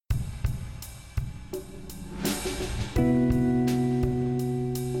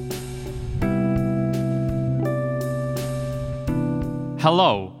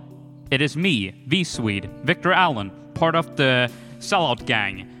Hello, it is me, V-Swede, Victor Allen, part of the Sellout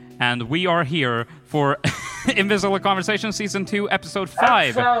Gang, and we are here for Invisible Conversation Season 2, Episode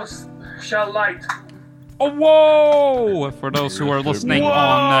 5. Faust shall light. Oh, whoa! For those who are listening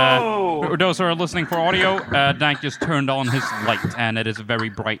for those who are listening for audio, Dank just turned on his light, and it is very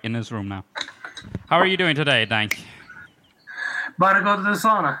bright in his room now. How are you doing today, Dank? About to go to the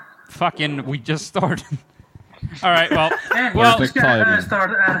sauna. Fucking, we just started. All right, well, Just get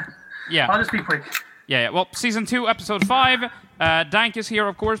started. yeah. I'll just be quick. Yeah, well, Season 2, Episode 5. Dank is here,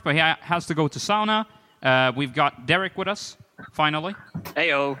 of course, but he has to go to sauna. We've got Derek with us, finally.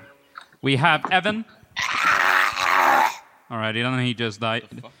 Heyo. We have Evan. Alrighty, then he just died.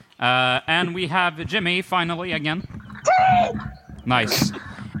 And we have Jimmy, finally, again. Nice.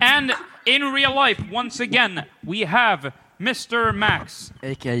 And in real life, once again, we have Mr. Max.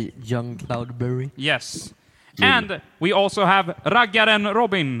 A.k.a. Young Cloudberry. Yes. And we also have Raggaren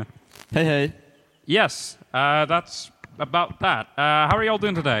Robin. Hey. Yes, that's about that. How are y'all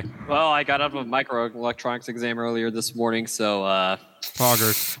doing today? Well, I got out of a microelectronics exam earlier this morning, so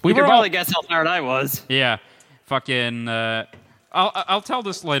Poggers. you can probably guess how tired I was. Yeah. Fucking... I'll tell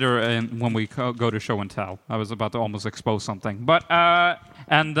this later when we go to show and tell. I was about to almost expose something. But,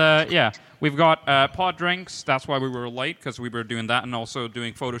 yeah, we've got pod drinks. That's why we were late, because we were doing that and also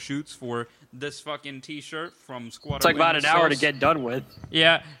doing photo shoots for this fucking t-shirt from Squad. It's like about an hour to get done with.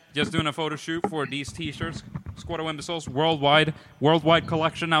 Yeah, just doing a photo shoot for these t-shirts. Squad of Imbeciles worldwide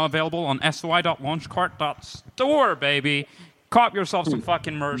collection now available on sy.launchcart.store, baby. Cop yourself some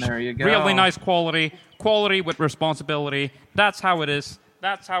fucking merch. There you go. Really nice quality. Quality with responsibility. That's how it is.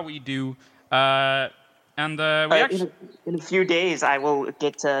 That's how we do. We actually... in a few days, I will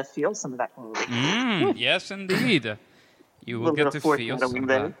get to feel some of that quality. Yes, indeed. You will get to feel some of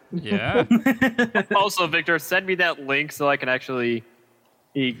that. Yeah. Also, Victor, send me that link so I can actually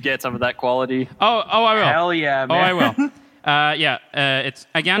get some of that quality. Oh, I will. Hell yeah, man. Oh, I will. It's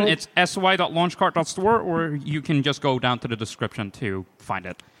sy.launchcart.store, or you can just go down to the description to find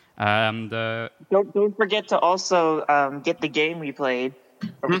it. Don't forget to also get the game we played.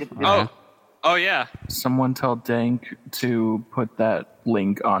 Oh yeah. Someone tell Dank to put that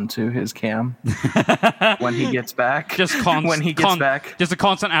link onto his cam when he gets back. Just when he gets back. Just a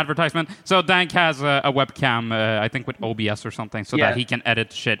constant advertisement. So Dank has a webcam, I think with OBS or something, so that he can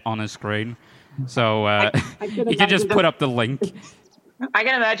edit shit on his screen. So he can just put up the link. I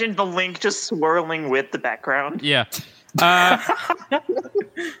can imagine the link just swirling with the background. Yeah.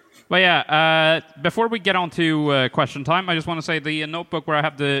 But yeah, before we get on to question time, I just want to say the notebook where I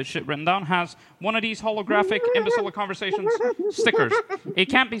have the shit written down has one of these holographic Imbecile Conversations stickers. It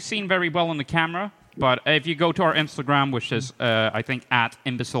can't be seen very well on the camera, but if you go to our Instagram, which is, I think, at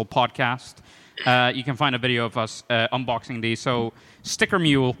Imbecile Podcast, you can find a video of us unboxing these. So Sticker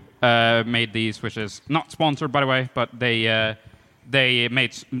Mule made these, which is not sponsored, by the way, but they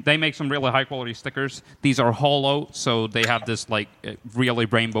make some really high quality stickers. These are hollow, so they have this like really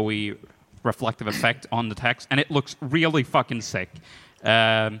rainbowy reflective effect on the text, and it looks really fucking sick.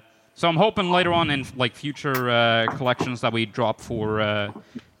 So I'm hoping later on in like future collections that we drop for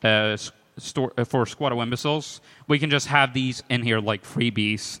Squad of Imbeciles, we can just have these in here like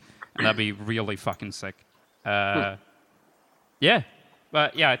freebies, and that'd be really fucking sick. Yeah.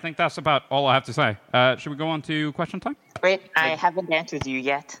 But yeah, I think that's about all I have to say. Should we go on to question time? Wait, I haven't answered you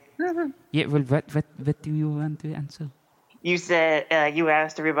yet. Yeah, well, what do you want to answer? You said you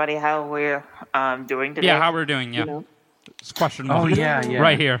asked everybody how we're doing today. Yeah, how we're doing, yeah. It's question one. Oh, yeah.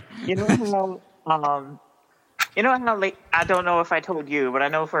 Right here. You know how like, I don't know if I told you, but I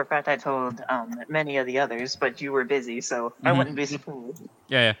know for a fact I told many of the others, but you were busy, so I wouldn't be surprised.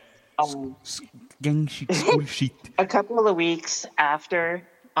 Yeah. Gang sheet, school sheet. A couple of weeks after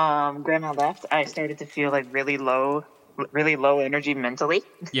Grandma left, I started to feel like really low energy mentally.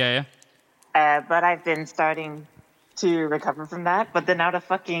 Yeah. But I've been starting to recover from that. But then out of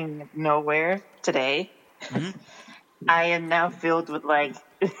fucking nowhere today, I am now filled with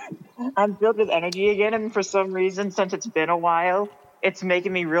I'm filled with energy again. And for some reason, since it's been a while, it's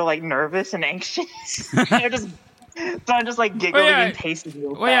making me real like nervous and anxious. So I'm just like giggling and pacing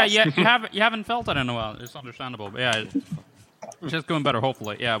real fast. Yeah. You haven't felt it in a while. It's understandable. But yeah, it's just going better.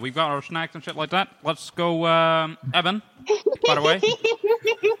 Hopefully. Yeah, we've got our snacks and shit like that. Let's go, Evan. By the way,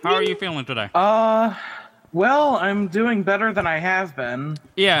 how are you feeling today? Well, I'm doing better than I have been.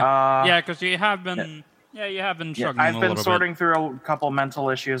 Yeah, because you have been. Yeah, you have been struggling. I've been sorting through a couple mental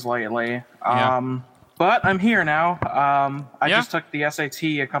issues lately. But I'm here now. I just took the SAT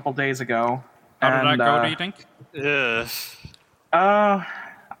a couple days ago. How did that go? Do you think?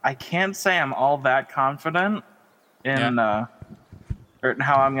 I can't say I'm all that confident in or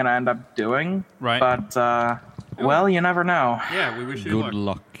how I'm gonna end up doing. Right. But well, you never know. Yeah, we wish you Good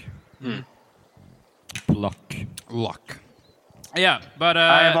luck. luck. Yeah, but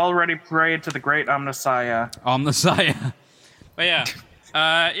I have already prayed to the great Omnissiah. Omnissiah. But yeah.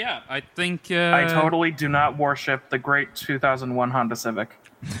 Yeah, I think I totally do not worship the great 2001 Honda Civic.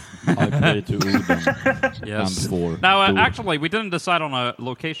 I pray to Odin. Yes. And Thor. Now, Thor. actually, we didn't decide on a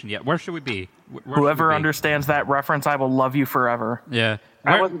location yet. Where should we be? Where should Whoever we be? understands that reference, I will love you forever. Yeah.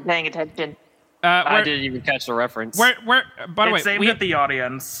 I Where, wasn't paying attention. I didn't even catch the reference. Where? By the It's way, aimed at the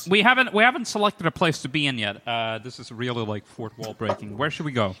audience. we haven't selected a place to be in yet. This is really like fourth wall breaking. Where should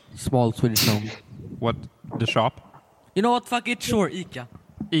we go? Small Swedish home. What? The shop? You know what? Fuck it. Sure, Ica.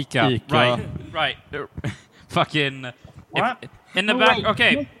 Ica. Ica. Right. Fucking. What? In the back.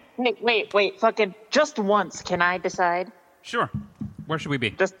 Okay. Wait. Fucking just once. Can I decide? Sure. Where should we be?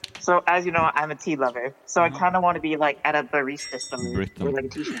 Just so, as you know, I'm a tea lover, so I kind of want to be like at a barista store Britain. or like a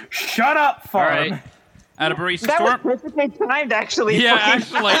tea shop. Shut up, All Fawn. right. At a barista That store? was perfectly timed, actually. Yeah,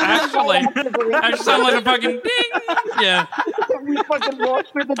 Fucking- actually. I just sound like a fucking ding. Yeah. we fucking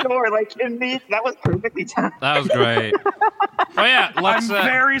walked through the door like in the. That was perfectly timed. That was great. Oh yeah, let's. I'm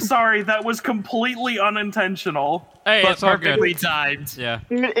very sorry. That was completely unintentional. Hey, But it's all perfectly good. timed. Yeah.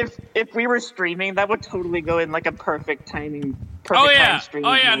 If we were streaming, that would totally go in like a perfect timing. Oh Perfect yeah. time stream.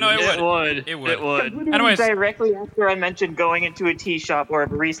 Oh yeah. No, it It would. would. It would. It would. Literally Anyways. directly after I mentioned going into a tea shop or a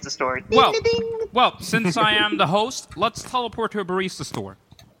barista store. Ding, Well, ding, ding. well, since I am the host, let's teleport to a barista store.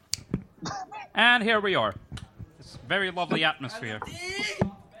 And here we are. It's a very lovely atmosphere.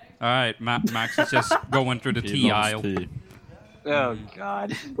 All right, Max is just going through the He tea loves aisle. tea. Oh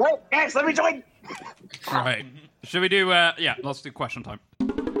God. Wait, guys, let me join. All right. Should we do? Yeah, let's do question time.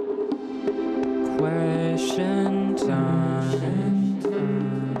 Question time.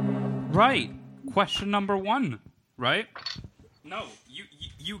 Right. Question number 1. Right. No,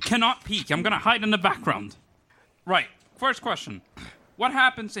 you cannot peek. I'm gonna hide in the background. Right. First question. What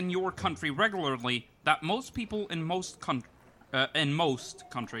happens in your country regularly that most people in most countries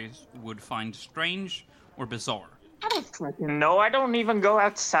would find strange or bizarre? I don't fucking know. I don't even go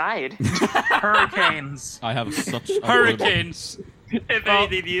outside. Hurricanes. I have such a Hurricanes. If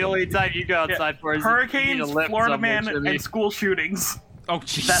anything, the only time you go outside for is Hurricanes, if you need a lift Florida somewhere, man, Jimmy. and school shootings. Oh That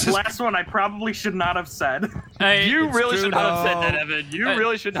Jesus. last one I probably should not have said. Hey, You it's really true should not have said though. that, Evan. You Hey.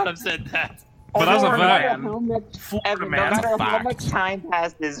 really should not have said that. But that's a Florida fact. man. Florida Evan, no man. matter how fact. much time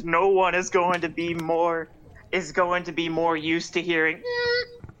passes, no one is going to be more used to hearing.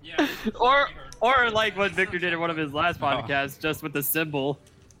 Yeah. Or like what Victor did in one of his last podcasts, just with the symbol.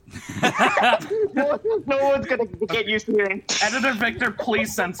 No one's gonna get used to hearing. Editor Victor,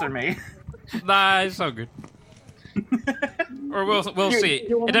 please censor me. Nah, it's so good. Or we'll see.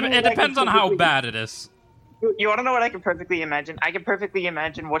 you It, wanna know it what I depends can on how typically- bad it is. You want to know what I can perfectly imagine? I can perfectly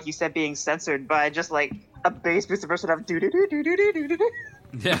imagine what he said being censored by just like a bass boost version of do do do do do do do do.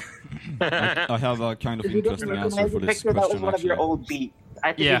 Yeah. I have a kind of If you don't interesting answer for recognize it, this Victor, that was question, one of your actually. old beats.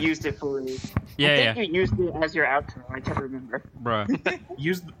 I think Yeah. you used it for. Yeah, I yeah. think you used it as your outro. I can't remember. Bruh.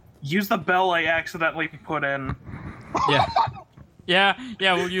 Use the bell I accidentally put in. Yeah. Yeah,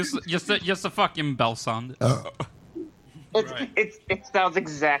 we'll use just the fucking bell sound. It sounds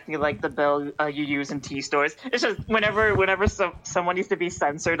exactly like the bell you use in tea stores. It's just whenever someone needs to be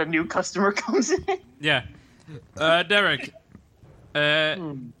censored, a new customer comes in. Yeah. Derek.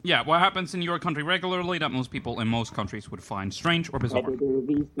 Yeah, what happens in your country regularly that most people in most countries would find strange or bizarre? Editor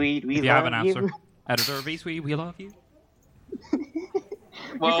V-Sweet, we Do you have love an you. answer? Editor V-Sweet, we love you. You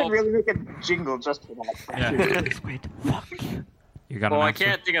Well, should really make a jingle just for that. Yeah. You got well, an I answer?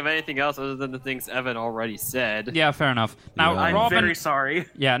 can't think of anything else other than the things Evan already said. Yeah, fair enough. Now, Yeah. I'm Robin... very sorry.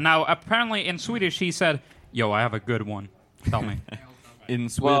 Yeah, now, apparently in Swedish he said, yo, I have a good one. Tell me. In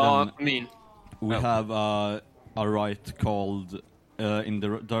Sweden, Well, I mean, we have a right called, in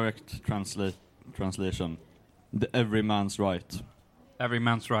the direct translation, the every man's right. Every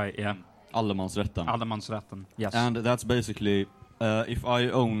man's right, yeah. Allemansrätten. Allemansrätten, yes. And that's basically, if I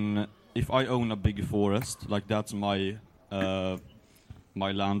own a big forest, like that's my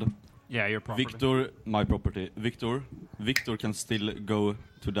land. yeah, your property. Victor, my property. Victor can still go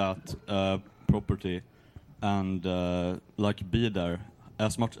to that property and like be there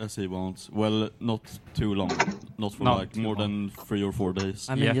as much as he wants. Well, not too long, not for Not like too more long. than 3 or 4 days.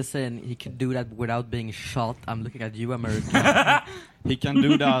 I mean, Yeah. just saying he could do that without being shot. I'm looking at you, America. He can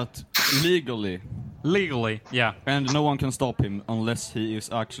do that legally, Legally, yeah. and no one can stop him unless he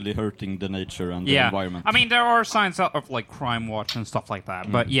is actually hurting the nature and the Yeah. environment. I mean, there are signs of like Crime Watch and stuff like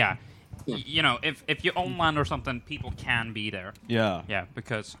that, but yeah. you know, if you own land or something, people can be there. Yeah. Yeah,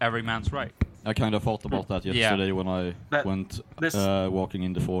 because every man's right. I kind of thought about that yesterday when I went this- walking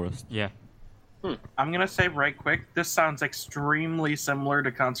in the forest. Yeah. I'm gonna say right quick, this sounds extremely similar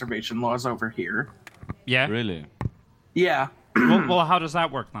to conservation laws over here. Yeah. Really? Yeah. Well, how does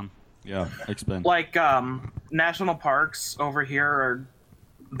that work then? Yeah, explain. Like, national parks over here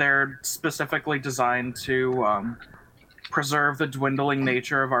they're specifically designed to, preserve the dwindling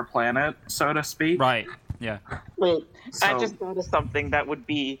nature of our planet, so to speak. Right. Yeah. Wait, I So- just thought of something that would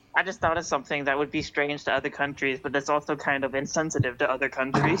be strange to other countries, but that's also kind of insensitive to other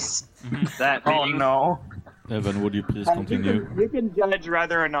countries. That Oh being, no. Evan, would you please continue? You can judge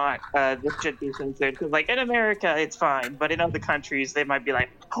whether or not this should be censored. Because, like, in America, it's fine, but in other countries, they might be like,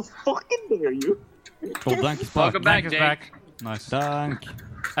 "How fucking dare you!" Oh, Dank is back. Welcome back, Dank is Dank. back. Nice. Dank.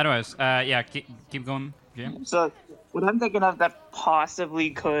 Anyways, yeah, keep going, Jim. So, what I'm thinking of that possibly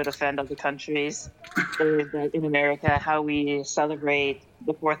could offend other countries is that in America, how we celebrate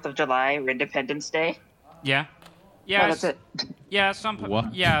the 4th of July or Independence Day. Yeah. Well, Yeah. that's it. Yeah.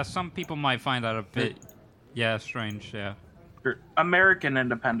 What? Yeah. Some people might find that a bit. Yeah, strange. Yeah. American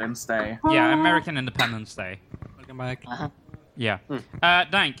Independence Day. Yeah. American Independence Day. Welcome back. Yeah.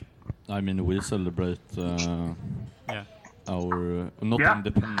 Dank. I mean, we celebrate Yeah. our not Yeah.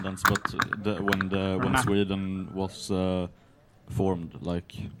 independence, but when Sweden was formed,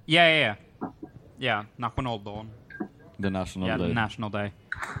 like Yeah. Yeah. Nationaldagen. the national Yeah, day. National Day.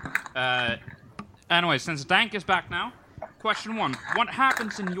 Anyway, since Dank is back now, question 1. What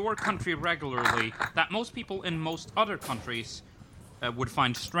happens in your country regularly that most people in most other countries would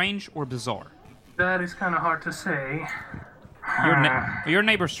find strange or bizarre? That is kind of hard to say. You're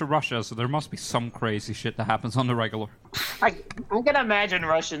neighbors to Russia, so there must be some crazy shit that happens on the regular. I can imagine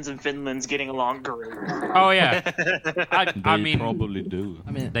Russians and Finlands getting along great. Oh, yeah. I They mean, probably do.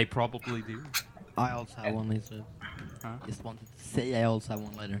 I mean, they probably do. I also have one later. Just wanted to say I also have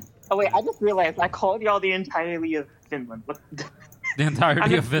one later. Oh wait, I just realized I called y'all the entirety of Finland. What? The entirety of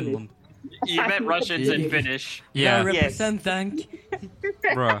I'm just Finland. You meant Russians and Finnish. Yeah, represent Dank.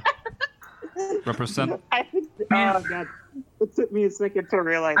 bruh. Represent. Oh god, it took me a second to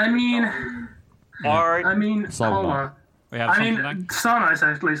realize. I mean, Hard. Sauna. hold on. We have I something mean, like. sauna is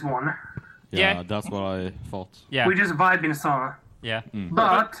at least one. Yeah, Yeah. that's what I thought. Yeah, We just vibe in sauna. yeah.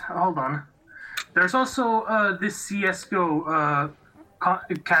 But hold on, there's also this CS:GO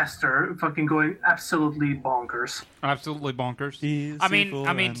caster fucking going absolutely bonkers. Absolutely bonkers.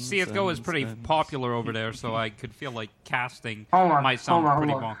 I mean, CS:GO is pretty popular over there, so I could feel like casting Hold on, might sound hold on,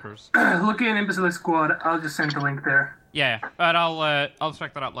 pretty hold on. bonkers. Look in Imbecile Squad. I'll just send the link there. Yeah, but I'll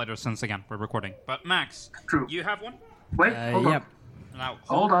check that out later since again we're recording. But Max, True. you have one? Wait, hold on. Yep. Now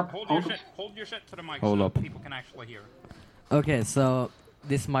Hold up, hold hold your up. shit, hold your shit to the mic Hold so up. people can actually hear. Okay, so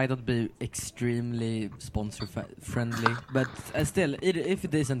this might not be extremely sponsor friendly, but still, if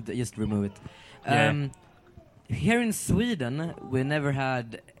it isn't, just remove it. Yeah. Here in Sweden, we never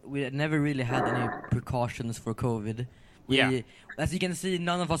really had any precautions for COVID. Yeah. As you can see,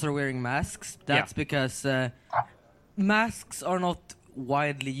 none of us are wearing masks. That's because masks are not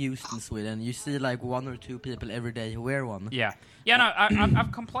widely used in Sweden. You see like 1 or 2 people every day who wear one. Yeah, yeah. No,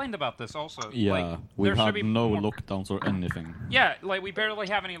 I've complained about this also. Yeah, like, we've there should had be no more- lockdowns or anything. Yeah, like we barely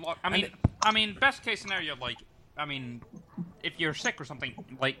have any lock. I mean, best case scenario, like, I mean, if you're sick or something,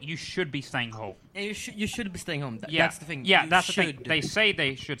 like you should be staying home. Yeah, you should be staying home. Yeah, That's the thing. Yeah, You that's the thing. should. They say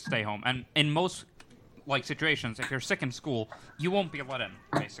they should stay home, and in most like situations, if you're sick in school, you won't be let in,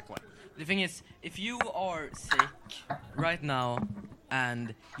 basically. The thing is, if you are sick right now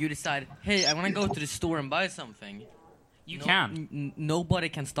and you decide, hey, I want to go to the store and buy something, You can. nobody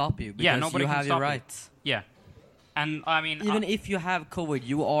can stop you because Yeah, nobody you can have stop your you. rights. Yeah, and I mean, Even if you have COVID,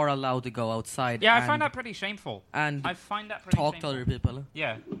 you are allowed to go outside. yeah, I and, find that pretty shameful. and I find that pretty talk shameful. to other people.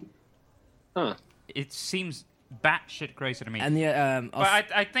 Yeah, Huh. it seems batshit crazy to me. And yeah, But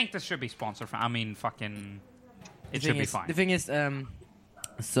I think this should be sponsored. I mean, fucking, it should be fine. The thing is,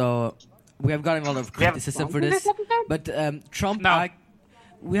 so we have gotten a lot of criticism for this, but Trump. No.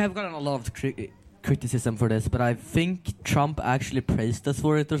 We have gotten a lot of criticism for this, but I think Trump actually praised us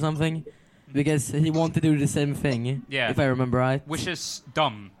for it or something, because he wanted to do the same thing. Yeah. If I remember right. Which is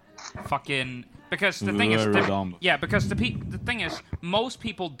dumb. Fucking. Because the thing is, Very dumb. yeah. Because the thing is, most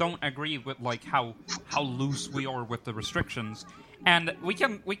people don't agree with like how loose we are with the restrictions, and we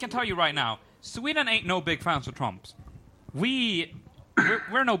can tell you right now, Sweden ain't no big fans of Trump's. We're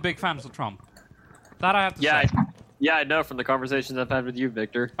no big fans of Trump. That I have to Yeah, say. I know from the conversations I've had with you,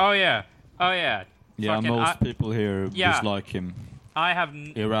 Victor. Oh yeah. Yeah, Fucking, most people here yeah. dislike him I have.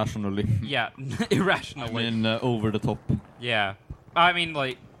 irrationally. Yeah, irrationally. I mean, over the top. Yeah. I mean,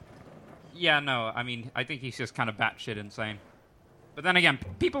 like, Yeah, no, I mean, I think he's just kind of batshit insane. But then again,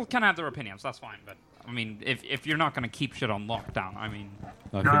 people can have their opinions. That's fine. But I mean, if you're not going to keep shit on lockdown, I mean,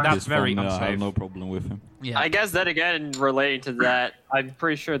 I think that's he's very fun, I unsafe. have no problem with him. yeah. I guess then again, relating to that, I'm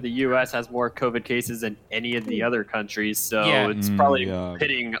pretty sure the U.S. has more COVID cases than any of the other countries, so Yeah. it's probably yeah.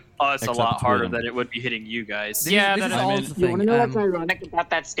 hitting us a Except lot harder Sweden. than it would be hitting you guys. Yeah, this that is is- also the You want to thing. know what's ironic about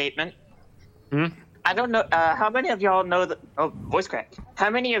that statement? Hmm? I don't know. How many of y'all know the? Oh, voice crack.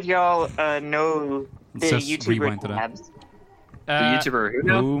 How many of y'all know the Just YouTuber rewind to that. Tabs? The Uh, YouTuber who?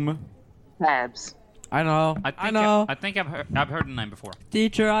 Boom. Tabs. I know. I think I've heard the name before.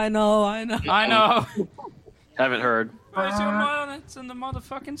 Teacher, I know. I know. Haven't heard. Where's your mom? It's in the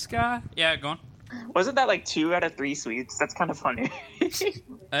motherfucking sky. Yeah, go on. Wasn't that like 2 out of 3 sweets? That's kind of funny.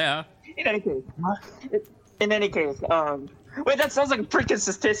 Yeah. In any case, wait, that sounds like a freaking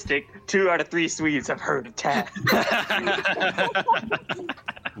statistic. 2 out of 3 Swedes have heard of Tab.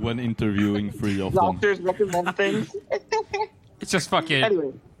 When interviewing 3 of them. Doctors recommend things. It's just fucking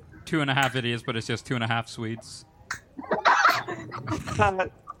Anyway, 2.5 idiots, but it's just 2.5 Swedes.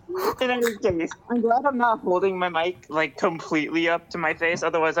 in any case, I'm glad I'm not holding my mic like completely up to my face.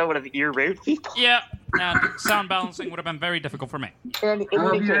 Otherwise, I would have ear raped people. Yeah, and sound balancing would have been very difficult for me. And in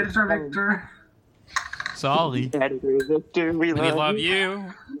Love any you, case, Editor Victor. Sorry. Editor Victor, we We love love you.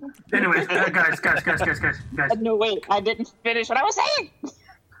 you. Anyways, guys. No, wait, I didn't finish what I was saying.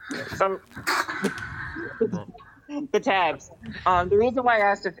 So, the Tabs. The reason why I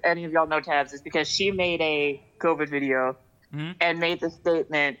asked if any of y'all know Tabs is because she made a COVID video Mhm. and made the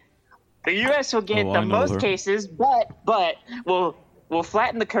statement: the U.S. will get Oh, the I know most her. cases, but will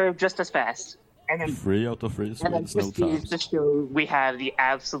flatten the curve just as fast. And then 3 out of 3 And then Swedes, no proceeds to tabs. show we have the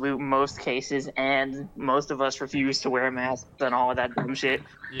absolute most cases, and most of us refuse to wear masks and all of that dumb shit.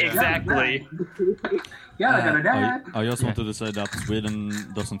 Yeah. Exactly. Yeah, I got a dad. I just wanted to say that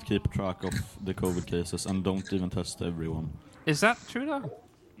Sweden doesn't keep track of the COVID cases and don't even test everyone. Is that true though?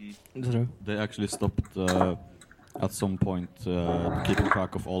 They actually stopped at some point keeping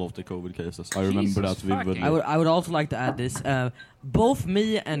track of all of the COVID cases. I remember Jesus that vividly. fucking- I would also like to add this. Both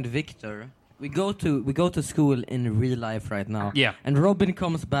me and Victor, we go to school in real life right now. Yeah. And Robin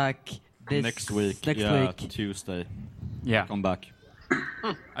comes back this Next week, Next yeah, week, Tuesday. Yeah. Come back.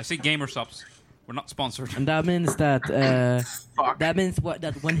 I see gamer subs. We're not sponsored. and that means that that means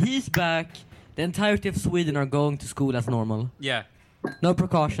that when he's back, the entirety of Sweden are going to school as normal. Yeah. No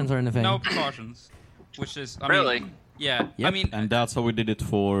precautions or anything. No precautions. Which is I Really? mean, yeah. I Yep. mean And that's how we did it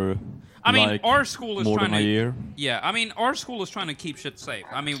for like our school is more trying than a to year. Yeah, I mean our school is trying to keep shit safe.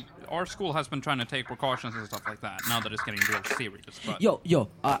 I mean our school has been trying to take precautions and stuff like that. Now that it's getting real serious, but Yo,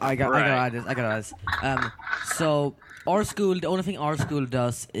 I gotta Right. add this. I gotta add this. So our school, the only thing our school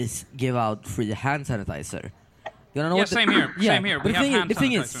does is give out free hand sanitizer. You wanna know yeah, what? same here. Yeah, Same here. but We the have thing, hand the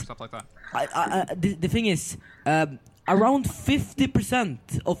thing sanitizer is, and stuff like that. the thing is, around 50%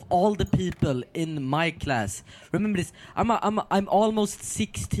 of all the people in my class. Remember this. I'm almost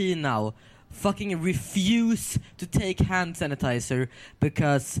 16 now. Fucking refuse to take hand sanitizer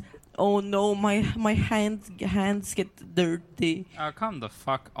because oh no, my hands get dirty. Come the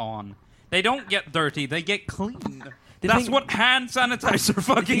fuck on. They don't get dirty. They get clean. The That's thing- what hand sanitizer The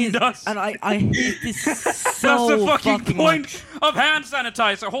thing fucking is- does. And I hate this so That's the fucking point much. of hand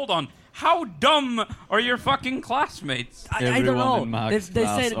sanitizer. Hold on. How dumb are your fucking classmates? I don't Everyone know. in Max They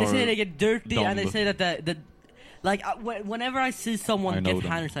class say are they get dirty, and they dumb. say that the like whenever I see I someone know get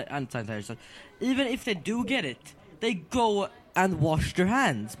them. hand sanitizer, even if they do get it, they go and wash their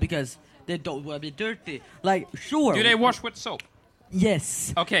hands because they don't want to be dirty. Like sure, Do they wash with soap?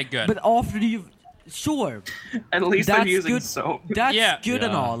 yes, Okay, good. but after you, sure, At least that's I'm using good. soap. That's Yeah. good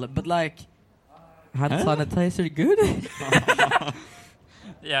and Yeah. all, but like hand Huh? sanitizer good.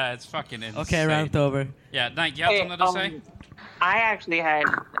 yeah, it's fucking insane. Okay, rant over. Yeah, Dank, you have something to say? I actually had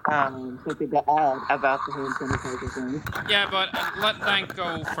something to add about the hand sanitizer thing. Yeah, but let Dank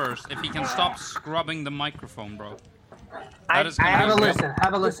go first. If he can stop scrubbing the microphone, bro. That is gonna Have a be- listen.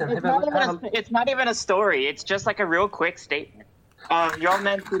 Have a listen. It's not even a story. It's just like a real quick statement. Y'all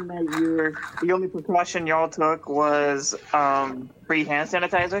mentioned that the only precaution y'all took was free hand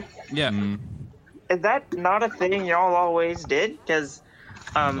sanitizer. Yeah. Is that not a thing y'all always did? Because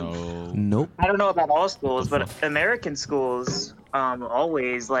No. Nope. I don't know about all schools, but American schools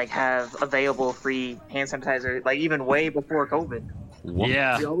always like have available free hand sanitizer, like even way before COVID. What?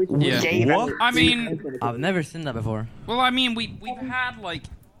 Yeah. We always Yeah. gave What? out I free mean- hand sanitizer. I've never seen that before. Well, I mean, we've had like,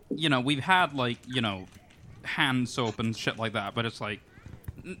 hand soap and shit like that, but it's like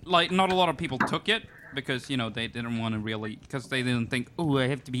not a lot of people took it because they didn't want to really, because they didn't think, oh, I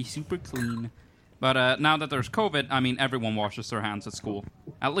have to be super clean. But now that there's COVID, I mean, everyone washes their hands at school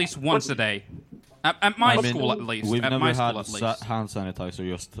at least once a day. At my school, at least. We've At never my school, had at least. hand sanitizer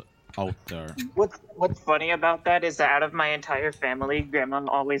just out there. What's funny about that is that out of my entire family, Grandma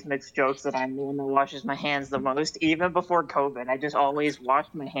always makes jokes that I'm the one that washes my hands the most. Even before COVID, I just always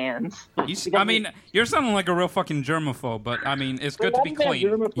washed my hands. I mean, you're sounding like a real fucking germaphobe, but I mean, it's good to be clean.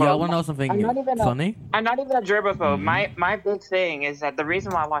 Y'all want to know something funny? I'm not even a germaphobe. My big thing is that the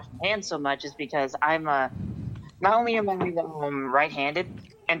reason why I wash my hands so much is because I'm not only am I right-handed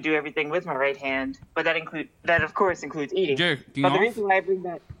and do everything with my right hand, but that of course includes eating. Jerking But the off? reason why I bring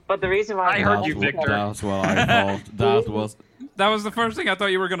that, I heard you, Victor. That's what I thought. That was the first thing I thought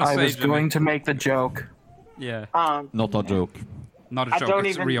you were going to say, I was Jimmy. going to make the joke. Yeah, Not a joke. not a I joke, don't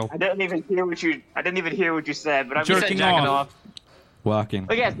it's even real. I didn't even hear what you said, but I'm Jerking just Jacking off. off. Whacking.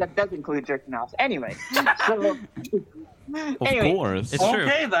 Well, yes, that does include jerking off. Anyway, so Of anyway, course. It's true.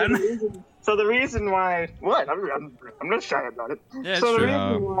 Okay then. So the reason why I'm not shy about it. Yeah, it's so the true.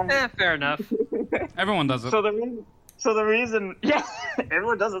 reason why Fair enough. Everyone does it. So the reason yeah,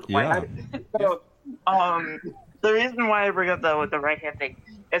 everyone does it. Yeah. So the reason why I bring up the right hand thing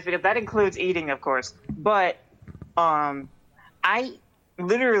is because that includes eating, of course. But I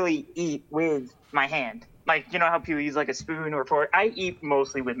literally eat with my hand. Like, you know how people use like a spoon or fork? I eat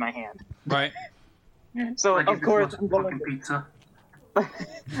mostly with my hand. Right. So Like of if this course was I'm going fucking to pizza.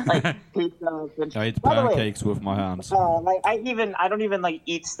 like pizza. And, I eat by the way, pancakes with my hands. like I don't even like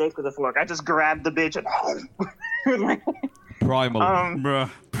eat steak with a fork. I just grab the bitch and with my Primal. Bruh.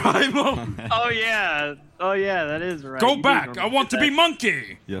 Primal. Oh yeah, that is right. Go You back. do I want to be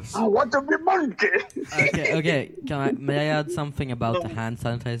monkey. Yes. I want to be monkey. Okay. May I add something about the hand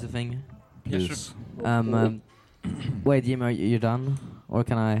sanitizer thing? Please. Wait, Jim, are you done? Or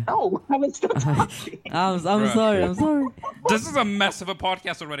can I? No, I was still talking. I'm Bruh. sorry. I'm sorry. This is a mess of a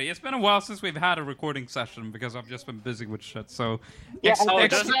podcast already. It's been a while since we've had a recording session because I've just been busy with shit. So, Yeah, Oh, I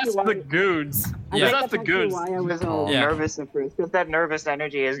just think ask that's the goons. Yeah. Just that's ask the actually goons. why I was all Yeah. nervous at first, because that nervous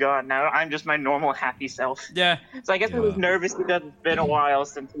energy is gone now. I'm just my normal happy self. yeah, So I guess I was Yeah. nervous because it's been a while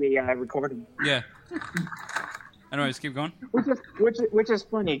since we recorded, yeah. Anyways, keep going. which is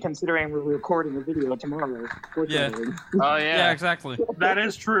funny considering we're recording a video tomorrow. Yeah. Oh Yeah, yeah. exactly. That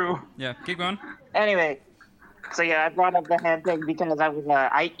is true. Yeah, keep going. Anyway, so yeah, I brought up the hand thing because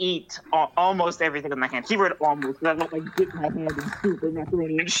I eat almost everything with my hand. Keyword almost. 'Cause I don't like dip my hand in soup or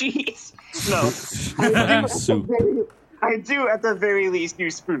macaroni and cheese. No, Fucking soup. I do at the very least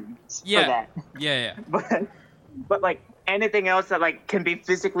use spoons Yeah. for that. Yeah. But like anything else that like can be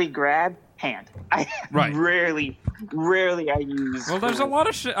physically grabbed, hand. I Right. rarely I use. Well, there's a lot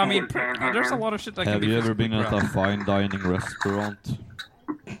of shit. I mean, there's a lot of shit that can Have be you ever physically been at a grabbed. fine dining restaurant?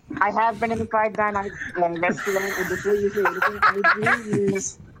 I have been in the fine dining restaurant, and before you say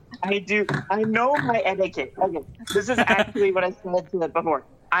anything, I know my etiquette. Okay, this is actually what I said to it before.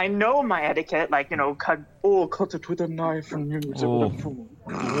 I know my etiquette, like, you know, cut it with a knife and use it with a fork.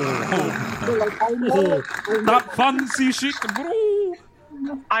 So, like, I know That fancy shit, bro.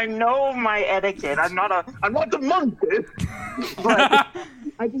 I know my etiquette. I'm not the monkey. But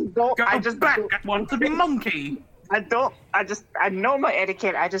I just don't. Go I just back. don't- I want to be monkey. I know my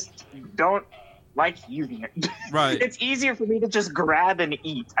etiquette. I just don't like using it. Right. It's easier for me to just grab and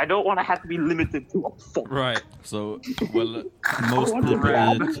eat. I don't want to have to be limited to a fork. Right. So, well, most I want to people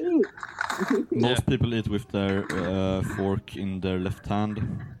grab and eat. eat. Most people eat with their fork in their left hand.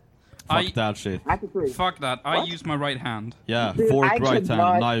 Fuck that shit. I prefer. Fuck that. I What? use my right hand. Yeah, Dude, fork I right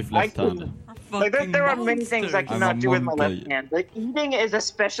cannot- hand, knife I left couldn't- hand. Like there are many things I I'm cannot a do with my monkey. left hand. Like eating is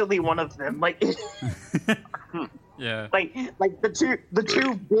especially one of them. Like Yeah. like the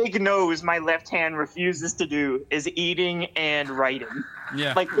two big no's my left hand refuses to do is eating and writing.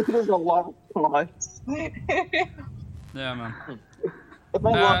 Yeah. Like it is a lot of cost. Yeah, man. If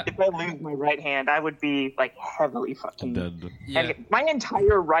I lose my right hand, I would be like heavily fucking Dead. Yeah. And my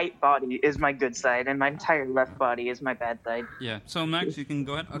entire right body is my good side, and my entire left body is my bad side. Yeah. So Max, you can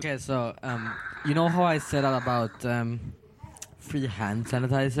go ahead. Okay, so you know how I said that about free hand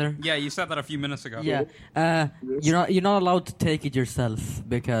sanitizer? Yeah, you said that a few minutes ago. Yeah. You're not allowed to take it yourself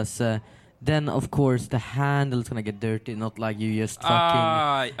because then of course the handle's gonna get dirty, not like you just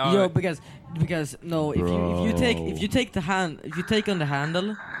fucking. Yo, because no, if you take on the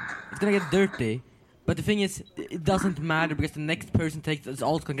handle, it's gonna get dirty. But the thing is, it doesn't matter because the next person takes it's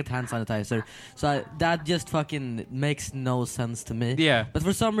also gonna get hand sanitizer. So that just fucking makes no sense to me. Yeah. But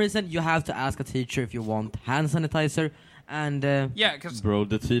for some reason, you have to ask a teacher if you want hand sanitizer, and Yeah, because Bro,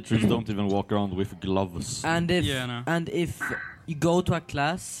 the teachers don't even walk around with gloves. and if Yeah, I know. and if you go to a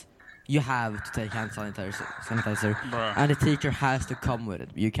class, you have to take hand sanitizer, Bruh. and the teacher has to come with it.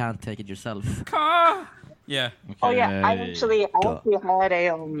 You can't take it yourself. Yeah. Oh yeah, I Okay. actually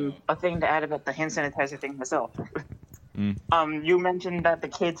had a thing to add about the hand sanitizer thing myself. You mentioned that the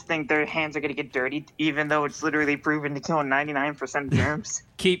kids think their hands are gonna get dirty, even though it's literally proven to kill 99% of germs.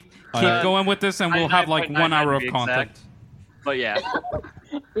 Keep Uh, going with this, and we'll have like 1 hour of 99.99 content. But yeah,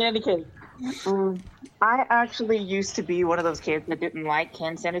 In any case, I actually used to be one of those kids that didn't like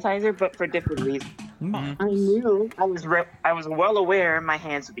hand sanitizer, but for different reasons. I knew I was well aware my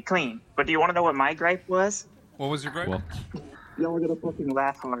hands would be clean. But do you want to know what my gripe was? What was your grade? What? Y'all are gonna fucking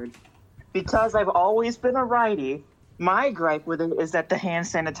laugh hard. Because I've always been a righty, my gripe with it is that the hand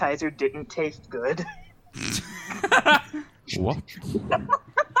sanitizer didn't taste good. What?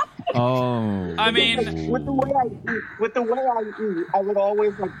 Oh. I mean, With the way I eat, I would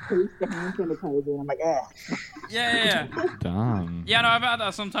always like taste the hand sanitizer, and I'm like, eh. yeah. Damn. Yeah, no, I've had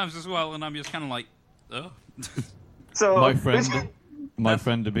that sometimes as well, and I'm just kind of like, ugh. So My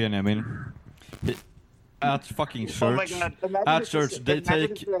friend Benjamin, at fucking church, Oh my God. Imagine at if church this- they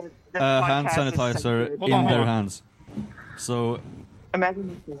imagine take if this hand podcast is sanitizer censored. Hold in on, hold their on. hands. So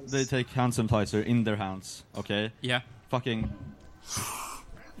Imagine if this- they take hand sanitizer in their hands, okay? Yeah. Fucking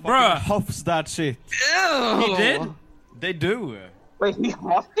Bruh. huffs that shit. He did? They do. Wait, he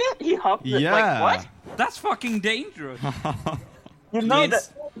huffed it? He huffed it? Yeah. Like, what? That's fucking dangerous. You know Means-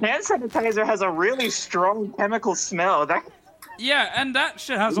 that hand sanitizer has a really strong chemical smell. That Yeah, and that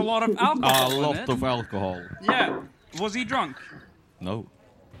shit has a lot of alcohol A in lot it. of alcohol. Yeah. Was he drunk? No.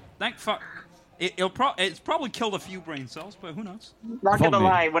 Thank fuck. It's probably killed a few brain cells, but who knows? not gonna Probably.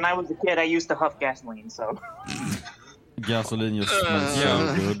 lie, when I was a kid, I used to huff gasoline. So Gasoline just smells so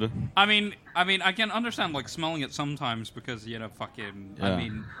Yeah. good. I mean, I can understand like smelling it sometimes because fucking. Yeah.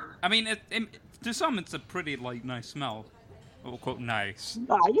 I mean, to some it's a pretty like nice smell. Well, quote nice.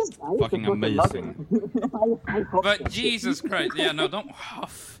 I used Fucking to fucking love it. amazing. I huffed But that shit. Jesus Christ, yeah, no, don't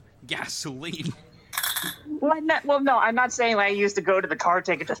huff gasoline. Well, no, I'm not saying like I used to go to the car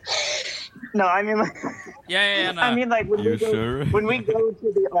take it. Just no, I mean like. Yeah, no. I mean, like when You we go, sure? when we go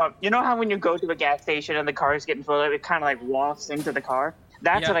to the, you know how when you go to a gas station and the car is getting full, it kind of like wafts into the car.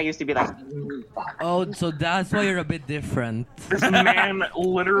 That's Yeah. what I used to be like. Oh, so that's why you're a bit different. This man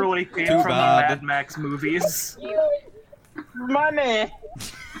literally came Too from bad. the Mad Max movies. My man,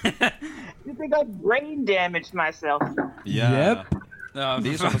 you think I brain damaged myself? Yeah. Yep.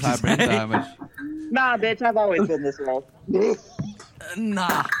 These ones have brain damage. Nah, bitch, I've always been this way.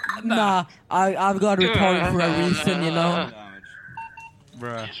 Nah. I've got retarded for a reason, you know.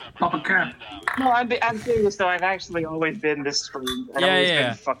 Bruh. Pop a cap. No, I'm serious though. I've actually always been this screwed. I've Yeah, always yeah.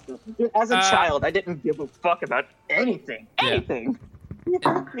 been fucked up. As a child, I didn't give a fuck about anything. Yeah. Anything.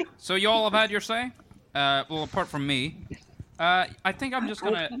 So y'all have had your say? Well, apart from me. I think I'm just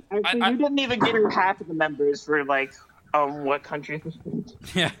gonna. You didn't even get her half of the members for like, what country?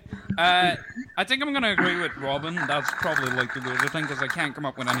 Yeah. I think I'm gonna agree with Robin. That's probably like the weirder thing because I can't come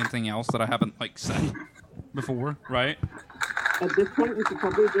up with anything else that I haven't like said before, right? At this point, we should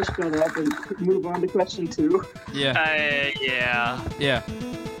probably just shut up and move on to question 2. Yeah. yeah. Yeah.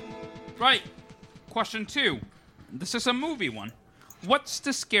 Right. Question 2. This is a movie one. What's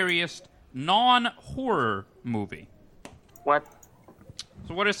the scariest non-horror movie? What?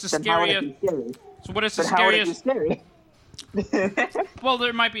 So what is the Then how would it scariest? be scary? So what is the Then how would it be scariest? scary? Well,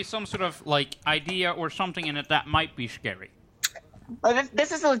 there might be some sort of like idea or something in it that might be scary.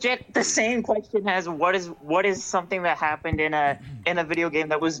 This is legit the same question as what is something that happened in a video game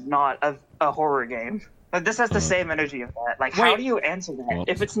that was not a horror game. Like, this has the same energy of that. Like, how Wait. do you answer that? What?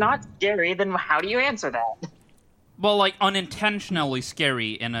 If it's not scary, then how do you answer that? Well, like unintentionally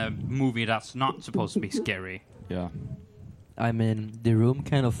scary in a movie that's not supposed to be scary. Yeah. I mean, the room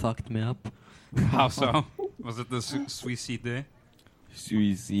kind of fucked me up. How so? Was it the suicide?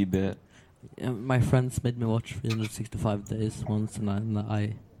 Suicide. My friends made me watch 365 days once, and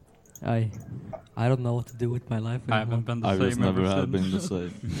I don't know what to do with my life I anymore. haven't been the I same just never ever have since. been the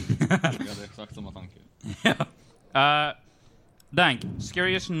same. Ja, exakt samma tanke. Yeah. Dank,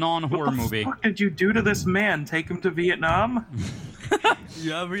 scariest non-horror movie. What did you do to this man? Take him to Vietnam?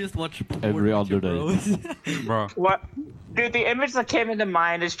 You ever just watch Every other day. bros? Bro. What? Dude, the image that came into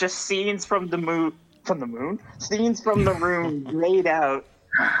mind is just scenes from the moon. From the moon? Scenes from the room grayed out.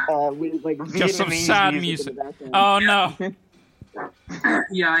 With like Vietnamese Just some sad music. music. in the background. Oh no.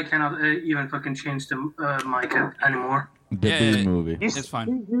 Yeah, I cannot even fucking change the mic anymore. The Yeah, B yeah. movie. You It's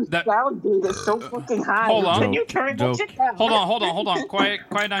fine. Your That- sound dude is so fucking high. Hold on. Can you turn that Joke. shit down? Hold on. Quiet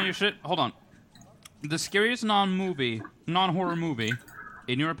down your shit. Hold on. The scariest non-horror movie,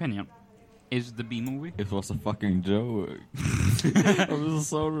 in your opinion. is the B movie. It was a fucking joke. I'm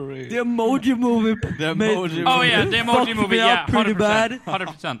sorry. The Emoji Movie. The Emoji Oh yeah, Movie. the Emoji Fucked movie. me Yeah, up pretty 100%. bad.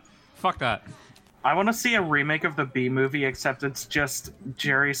 100%. Fuck that. I want to see a remake of the B movie, except it's just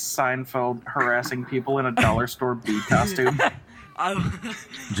Jerry Seinfeld harassing people in a dollar store B costume. I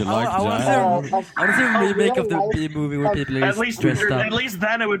You like want that? to see a remake of the B movie where people are At least, dressed up. at least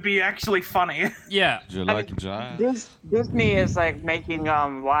then it would be actually funny. Yeah. You like jazz? Disney is like making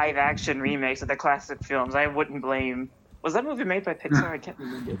live action remakes of the classic films. I wouldn't blame. Was that movie made by Pixar? I can't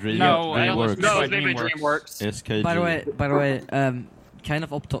remember. No, I don't DreamWorks. know. No, it's made by DreamWorks. SKG. By the way, kind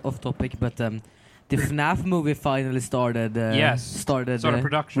of off topic, but the FNAF movie finally started. Yes. Started Started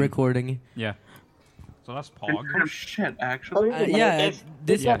production. recording. Yeah. So that's Oh Pog. shit, actually. If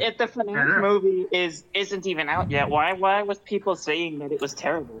the FNAF movie isn't even out yet, why was people saying that it was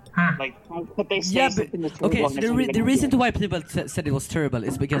terrible? Like, how could they say Yeah, but something was terrible? okay. and So it's not even the out reason yet? why people said it was terrible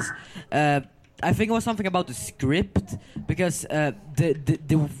is because I think it was something about the script, because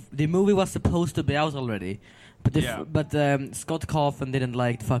the movie was supposed to be out already, but Scott Cawthon didn't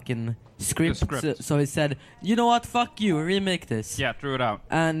like the fucking script, script. so he said, you know what, fuck you, remake this. Yeah, threw it out.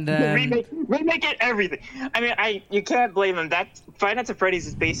 And remake it everything. I mean, you can't blame him. That Five Nights at Freddy's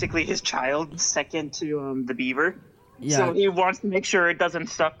is basically his child, second to the Beaver. yeah, So he wants to make sure it doesn't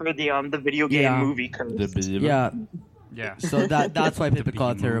suffer the video game Yeah. movie curse. The Beaver. yeah. Yeah. So that's why people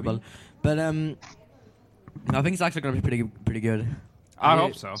call it B-movie. terrible. But I think it's actually gonna be pretty good. I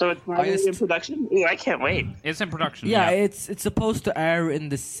hope so. So it's finally just- in production. Ooh, I can't wait. It's in production. Yeah, it's supposed to air in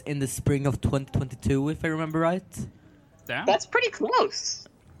the spring of 2022, if I remember right. Damn. That's pretty close.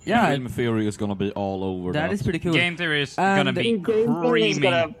 Yeah, Film Theory is gonna be all over that is pretty cool. Game Theory is And gonna be Game Theory's creaming.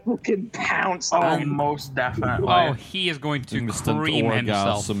 gonna fucking pounce Oh, on. most definitely. Oh, he is going to Instant cream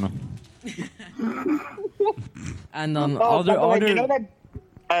himself. orgasm. And on Oh, by the way, other you know that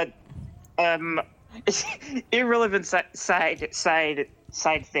irrelevant side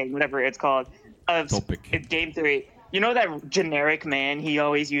thing, whatever it's called, of Topic. Game Theory. You know that generic man he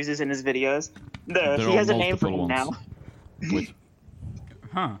always uses in his videos. There He are has a name for multiple him ones. now. Which,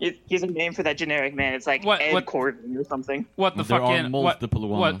 Huh. He has a name for that generic man. It's like What- Ed what- Corbin or something. What the There are fucking multiple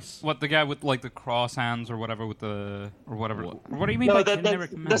ones. What the guy with like the cross hands or whatever with the or whatever. What do you mean No, by the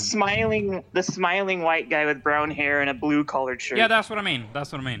generic man? smiling white guy with brown hair and a blue collared shirt. Yeah, that's what I mean.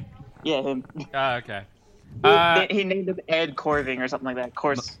 That's what I mean. Yeah, him. Okay. He named him Ed Corving or something like that. Of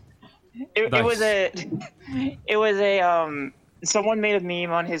course, it Nice. was a someone made a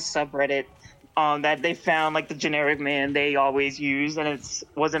meme on his subreddit that they found like the generic man they always use, and it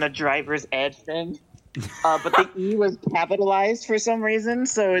wasn't a driver's ed thing. But the E was capitalized for some reason,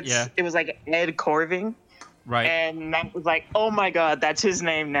 so it was like Ed Corving, Right. and that was like, oh my god, that's his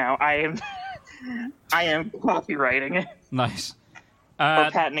name now. I am copywriting it Nice. or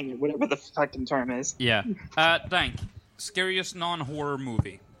patenting it, whatever the fucking term is. Yeah. Dank, scariest non-horror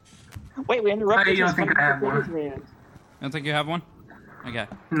movie. Wait, we interrupted. I don't his think I have one. man. I don't think you have one. Okay.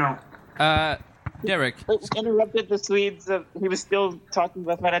 No. Derek. We interrupted the Swedes. He was still talking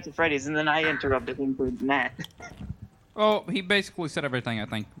about Five Nights at Freddy's, and then I interrupted him for that. Oh, he basically said everything I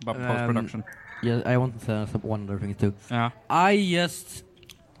think about post-production. Yeah, I want to say one other thing too. Yeah. I just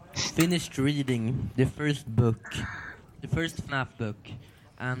finished reading the first book, the first FNAF book,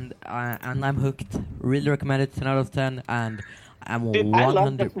 and I'm hooked. Really recommend it. 10 out of 10, and I'm Dude, I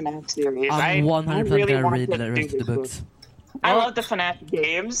love the 100. FNAF series. I'm 100% really gonna want read to the do rest of the this books. book. I love the FNAF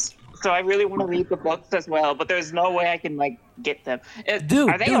games, so I really want to read the books as well. But there's no way I can like get them. Dude,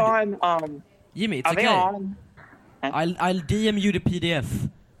 are they dude. on? Jimmy, it's Are they okay. on? I'll DM you the PDF.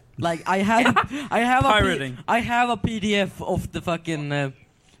 Like I have Pirating. I have a PDF of the fucking I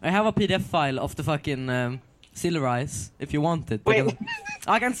have a PDF file of the fucking Silver Eyes if you want it. Wait. because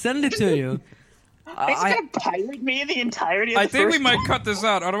I can send it to you. It's gonna pirate me the entirety of I the think we first might book? cut this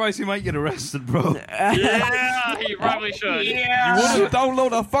out, otherwise you might get arrested, bro. Yeah, he probably should. Yeah. you wouldn't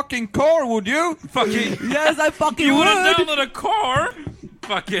download a fucking car, would you? Fucking. Yes, I fucking You would. wouldn't download a car?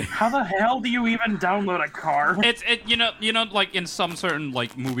 Fucking. How the hell do you even download a car? It's you know like in some certain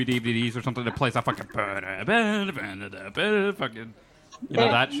like movie DVDs or something that plays that fucking fucking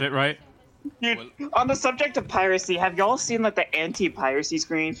that shit, right? Dude, on the subject of piracy, have y'all seen like the anti-piracy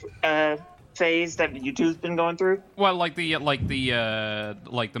screen phase that YouTube's been going through? Well, like the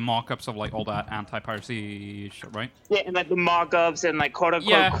mock-ups of like all that anti-piracy shit, right? Yeah, and like the mock-ups and like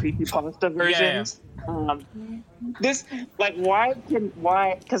quote-unquote Yeah. creepypasta versions. This like why?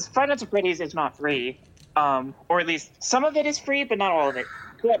 Because Five Nights at Freddy's is not free, or at least some of it is free, but not all of it.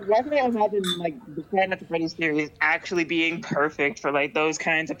 But why can I imagine like the Five Nights at Freddy's series actually being perfect for like those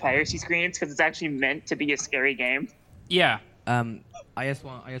kinds of piracy screens? Because it's actually meant to be a scary game. Yeah. I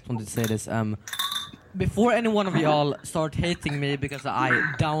I just wanted to say this. Before any one of y'all start hating me because I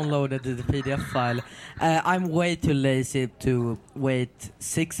downloaded the PDF file, I'm way too lazy to wait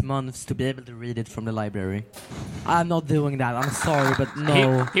 6 months to be able to read it from the library. I'm not doing that. I'm sorry, but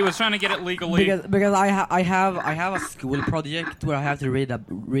no. He was trying to get it legally. Because I have a school project where I have to read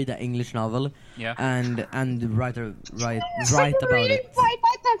an English novel. Yeah. And write about it.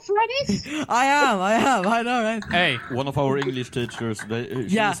 I am. I know, right? Hey, One of our English teachers,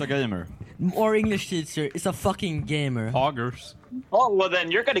 she's a gamer. Our English teacher is a fucking gamer. hoggers. Oh well,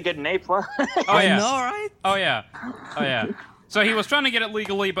 then you're gonna get an A+. Oh I yeah. know, right? Oh yeah. So he was trying to get it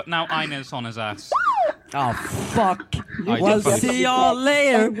legally, but now Ines on his ass. Oh fuck! I Well, just- see y'all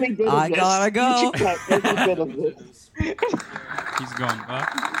later. I gotta go. He's gone.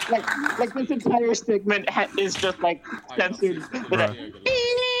 Like this entire segment is just like censored.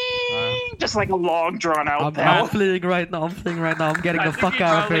 Just like a long drawn out I'm bell. fleeing right now. I'm getting I the think fuck you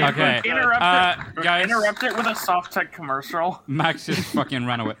out of probably here. Okay. Interrupt Guys. it with a soft tech commercial. Max just fucking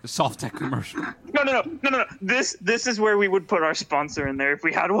ran away. The soft tech commercial. No. This is where we would put our sponsor in there if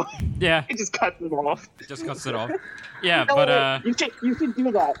we had one. Yeah, It just cuts it off. just cuts it off. Yeah, No, but you should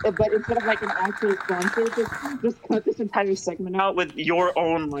do that, but instead of like an actual sponsor, just cut this entire segment out with your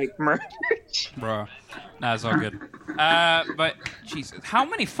own like merch. bro, that's all good. But Jesus, how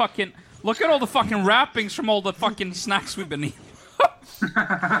many fucking look at all the fucking wrappings from all the fucking snacks we've been eating.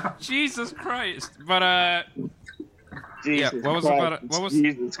 Jesus Christ. But Jesus what was Christ, about it? What was-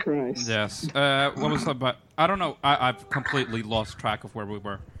 Jesus Christ? yes. What was about? I don't know. I've completely lost track of where we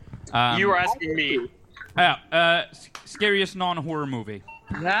were. You were asking me. Yeah. Scariest non-horror movie.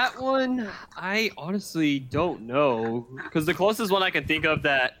 That one, I honestly don't know. Because the closest one I can think of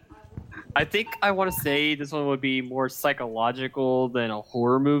that I think I want to say this one would be more psychological than a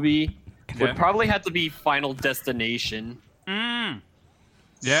horror movie. Okay. Would probably have to be Final Destination.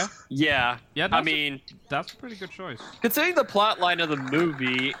 Yeah. Yeah. Yeah. I mean, that's a pretty good choice. considering the plot line of the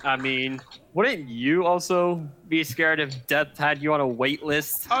movie, I mean, wouldn't you also be scared if death had you on a wait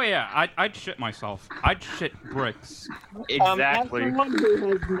list? Oh yeah, I'd shit myself. I'd shit bricks. Exactly. As someone who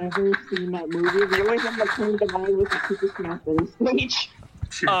has never seen that movie, the only thing that came to mind was the Super Smash Bros. Stage.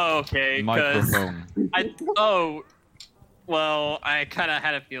 Oh, okay, because Microphone. well, I kind of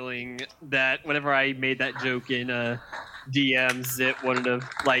had a feeling that whenever I made that joke in DMs, it wouldn't have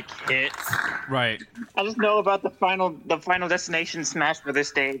like hit. Right. I just know about the final Destination Smash Bros.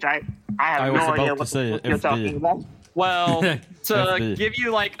 Stage. I have I was no idea about to what say you're FD. talking about. Well, to FB. give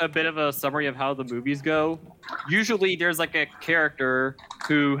you like a bit of a summary of how the movies go, usually there's like a character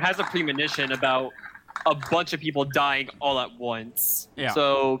who has a premonition about a bunch of people dying all at once. Yeah.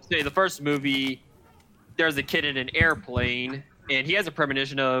 So, say the first movie, there's a kid in an airplane, and he has a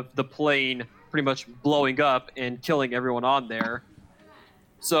premonition of the plane pretty much blowing up and killing everyone on there.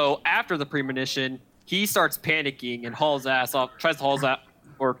 So, after the premonition, he starts panicking and hauls ass off, tries to haul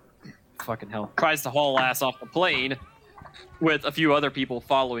ass off the plane with a few other people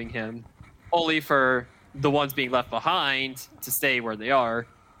following him, only for the ones being left behind to stay where they are,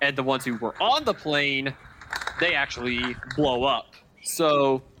 and the ones who were on the plane, they actually blow up.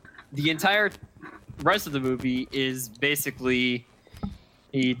 So the entire rest of the movie is basically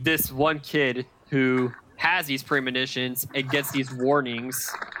this one kid who has these premonitions and gets these warnings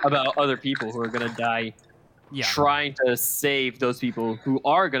about other people who are going to die, Yeah. trying to save those people who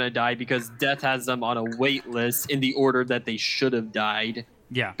are going to die because death has them on a wait list in the order that they should have died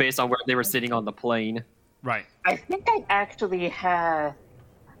Yeah. based on where they were sitting on the plane. Right. I think I actually have.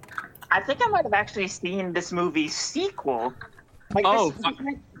 I think I might have actually seen this movie's sequel. Like Oh,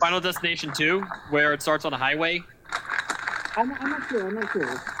 this, Final Destination 2, where it starts on a highway. I'm not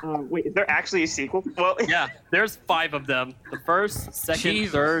sure. Wait, is there actually a sequel? Well, Yeah, there's 5 of them. The first, second,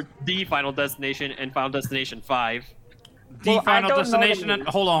 Jesus. third, the Final Destination, and Final Destination 5. The Well, I Final don't know Destination the and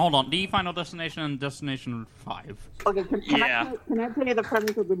hold on. The Final Destination and Destination 5. okay. Can Yeah. I tell you the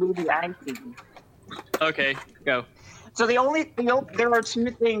premise of the movie I've seen? Okay, go. So there are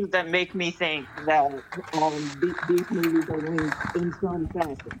two things that make me think that these movies are linked in some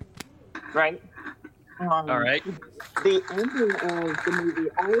fashion, right? All right. The ending of the movie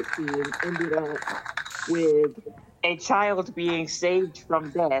I've seen ended up with a child being saved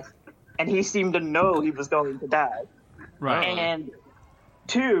from death, and he seemed to know he was going to die. Right. And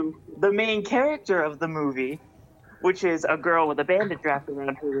 2, the main character of the movie, which is a girl with a bandage wrapped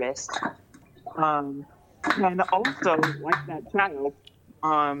around her wrist, can also, like that child,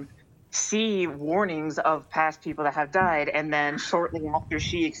 see warnings of past people that have died, and then shortly after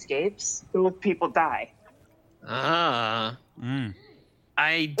she escapes, those people die. Ah. Mm.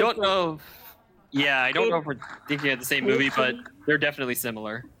 I don't know. Yeah, I don't know if we're thinking of the same movie, but they're definitely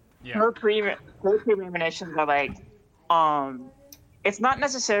similar. Yeah. Her premonitions are like, it's not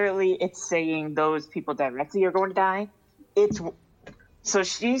necessarily it's saying those people directly are going to die. It's so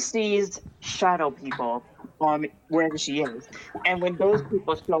she sees shadow people wherever she is, and when those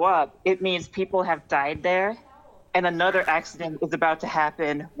people show up, it means people have died there, and another accident is about to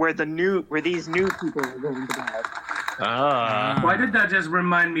happen where these new people are going to die. Why did that just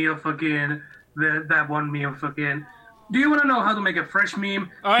remind me of fucking that one meme fucking? Do you want to know how to make a fresh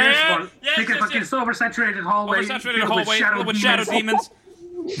meme? Oh, Here's yeah. one. Yes, Take a yes, fucking yes. oversaturated hallway. Oversaturated filled hallway with shadow demons.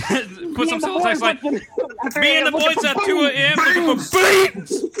 Put some text like, me and the boys at 2 a.m. looking for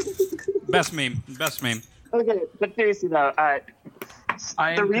beans. Best meme. Okay, but seriously though, I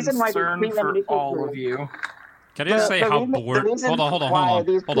the am reason why these concerned for premonitions all were- of you. Can I just say how bored? Hold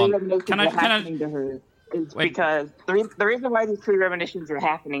on. Can I? To her is Wait. because the reason why these premonitions are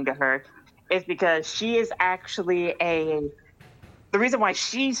happening to her is because she is actually the reason why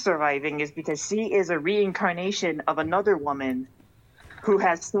she's surviving is because she is a reincarnation of another woman who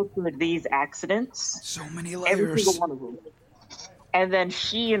has suffered these accidents. So many Every single one of them. And then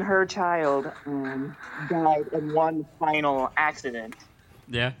she and her child died in one final accident.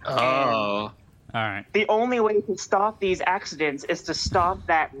 Yeah. Oh. All right. The only way to stop these accidents is to stop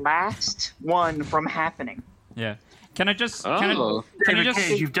that last one from happening. Yeah. Can I just? Oh. Can I David just?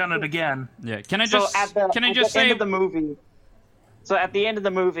 Cage, you've done it again. Yeah. Can I So just? at the, Can I at just the end say? of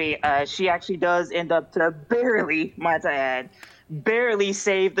the movie, she actually does end up to barely, might I add, barely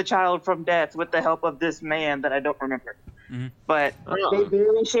save the child from death with the help of this man that I don't remember. But they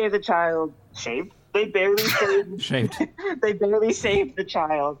barely save the child. They barely saved. Shaved. They barely saved the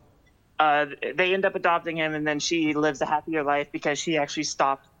child. They end up adopting him, and then she lives a happier life because she actually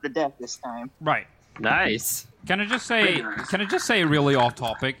stopped the death this time. Right. Nice. Can I just say? Can I just say really off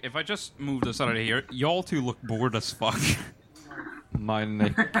topic? If I just move this out of here, y'all two look bored as fuck. My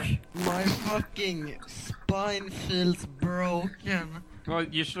neck. My fucking spine feels broken. Well,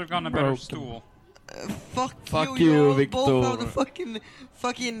 you should have gotten a better Broken. stool. Fuck you, you all Victor. both have the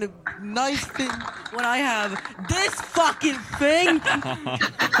fucking nice thing when I have this fucking thing.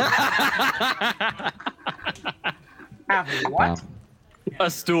 What? A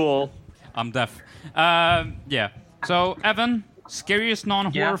stool. I'm deaf. Yeah. So, Evan, scariest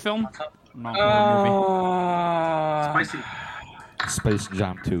non-horror Yeah. film? Non-horror movie. Spicy. Space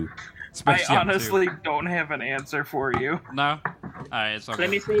Jam 2. Space I Jam 2. honestly don't have an answer for you. No? Alright, it's okay. Let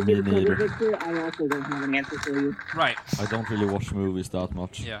me say Me this, neither. Victor. I also don't have an answer for you. Right. I don't really watch movies that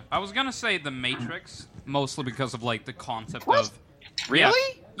much. Yeah. I was gonna say The Matrix, mostly because of, like, the concept of...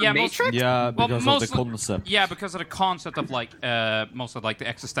 Really? Yeah, The most- Matrix? Yeah, Well, because of the mostly- concept. Yeah, because of the concept of like most of like the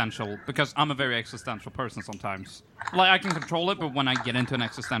existential. Because I'm a very existential person sometimes. Like I can control it, but when I get into an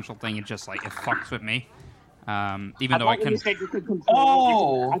existential thing, it just like it fucks with me. Even though I thought can. you said you could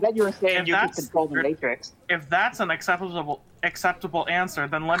control. Oh. I thought you were saying If you could that's- control the Matrix. If that's an acceptable answer,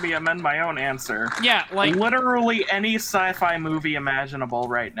 then let me amend my own answer. Yeah, like Literally any sci-fi movie imaginable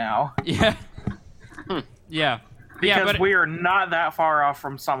right now. yeah, yeah, yeah, Because but we are not that far off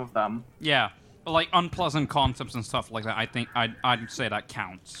from some of them. yeah, like unpleasant concepts and stuff like that. I think I'd say that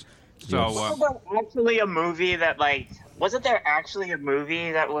counts. So Yes. Wasn't there actually a movie that wasn't there actually a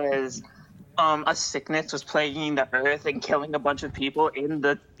movie that was a sickness was plaguing the earth and killing a bunch of people in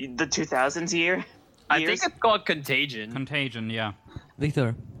the 2000s years? I think it's called Contagion. Contagion, yeah,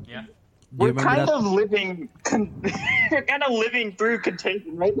 Victor, yeah. do you We're remember kind that? of living we're kind of living through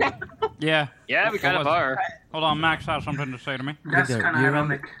Contagion right now. Yeah. Yeah, we kind of are. Hold on, Max has something to say to me. That's Victor, kind do of you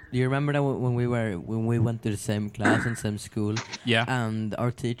remember? ironic. Do you remember that when we went to the same class and same school, Yeah. and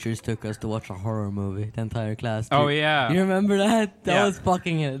our teachers took us to watch a horror movie, the entire class? Oh Do you- yeah. You remember that? That Yeah. was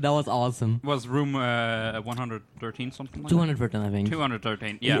fucking. That was awesome. Was room 113 something like 213, I that? think.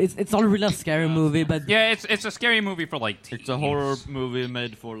 213. Yeah. It's not really a scary movie, but Yeah, it's a scary movie for like teens. It's a horror movie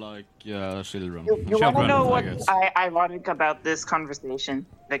made for like children. You want to Children, know I what's guess. ironic about this conversation,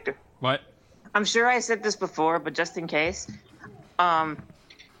 Victor? What? I'm sure I said this before, but just in case,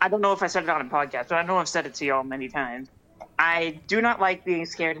 I don't know if I said it on a podcast, but I know I've said it to y'all many times. I do not like being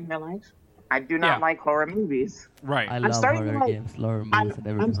scared in my life. I do not Yeah. like horror movies. Right. I love starting to horror like- games, horror movies, I'm, and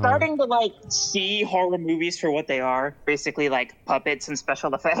everything. I'm starting to see horror movies for what they are, basically like puppets and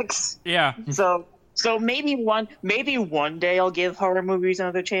special effects. Yeah. So maybe one day I'll give horror movies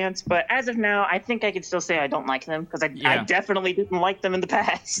another chance, but as of now, I think I can still say I don't like them because I Yeah. definitely didn't like them in the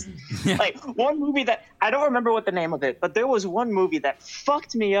past. Yeah. Like one movie that I don't remember what the name of it, but there was one movie that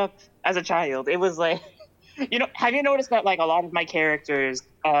fucked me up as a child. It was like, have you noticed that like a lot of my characters,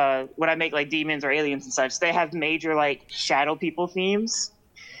 when I make like demons or aliens and such, they have major like shadow people themes.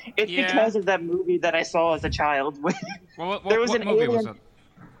 It's Yeah. because of that movie that I saw as a child. What There was what an movie was alien-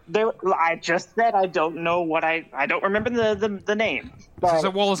 it? I just said I don't know what I don't remember the name. This is but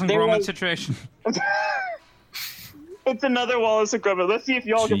a Wallace and there Gromit was- situation. It's another Wallace and Gromit. Let's see if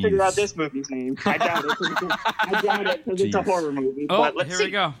y'all can figure out Jeez. this movie's name. I doubt it. I doubt it because it's a Jeez. horror movie. Oh, but let's here see.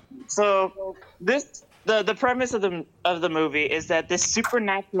 we go. So the premise of the movie is that this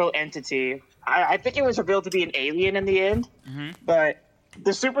supernatural entity. I think it was revealed to be an alien in the end, but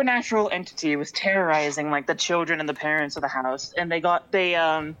the supernatural entity was terrorizing like the children and the parents of the house, and they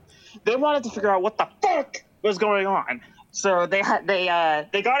wanted to figure out what the fuck was going on. So they got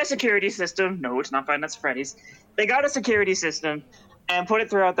a security system. No, it's not Five Nights at Freddy's. They got a security system and put it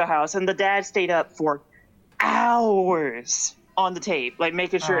throughout the house, and the dad stayed up for hours on the tape, like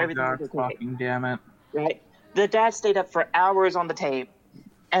making sure Oh, everything God, was okay. fucking damn it. Right? The dad stayed up for hours on the tape,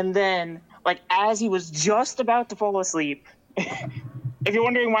 and then, like, as he was just about to fall asleep, if you're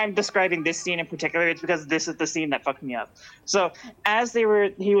wondering why I'm describing this scene in particular, it's because this is the scene that fucked me up. So, as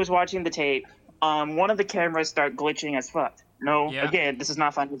he was watching the tape, one of the cameras started glitching as fuck. No, Yeah. again, this is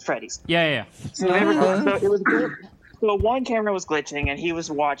not Five Nights at Freddy's. Yeah. So, so one camera was glitching, and he was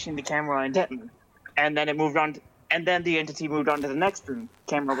watching the camera intently, and then it moved on. And then the entity moved on to the next room.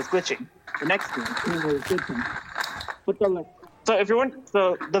 Camera was glitching. The next room, camera was glitching.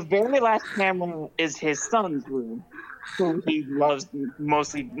 So the very last camera is his son's room, who he loves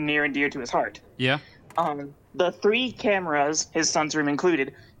mostly near and dear to his heart. Yeah. The 3 cameras, his son's room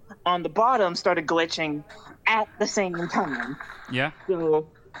included, on the bottom started glitching at the same time. Yeah. So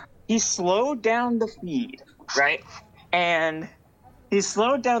he slowed down the feed, right? And he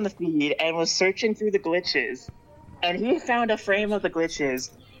slowed down the feed and was searching through the glitches. And he found a frame of the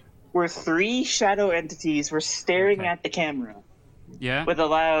glitches where 3 shadow entities were staring Okay. at the camera Yeah. with the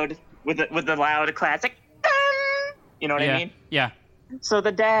loud classic. "Dun!" You know what yeah. I mean? Yeah. So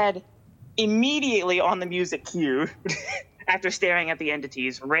the dad immediately on the music cue, after staring at the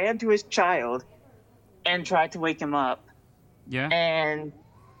entities, ran to his child and tried to wake him up. Yeah. And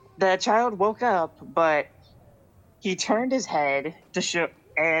the child woke up, but he turned his head to show,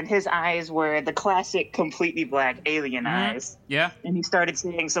 and his eyes were the classic completely black alien eyes. Yeah. And he started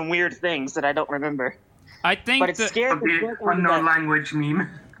saying some weird things that I don't remember. I think But it that scared the The fuck out of unknown the language meme.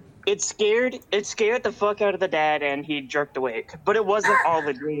 it scared the fuck out of the dad, and he jerked awake. But it wasn't all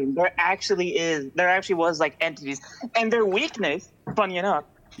a dream. There actually was like entities, and their weakness, funny enough,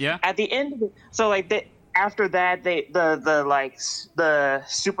 yeah. at the end of it, so like after that the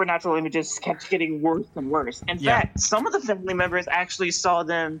supernatural images kept getting worse and worse. In Yeah. fact, some of the family members actually saw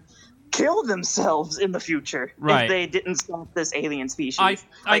them kill themselves in the future Right. if they didn't stop this alien species. I-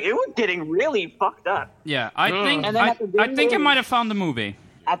 It was getting really fucked up. Yeah. I think And then at the I very think I end- might have found the movie.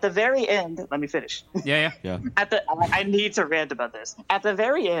 At the very end, let me finish. Yeah. Yeah. I need to rant about this. At the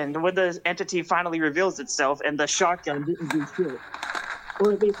very end, when the entity finally reveals itself and the shotgun didn't do shit,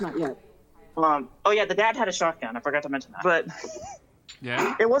 or at least not yet. Oh yeah, the dad had a shotgun. I forgot to mention that. But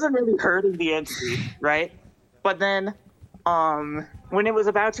Yeah. it wasn't really hurting the entity, right? But then, when it was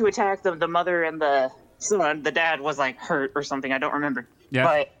about to attack the mother and the son, the dad was like hurt or something. I don't remember. Yeah.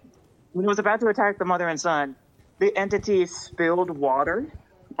 But when it was about to attack the mother and son, the entity spilled water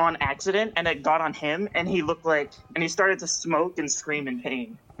on accident, and it got on him, and he started to smoke and scream in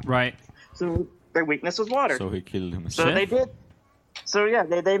pain. Right. So their weakness was water. So he killed himself. So they did. So yeah,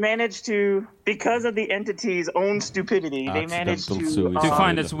 they managed to, because of the entity's own stupidity, they managed to Accidental To suicide.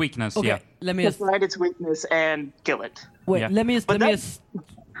 find its weakness. Okay, Yeah. let me just find its weakness and kill it. wait. Yeah. Let me just But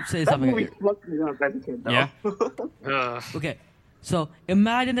say That something. movie fucked me up as a kid, though. Yeah. Okay, so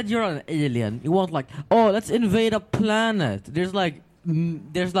imagine that you're an alien. You want like, oh, let's invade a planet. There's like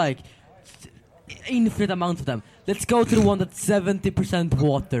infinite amount of them. Let's go to the one that's 70%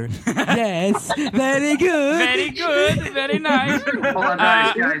 water. Yes, very good. Very good. Very nice. Hold on,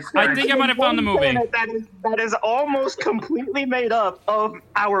 guys. I think I might have found the movie. That is almost completely made up of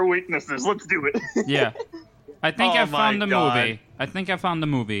our weaknesses. Let's do it. Yeah. I think Oh I found my the God. movie. I think I found the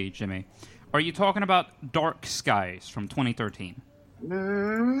movie, Jimmy. Are you talking about Dark Skies from 2013?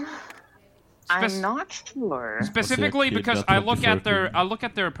 I'm not sure. Specifically kid because that I looked look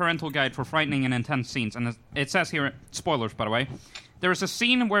at their parental guide for frightening and intense scenes, and it says here, spoilers by the way, there is a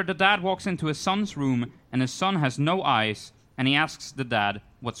scene where the dad walks into his son's room and his son has no eyes, and he asks the dad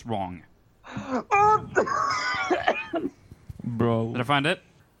what's wrong. Bro, Did I find it?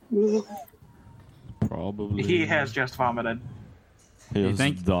 probably. He has just vomited. He has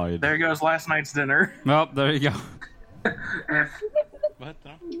think? died. There goes last night's dinner. Well, there you go. F. Vad heter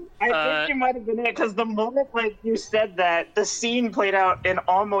den? I think you might have been it because the moment like you said that, the scene played out in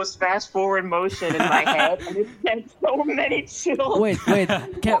almost fast forward motion in my head, and it had so many chills. Wait,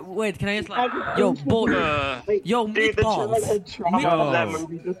 can I just like, yo, boy, yo, Dude, the meatballs. childhood trauma of that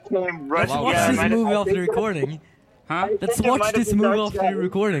movie just came Let's rushing watch out. this movie after the recording. Huh? Let's think it watch might have this been movie Dark after the Sky.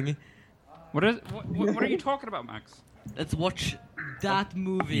 recording. What are you talking about, Max? Let's watch that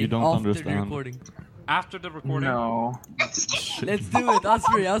movie You don't after the understand. recording. After the recording? No. Let's do it, us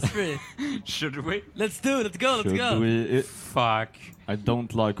three. Should we? Let's do it, let's go. Should we? Fuck. I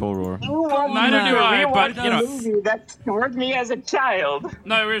don't like horror. Neither do I, but, you know. Movie that scarred me as a child.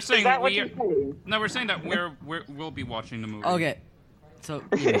 No, we're Is saying that what you're saying? No, we're saying that we'll be watching the movie. Okay, so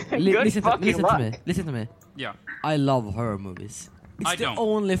Good listen fucking to luck. me. Listen to me. Yeah. I love horror movies. It's I the don't.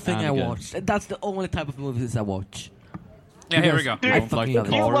 only thing I Again. watch. That's the only type of movies I watch. Yeah, here we go. I Don't fucking like love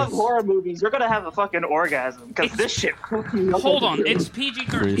If it. you Cars. love horror movies, you're gonna have a fucking orgasm because this shit. Hold on, it's PG-13.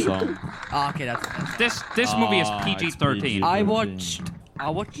 Threesome. Okay, that's This movie is Ah, it's PG-13. PG. I watched.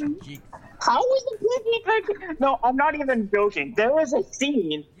 How is it PG-13? No, I'm not even joking. There was a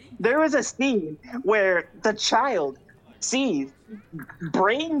scene where the child sees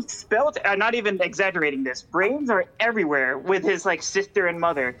brains spelt. I'm not even exaggerating this. Brains are everywhere with his like sister and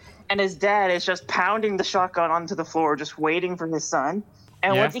mother, and his dad is just pounding the shotgun onto the floor, just waiting for his son.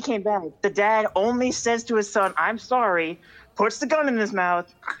 And Yeah. once he came back, the dad only says to his son, "I'm sorry," puts the gun in his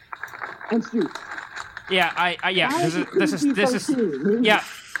mouth, and shoots. Yeah,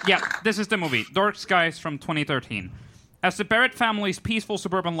 this is the movie. Dark Skies from 2013. As the Barrett family's peaceful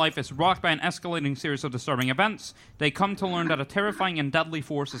suburban life is rocked by an escalating series of disturbing events, they come to learn that a terrifying and deadly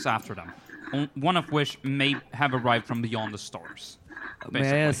force is after them, one of which may have arrived from beyond the stars.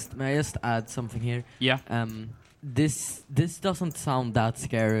 May I just add something here? Yeah. This doesn't sound that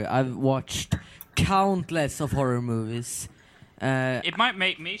scary. I've watched countless of horror movies. It might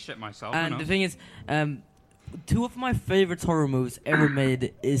make me shit myself. And who the knows? thing is, two of my favorite horror movies ever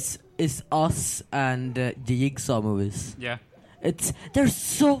made is Us and the Jigsaw movies. Yeah. They're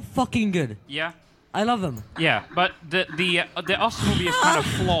so fucking good. Yeah. I love them. Yeah, but the Us movie is kind of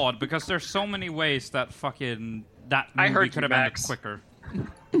flawed because there's so many ways that fucking that I movie heard could you, have ended Max. quicker.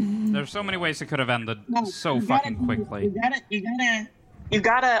 There's so many ways it could have ended so fucking quickly. You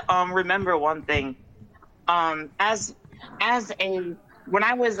gotta remember one thing. When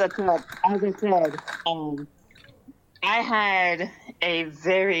I was a kid, as I said, I had a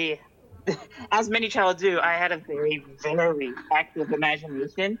very, as many children do, I had a very, very active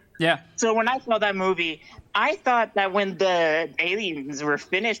imagination. Yeah. So when I saw that movie, I thought that when the aliens were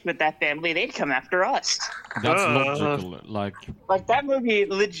finished with that family, they'd come after us. That's logical. Like, Like that movie,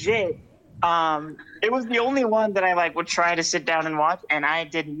 legit. It was the only one that I like would try to sit down and watch, and I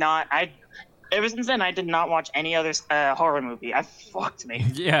did not. Ever since then, I did not watch any other horror movie. I fucked me.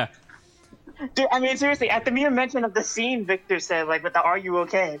 Yeah. Dude, I mean, seriously, at the mere mention of the scene Victor said, like, with the "Are you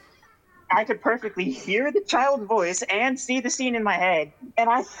okay?" I could perfectly hear the child's voice and see the scene in my head, and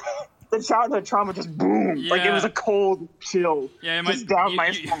the childhood trauma just boom, like it Yeah. was a cold chill Yeah, just down my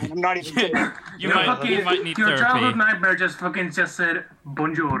spine. I'm not even kidding. You might need Your childhood therapy. nightmare just fucking just said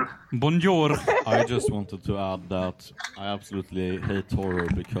bonjour. Bonjour. I just wanted to add that I absolutely hate horror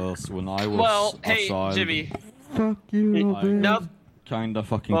because when I was Well, a hey, child, Jimmy. Fuck you, I No, kinda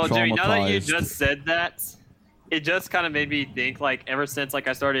fucking well, Jimmy, now that you traumatized. just said that, it just kind of made me think, like, ever since, like,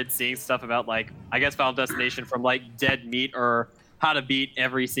 I started seeing stuff about, like, I guess Final Destination from, like, Dead Meat or how to beat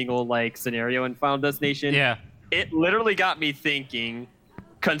every single, like, scenario in Final Destination. Yeah. It literally got me thinking,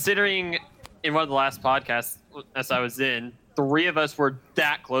 considering in one of the last podcasts as I was in, 3 of us were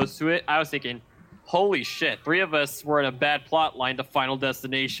that close to it. I was thinking, holy shit, 3 of us were in a bad plot line to Final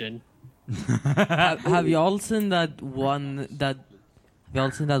Destination. Have you all seen that one?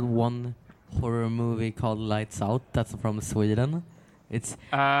 Horror movie called Lights Out? That's from Sweden. It's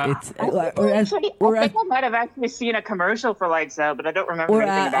I think I might have actually seen a commercial for Lights Out, but I don't remember or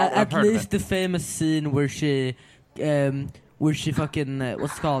anything about it. at heard of least the famous scene where she fucking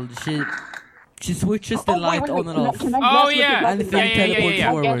what's it called? She switches the light on and off. Oh, yeah. And the thing teleports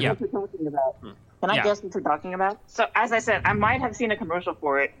forward. Yeah. Can I Yeah. guess what you're talking about? So, as I said, I might have seen a commercial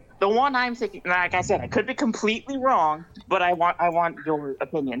for it. The one I'm thinking, like I said, I could be completely wrong, but I want your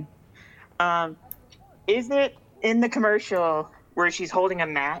opinion. Is it in the commercial where she's holding a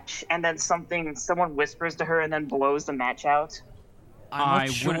match and then someone whispers to her and then blows the match out? I'm I not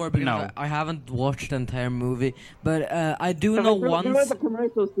sure wouldn't because know. I haven't watched the entire movie, but I do So know there was once. a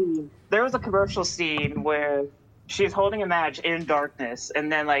commercial scene. There was a commercial scene where she's holding a match in darkness,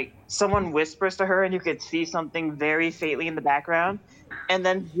 and then like someone whispers to her, and you could see something very faintly in the background. And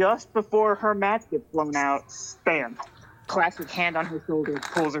then just before her match gets blown out, bam, classic hand on her shoulder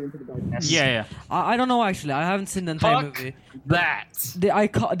pulls her into the darkness. Yeah. I don't know actually. I haven't seen the entire Fuck movie. that. The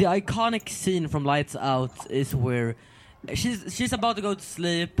iconic scene from Lights Out is where she's about to go to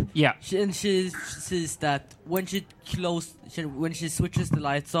sleep. Yeah. She sees that when she switches the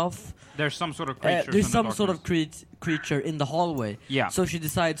lights off, There's some sort of creature. there's some sort of creature in the hallway. Yeah. So she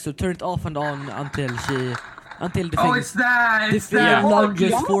decides to turn it off and on until the Oh, thing, it's that. the It's thing that.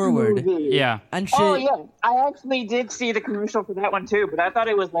 lunges that forward. movie. Yeah. And she Oh yeah, I actually did see the commercial for that one too, but I thought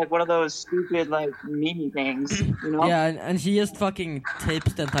it was like one of those stupid like meme things, you know? yeah, and she just fucking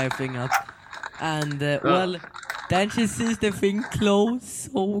tapes the entire thing up. And well, then she sees the thing close.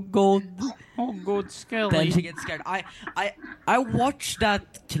 Oh god. Oh, good Skelly. Then she gets scared. I watched that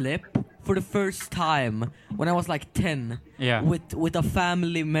clip for the first time when I was like 10. Yeah. With a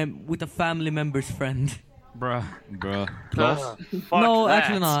family member's friend. Bruh. Plus? Fuck No, that.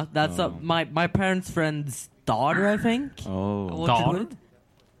 actually not. That's my parents' friend's daughter, I think. I Oh. watched it Daughter? with.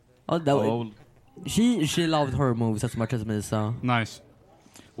 Oh, that Oh. she loved horror movies as much as me, so. Nice.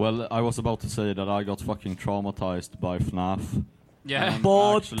 Well, I was about to say that I got fucking traumatized by FNAF. Yeah. And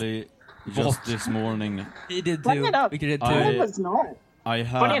But- actually, just this morning, He did Funny too. enough, We did too. I- it was not. I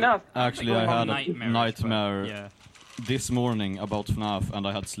had Funny enough, actually I had a Nightmares, nightmare but- Yeah. this morning about FNAF, and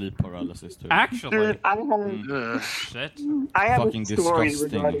I had sleep paralysis too. Actually. Dude, Shit. I have Fucking a story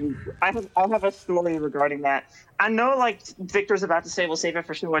disgusting. regarding. I have a story regarding that. I know, like Victor's about to say, we'll save it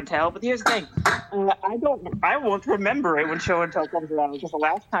for show and tell. But here's the thing: I won't remember it when show and tell comes around. Because the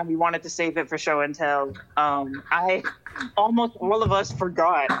last time we wanted to save it for show and tell, almost all of us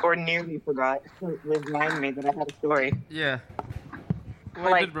forgot or nearly forgot to remind me that I had a story. Yeah. Well,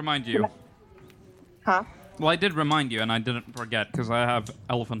 I Like- did remind you. Huh? Well, I did remind you, and I didn't forget because I have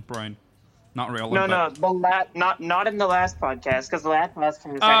elephant brain. Not really. No, but- not in the last podcast, because the last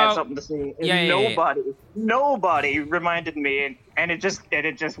podcast I Oh, had something to say. And yeah. nobody reminded me, and it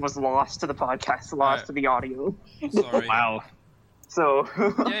just was lost to the podcast, lost to the audio. Sorry. Wow. So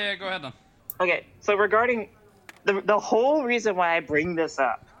Yeah, go ahead then. okay, so regarding the whole reason why I bring this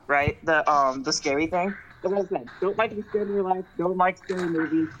up, right? The scary thing. Like I said, don't like to be scared in real life, don't like scary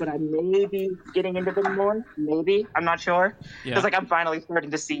movies, but I may be getting into them more. Maybe. I'm not sure. Yeah. Because I'm finally starting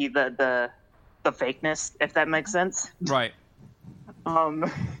to see the fakeness, if that makes sense. Right.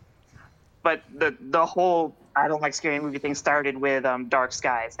 But the whole I don't like scary movie thing started with Dark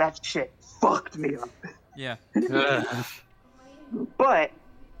Skies. That shit fucked me up. Yeah. But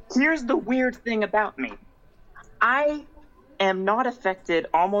here's the weird thing about me. I am not affected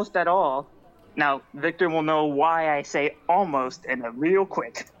almost at all. Now, Victor will know why I say almost in a real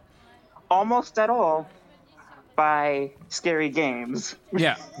quick. Almost at all by scary games.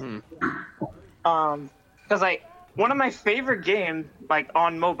 Yeah. Because one of my favorite games, like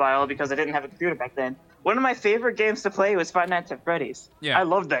on mobile, because I didn't have a computer back then, one of my favorite games to play was Five Nights at Freddy's. Yeah. I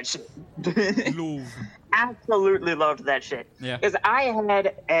loved that shit. Love. Absolutely loved that shit. Yeah. Because I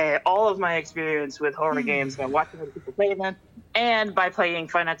had all of my experience with horror games by watching other people play them, and by playing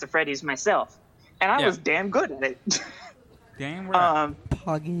Five Nights at Freddy's myself, and I Yeah. was damn good at it. Damn right.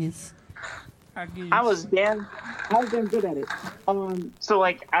 Puggies. I was damn good at it. So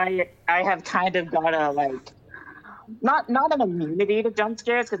like I have kind of got a like, not an immunity to jump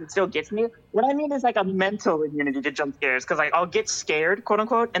scares because it still gets me. What I mean is like a mental immunity to jump scares because like I'll get scared, quote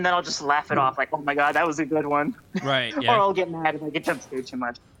unquote, and then I'll just laugh it off like, oh my god, that was a good one. Right. Or Yeah. I'll get mad if I get jump scared too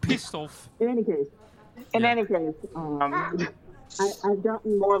much. Pissed off. In any case, I've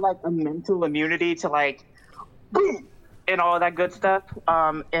gotten more like a mental immunity to like, boom, and all that good stuff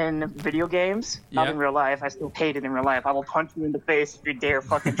in video games. Not Yeah. in real life. I still hate it in real life. I will punch you in the face if you dare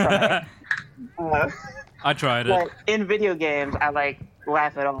fucking try. I tried it. But in video games, I like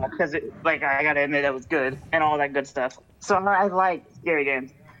laugh it off because like I gotta admit that was good and all that good stuff. So I like scary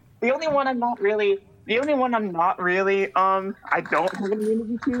games. The only one I'm not really, I don't have an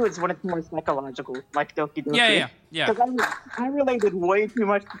immunity to is when it's more psychological, like Doki Doki. Yeah. Because I related way too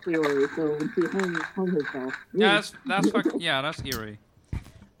much to Theory, so when she hung herself. Yeah, that's fucking, yeah, that's eerie.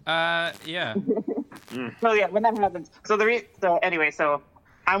 Yeah. So yeah, when that happens, so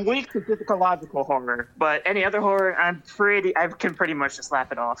I'm weak to psychological horror, but any other horror, I can pretty much just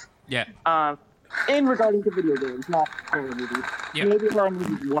laugh it off. Yeah. In regarding to video games, not horror movies. Yeah. Maybe horror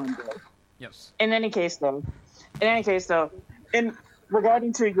movies one day. Yes. In any case, though, in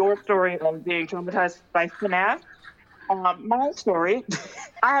regarding to your story of being traumatized by FNAF, my story,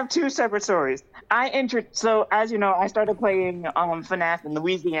 I have two separate stories. So as you know, I started playing FNAF in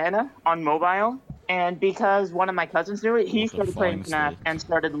Louisiana on mobile, and because one of my cousins knew it, he What a started playing fine FNAF state. and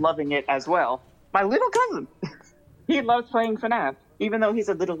started loving it as well. My little cousin, he loves playing FNAF, even though he's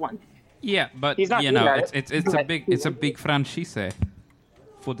a little one. Yeah, but He's not you good know, at it's a big franchise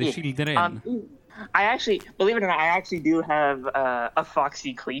for the children. I actually, believe it or not, I actually do have a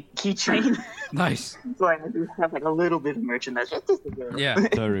Foxy keychain. Nice. So I do have like a little bit of merchandise. Just a bit. Yeah.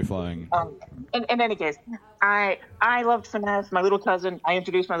 Terrifying. In any case, I loved FNAF. My little cousin, I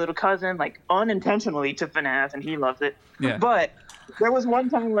introduced my little cousin like unintentionally to FNAF, and he loved it. Yeah. But there was one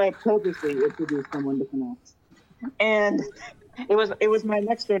time where I purposely introduced someone to FNAF, and it was my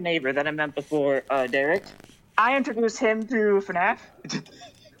next door neighbor that I met before, Derek. I introduced him to FNAF.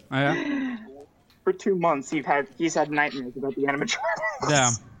 Oh, yeah. For 2 months, he's had nightmares about the animatronics. Yeah.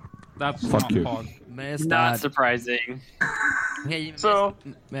 That's Fuck not you. hard. May I Not start? surprising. So-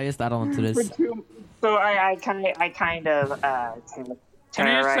 may I start on to this? So I kind of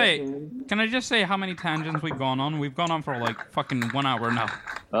Can I just say how many tangents we've gone on? We've gone on for like fucking 1 hour now.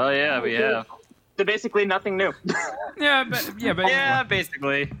 Oh yeah, we have. So basically nothing new. Yeah, but Yeah,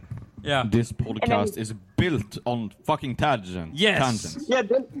 basically. yeah. This podcast is built on fucking tangents. Yes. Tangents. Yeah,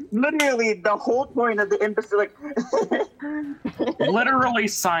 literally the whole point of the imbecilic. Literally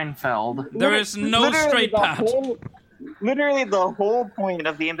Seinfeld. There is no Literally straight the path. Literally, the whole point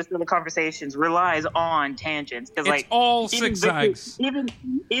of the imbecilic conversations relies on tangents. Because It's like all even zigzags.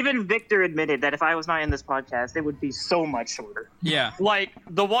 even Victor admitted that if I was not in this podcast, it would be so much shorter. Yeah. Like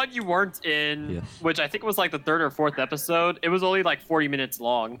the one you weren't in, Yes. which I think was like the 3rd or 4th episode. It was only like 40 minutes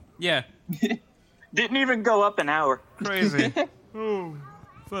long. Yeah. Didn't even go up an hour. Crazy. Oh,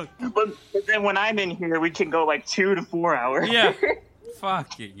 fuck. But then when I'm in here, we can go like 2 to 4 hours. Yeah.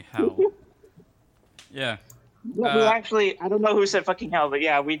 Fucking hell. Yeah. We actually, I don't know who said fucking hell, but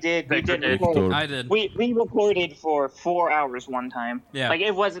yeah, we did. Victor did. Victor. I did. We recorded for 4 hours one time. Yeah. Like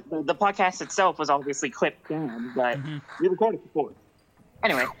it was the podcast itself was obviously clipped down, but Mm-hmm. we recorded for 4.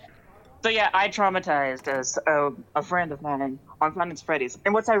 Anyway, so yeah, I traumatized a friend of mine on Five Nights at Freddy's,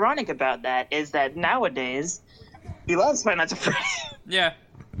 and what's ironic about that is that nowadays he loves Five Nights at Freddy's. Yeah.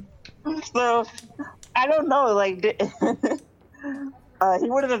 So I don't know, like. He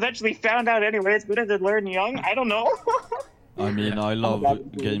would have eventually found out anyway. It's better to learn young. I don't know. I mean, Yeah. I love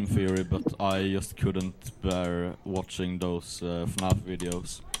game theory, but I just couldn't bear watching those FNAF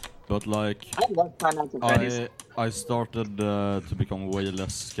videos. But like, I love Five Nights at Freddy's. I started to become way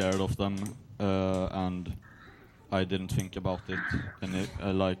less scared of them, and I didn't think about it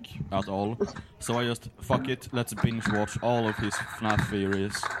like at all. So I just fuck it, let's binge watch all of his FNAF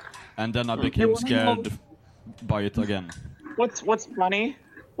theories, and then I became scared by it again. What's funny?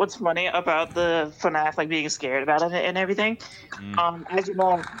 What's funny about the FNAF, like being scared about it and everything? As you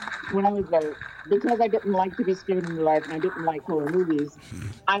know, when I was because I didn't like to be scared in real life and I didn't like horror movies,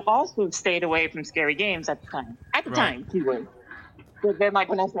 I also stayed away from scary games at the time. Keyword. But then, like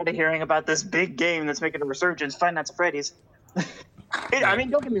when I started hearing about this big game that's making a resurgence, Five Nights at Freddy's. I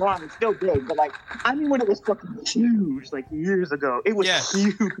mean, don't get me wrong, it's still big, but like, I mean, when it was fucking huge, like years ago, it was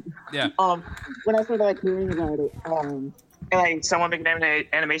huge. Yeah. When I started like hearing about it, and like someone making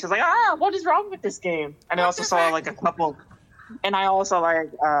animations, like, what is wrong with this game? And I also saw like a couple, and I also like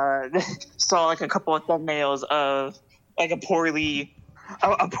saw like a couple of thumbnails of like a poorly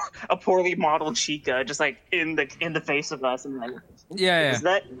modeled Chica just like in the face of us, and like, Yeah. is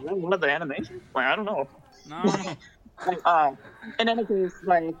that one of the animations? Like, I don't know. No. Like, in any case,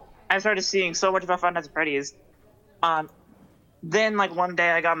 like I started seeing so much about Five Nights at Freddy's. Then like one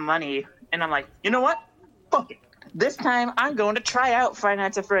day I got money, and I'm like, you know what? Fuck it. This time I'm going to try out Five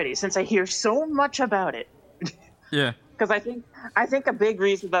Nights at Freddy's since I hear so much about it. Yeah. Because I think a big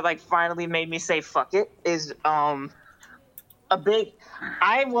reason that like finally made me say fuck it is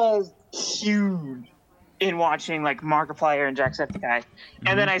I was huge in watching like Markiplier and Jacksepticeye,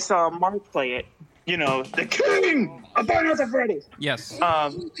 and then I saw Mark play it. You know, the king of Five Nights at Freddy's. Yes. I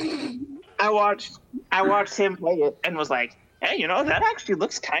watched him play it and was like, hey, you know, that actually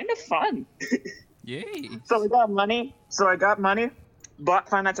looks kind of fun. Yay. So I got money, bought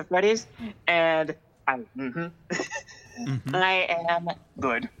Five Nights at Freddy's, and I am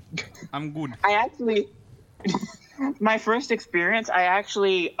good. I'm good. I actually, my first experience, Shut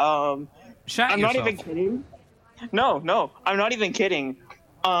I'm yourself. not even kidding. No, I'm not even kidding.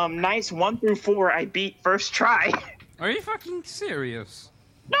 Nights 1 through 4, I beat first try. Are you fucking serious?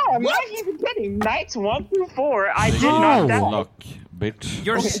 No, I'm not even kidding. Nights 1 through 4, I did No. not die. Luck, bitch.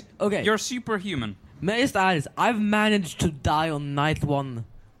 You're Okay. You're superhuman. May I start? I've managed to die on night 1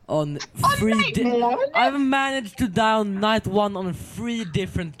 on 3 night one? I've managed to die on night 1 on 3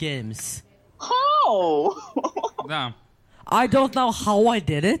 different games. How? Damn. I don't know how I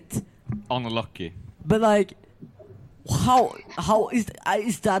did it, Unlucky. but like, How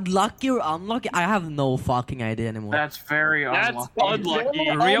is that lucky or unlucky? I have no fucking idea anymore. That's very That's unlucky.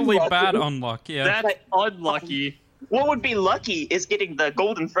 unlucky. Really bad unlucky. Yeah. That's unlucky. What would be lucky is getting the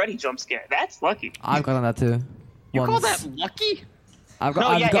Golden Freddy jump scare. That's lucky. I've gotten that too. You call Once. that lucky? I've No,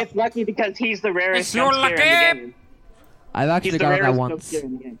 got, it's lucky because he's the rarest It's your jump scare in the lucky. game. I've He's actually the gotten that rarest jump once. scare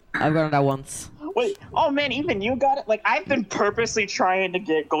in the game. I've gotten that once. Wait, oh man, even you got it? Like, I've been purposely trying to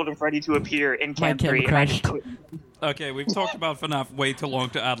get Golden Freddy to appear in My Camp camera 3, and I just crashed. couldn't. Okay, we've talked about FNAF way too long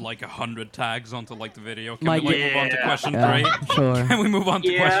to add like 100 tags onto like the video. Can My we like, ga- move on to Yeah. question Yeah, 3? sure. Can we move on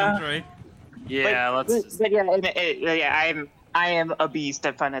to Yeah. question 3? Yeah, let's. But yeah, I am a beast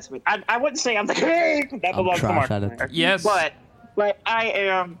at Finance Week. I wouldn't say I'm the king. That I'm belongs to trash at Markiplier. it. Yes. But I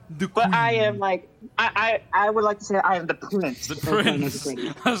am. But I am like I would like to say I am the prince. The of Final prince.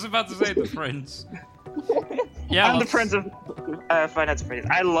 Fantasy. I was about to say the prince. Yeah. I'm the let's- prince of Finance Freddy's.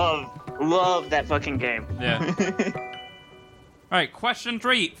 I love that fucking game. Yeah. All right, question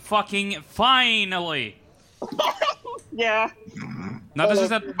 3. Fucking finally. Yeah. Now this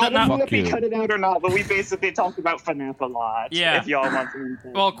is a I don't know now, if we you. cut it out or not, but we basically talked about FNAF a lot. Yeah. If y'all want to.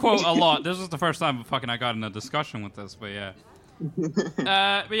 well, quote a lot. This is the first time fucking I got in a discussion with this, but yeah.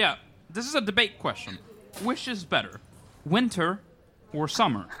 But yeah, this is a debate question. Which is better, winter or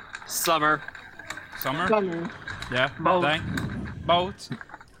summer? Summer. Summer. Summer. Yeah. Both. Dang. Both.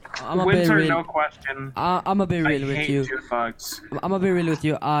 I'm a bit Winter, real. no question. I'm a bit I real with hate you. you fucks. I'm gonna be real with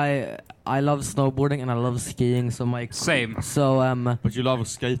you. I love snowboarding and I love skiing. So my Same. So But you love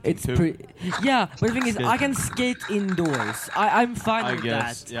skating it's too. pretty. Yeah, but the thing is, I can skate indoors. I'm fine I with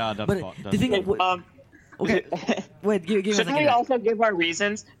guess. that. Yeah, that's But fine. the thing is, okay, wait, give me a Shouldn't second. we also give our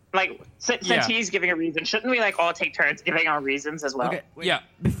reasons? Like, since Yeah. he's giving a reason, shouldn't we like all take turns giving our reasons as well? Okay, wait, Yeah.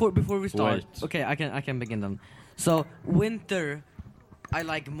 Before we start, Wait. okay, I can begin then. So winter, I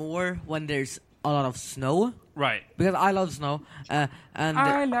like more when there's a lot of snow Right. because I love snow, and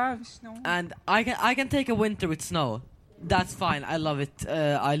love snow. and I can take a winter with snow. That's fine. I love it.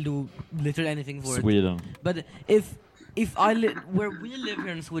 I'll do literally anything for it. Sweden. But if I live where we live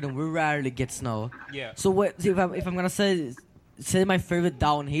here in Sweden, we rarely get snow. Yeah. So if I'm gonna say my favorite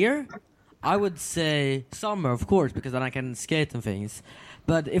down here, I would say summer, of course, because then I can skate and things.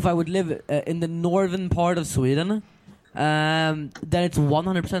 But if I would live in the northern part of Sweden, then it's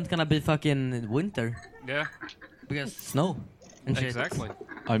 100% gonna be fucking winter Yeah. because snow and shit. Exactly.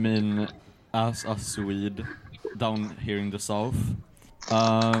 I mean, as a Swede down here in the south,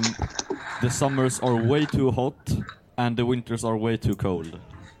 the summers are way too hot and the winters are way too cold.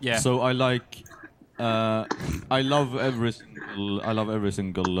 Yeah. So I like, I love every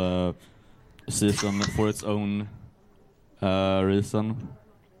single season for its own reason.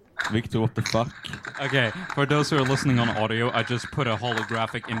 Victor, what the fuck? Okay, for those who are listening on audio, I just put a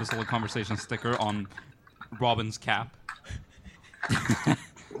holographic Imbecile Conversation sticker on Robin's cap.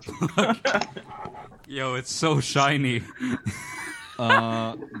 Look. Yo, it's so shiny.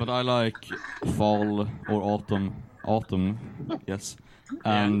 But I like fall or autumn, yes,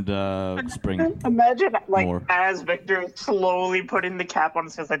 and spring. Imagine, like, More. as Victor is slowly putting the cap on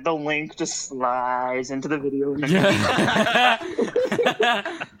his face, like the link just slides into the video.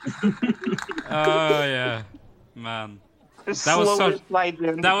 Oh yeah, man. Just That was slowly such- slides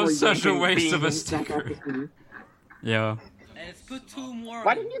in that before was such a yanking waste of a beans back off sticker. the screen. Yeah. Let's put 2 more.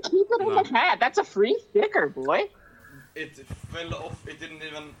 Why didn't you keep it on the hat? That's a free sticker, boy. It fell off. It didn't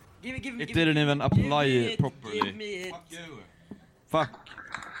even. Give me, It didn't even apply give me it, properly. Give me it. Fuck.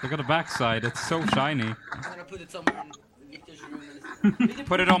 Look at the backside. It's so shiny. I'm gonna put it somewhere in Victor's room.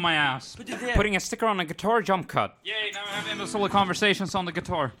 Put it on my ass. Put it there. Putting a sticker on a guitar jump cut. Yay! Now I have Imbecile Conversations on the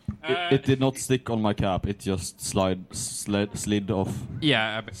guitar. It did not stick on my cap. It just slid off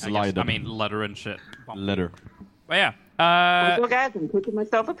Yeah, I guess, Slide I them. mean leather and shit. leather. But yeah. So guys, I'm cooking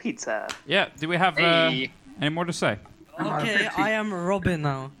myself a pizza. Yeah. Do we have Hey. any more to say? Okay, I am Robin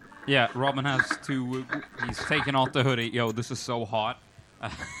now. Yeah, Robin has to. He's taking off the hoodie. Yo, this is so hot.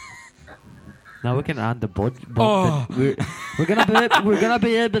 Now we can add the bod. Oh. We're gonna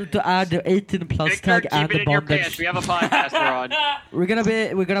be able to add the 18 plus Victor, tag and keep it the in your pants. bondage. We have a podcast we're on.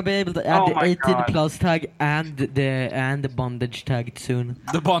 We're gonna be able to add Oh the my 18 God. plus tag and the bondage tag soon.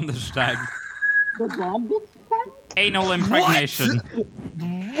 The bondage tag. The bomb? Anal impregnation.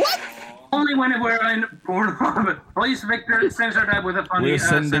 Only when we're in Pornhub. Please, Victor, censor that with a funny. We're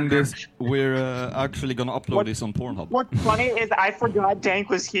sending sentence. this. We're actually gonna upload this on Pornhub. What's funny is I forgot Dank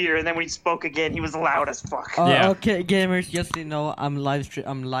was here, and then when he spoke again, he was loud as fuck. Yeah. Okay, gamers, just so you know, I'm live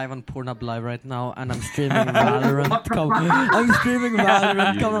on Pornhub Live right now, and I'm streaming Valorant. I'm streaming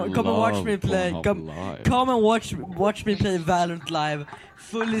Valorant. Come and watch me play. Come and watch me play Valorant live.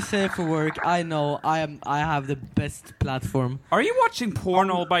 Fully safe for work. I know. I have the best platform. Are you watching porn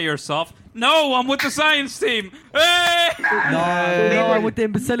all by yourself? No, I'm with the science team. Hey! No, I'm with the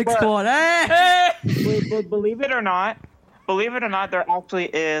imbecilic squad. Hey! Hey! But believe it or not, there actually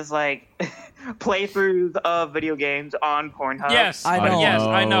is like playthroughs of video games on Pornhub. Yes, I know. Yes,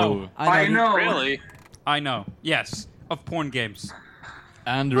 I know. I know. Really? I know. Yes, of porn games.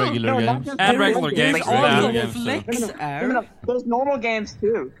 And regular games. And regular games. There's Yeah. also games, Flex No, there's normal games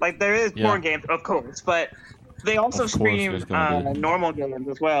too. Like there is Yeah. porn games, of course, but they also Of course stream there's gonna be. normal games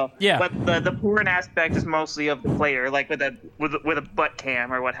as well. Yeah. But the porn aspect is mostly of the player, like with a butt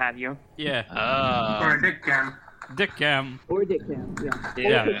cam or what have you. Yeah. Or a dick cam. Dick cam. Or dick cam, yeah.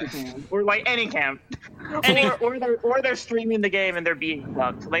 Yeah. Or pussy cam. Or like any cam. Any- or they're streaming the game and they're being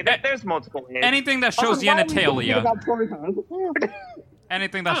fucked. Like there's multiple ways. Anything that shows Why are we talking genitalia. about Pornhub?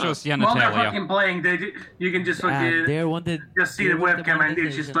 Anything that shows While they're genitalia. fucking playing, you can just And fucking there wanted. just see the webcam and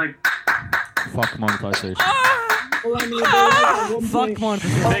it's just like. Fuck monetization. Well, I mean, there was at one Fuck point-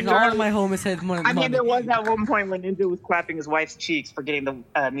 monetization. All my homies hate money. I mean, there was at one point when Ninja was clapping his wife's cheeks for getting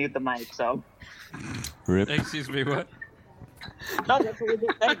to mute the mic, so. Rip. Excuse me, what? No, that's a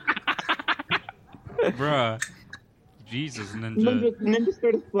legit thing. Bruh. Jesus, Ninja. Ninja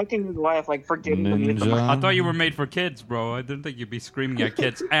started fucking his wife, like, for getting to mute the mic. I thought you were made for kids, bro. I didn't think you'd be screaming at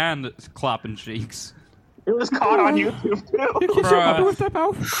kids and clapping cheeks. It was caught on YouTube, too.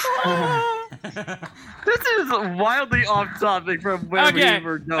 This is wildly off topic from where we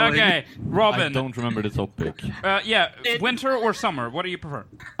were going. Okay, I Robin. don't remember the topic. Yeah, It- winter or summer? What do you prefer?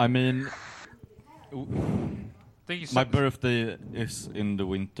 I mean, I think you my said, birthday is in the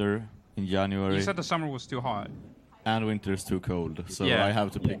winter, in January, you said the summer was too hot. and winter is too cold, so Yeah. I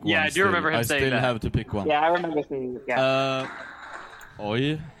have to pick one. Yeah, I do still. remember him I saying still that. have to pick one. Yeah, I remember seeing it, yeah.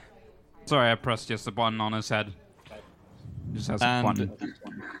 Oi. Sorry, I pressed just the button on his head. Just has a button.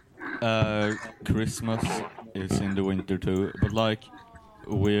 And Christmas is in the winter too, but like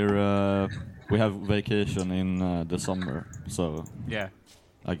we have vacation in the summer, so Yeah,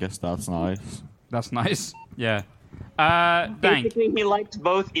 I guess that's nice. that's nice. Yeah. Dang. Basically, he liked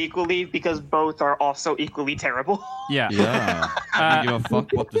both equally because both are also equally terrible. Yeah. Yeah, I don't give a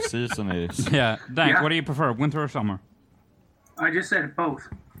fuck what the season is. Yeah. Dang, Yeah. what do you prefer, winter or summer? I just said both.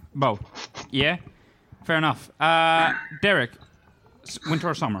 Both. Yeah? Fair enough. Derek, winter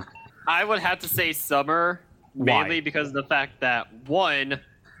or summer? I would have to say summer, Why? mainly because of the fact that one,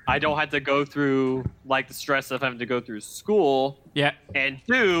 I don't have to go through like the stress of having to go through school, Yeah. and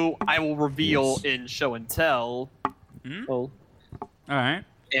two, I will reveal Yes. in show and tell. Hmm? Oh, All right.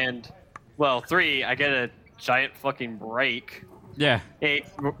 and well, three, I get a giant fucking break. Yeah. Eight,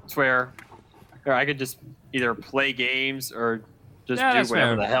 where I could just either play games or just Yeah, do that's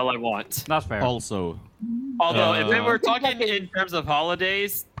whatever fair. the hell I want. That's fair. Also, Although, if Uh, we're talking in terms of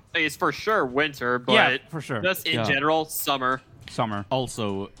holidays, it's for sure winter, but Yeah, for sure. just in Yeah. general, summer. Summer.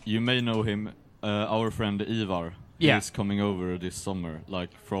 you may know him, our friend Ivar. Yeah. He's coming over this summer, like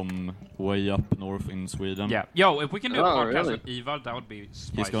from way up north in Sweden. Yeah. Yo, if we can do a Oh, podcast really? with Eva, that would be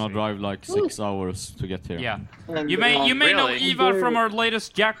spicy. He's gonna drive like 6 hours to get here. Yeah. And, You may know really? Eva from our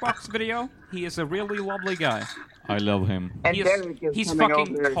latest Jackbox video. He is a really lovely guy. I love him. And He is- Derek is he's coming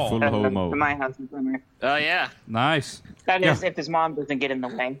fucking over tall. Full homo. to my house in summer. Oh yeah, Nice. That is Yeah. if his mom doesn't get in the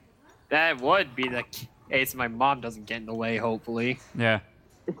way. that would be the case. My mom doesn't get in the way, hopefully. Yeah.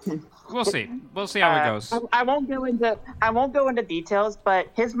 We'll see. We'll see how it goes. I won't go into details, but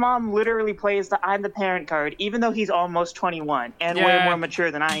his mom literally plays the I'm the parent card, even though he's almost 21 and way Yeah. more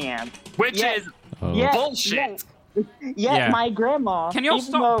mature than I am. Which Yeah. is Oh. Yet- bullshit. Yet Yeah. my grandma. Can y'all even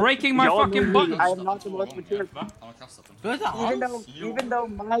stop though breaking my y'all fucking knew me, buttons? I am not the most mature. Even though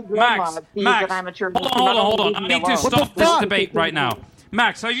my grandma Max, sees Max, that I'm mature. hold on. I need to alone. stop this debate right now.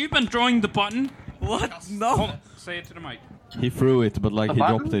 Max, have you been drawing the button? What? Hold No. on. Say it to the mic. He threw it, but like he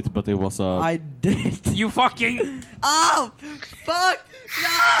button? dropped it, but it was a. I did. You fucking... Oh! Fuck!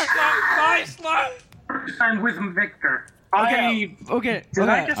 Nice, lad. I'm with Victor. Okay. Okay. Did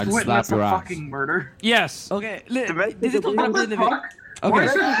I Okay. just I'd witness slap a your ass. fucking murder? Yes. Okay. Domestic This is not abuse. gonna be in the video. Fuck? Why Okay.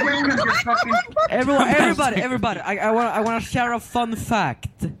 is it Queen of this fucking... Everybody. I want to share a fun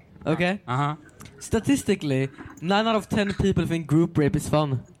fact. Okay. Uh-huh. Statistically, 9 out of 10 people think group rape is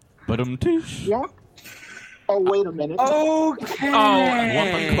fun. But tish. Yeah. Oh, wait a minute. Okay.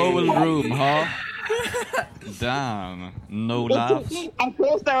 What a cold room, huh? Damn. No laughs. At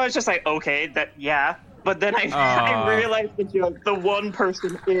first, I was just like, okay, yeah. But then I realized the joke. The one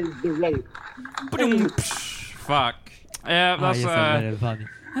person is the rape. Fuck. Yeah, that's very funny.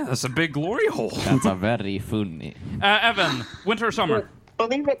 that's a big glory hole. That's a very funny. Evan, winter or summer?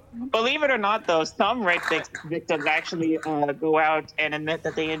 Believe it or not, though, some rape victims actually go out and admit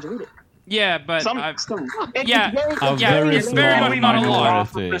that they enjoyed it. Yeah, but Some. yeah, very it's very small much not a Move lot.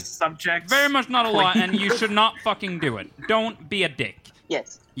 off of this subject. Very much not a lot, and you should not fucking do it. Don't be a dick.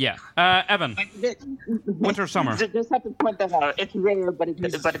 Yes. Yeah. Evan, winter or summer? Just have to point that out. It's rare, but it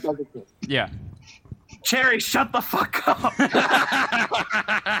does exist. Yeah. Cherry, shut the fuck up.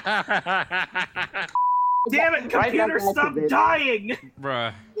 Damn it, computer, stop dying.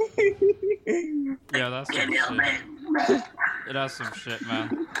 Bruh. Yeah, that's some shit. That's some shit,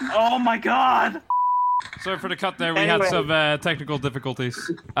 man. Oh my god. Sorry for the cut there. We had some technical difficulties.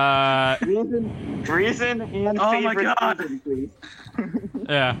 Reason and Oh my favorite God. season, please.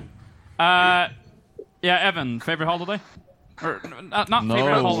 Yeah. Yeah, Evan, favorite holiday? Or not No,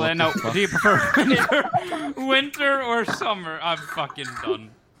 favorite holiday. what No. the fuck? Do you prefer winter or summer? I'm fucking done.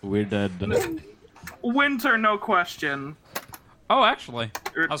 We're dead. Winter, no question. Oh, actually.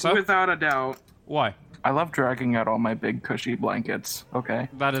 How so? Without a doubt. Why? I love dragging out all my big cushy blankets. Okay.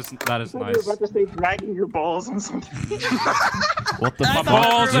 That is I nice. thought you were about to say dragging your balls on something. What the fuck?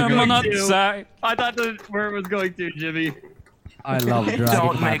 Balls in my going to. nutsack. I thought that's where it was going to, Jimmy. I love dragging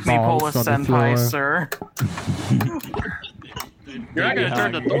Don't my make me pull a balls on the senpai, floor. sir. You're not gonna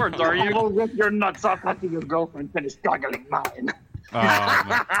turn to thorns, are I you? will rip your nuts off after your girlfriend finishes gargling mine. Oh,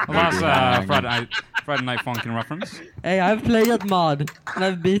 man. Well, that's Friday Night Funkin' reference. Hey, I've played that mod and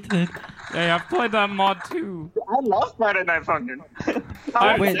I've beaten it. Hey, I've played that mod too. I love Friday Night Funkin'.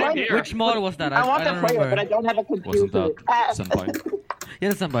 Wait, here. which mod was that? I want don't to play it, but I remember. don't have a computer. Wasn't that senpai? Yeah,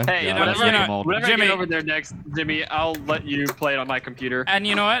 that's somebody. Hey, Yeah, whenever, that's like a mod. whenever I Jimmy. get over there next, Jimmy, I'll let you play it on my computer. And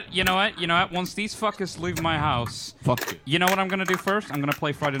you know what? Once these fuckers leave my house, Fuck you. you know what I'm gonna do first? I'm gonna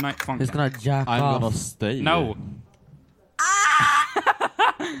play Friday Night Funkin'. He's gonna jack I'm off. gonna stay. No.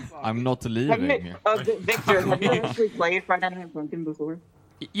 I'm not Have leaving. you, Victor, have you actually played Friday Night Funkin' before?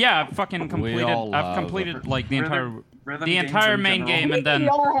 Yeah, I've fucking completed. all I've have. completed like the Rhythm entire games in main general. game, and then We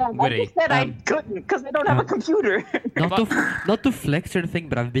all have. I Witty. just said I couldn't because I don't have a computer. Not to flex or anything,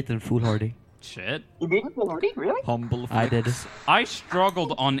 but I've beaten Foolhardy. Shit. You beat it already? Really? Humble I did. flex. I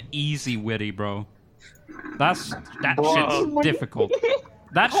struggled on easy Witty, bro. That Whoa. shit's difficult.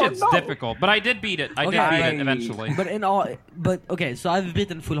 That Oh, shit's no. difficult, but I did beat it. I did beat it eventually. But okay, so I've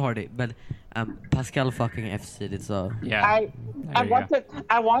beaten Foolhardy, but Pascal fucking FC'd it, so Yeah. I There you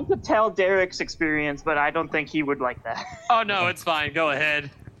I want to tell Derek's experience, but I don't think he would like that. Oh no, it's fine. Go ahead.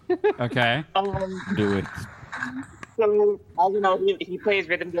 Okay. Do it. So as you know, he plays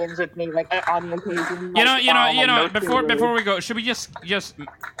rhythm games with me like on the occasion. You know. like, Before we go, should we just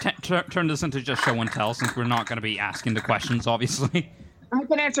turn this into just show and tell, since we're not going to be asking the questions, obviously. I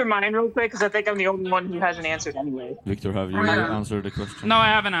can answer mine real quick because I think I'm the only one who hasn't answered anyway. Victor, have you answered the question? No, I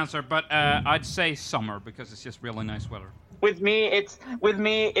haven't answered, but I'd say summer because it's just really nice weather. With me, it's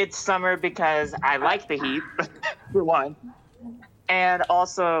summer because I like the heat, for one, and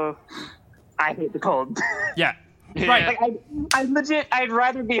also I hate the cold. Yeah. Yeah. Right. Like I'd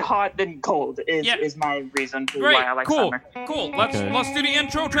rather be hot than cold. Yeah. Is my reason for Great. why I like Cool. summer. Cool. Let's do the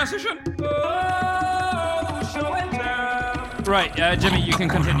intro transition. Right, Jimmy, you can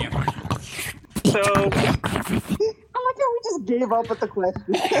continue. So I like how we just gave up at the question.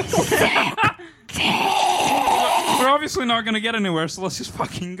 We're obviously not going to get anywhere, so let's just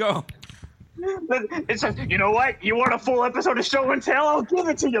fucking go. It says, you know what? You want a full episode of Show and Tell? I'll give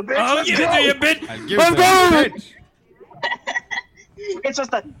it to you, bitch. I'll Let's give go. it to you, bitch. I'll give Let's it go. to you. It's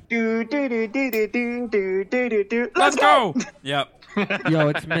just a do do do do do do do do do do. Let's go. Yep. yo,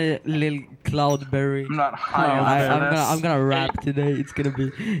 it's me, Lil Cloudberry. I'm not high I'm on gonna rap today. It's gonna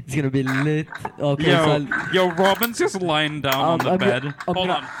be lit. Okay, Yo, Robin's just lying down on the I'm bed. I'm Hold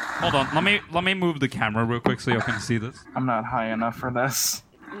gonna- on. Let me move the camera real quick so you can see this. I'm not high enough for this.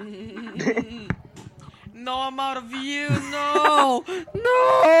 No, I'm out of you. No,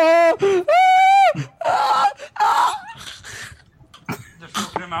 no. Just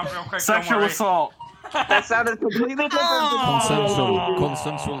open him out real quick. Sexual assault. That sounded completely different. Consensual That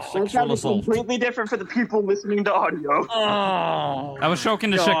sexual sounded assault. completely different for the people listening to audio. I was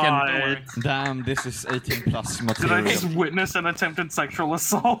choking the chicken. Don't worry. Damn, this is 18 plus Did I material. just witness an attempted sexual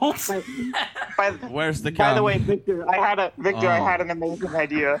assault? By, Where's the by cam? the way, Victor, I had an amazing Oh.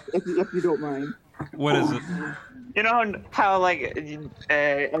 idea. If you don't mind. What is it? You know how like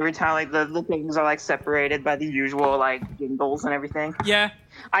every time like the things are like separated by the usual like jingles and everything. Yeah.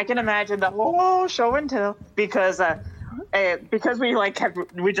 I can imagine the whole show and tell because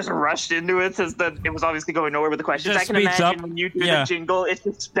we just rushed into it since it was obviously going nowhere with the questions. Just I can speeds imagine up. when you do Yeah. the jingle, it's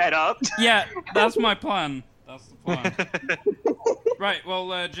just sped up. Yeah, that's my plan. That's the plan. Right,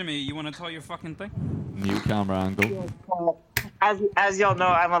 well, Jimmy, you want to tell your fucking thing? New camera angle. As y'all know,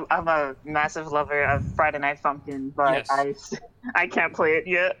 I'm a massive lover of Friday Night Funkin', but Yes. I can't play it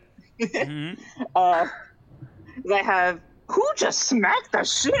yet. Mm-hmm. I have who just smacked the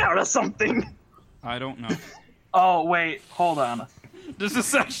shit out of something. I don't know. Oh wait, hold on. This is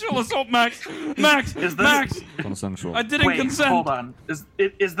sexual assault, Max. Max, Is this- Max. Consensual. I didn't Wait, consent. hold on.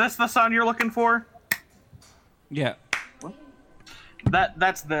 Is this the sound you're looking for? Yeah.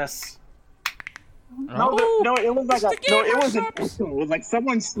 That's this. No, it was like it was like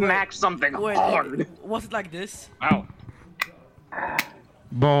someone smacked something hard. Was it like this? Wow.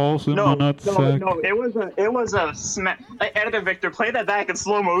 Balls in No, my nutsack. no, it was a smack. Editor Victor, play that back in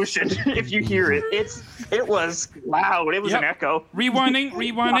slow motion if you hear it. It was loud. It was an Yep. echo. Rewinding.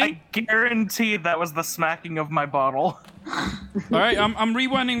 I guarantee that was the smacking of my bottle. All right, I'm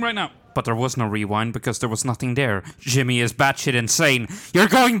rewinding right now. But there was no rewind because there was nothing there. Jimmy is batshit insane. You're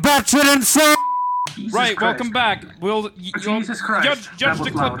going batshit insane! Jesus Right, Christ. welcome back. Jesus Christ, Judge that the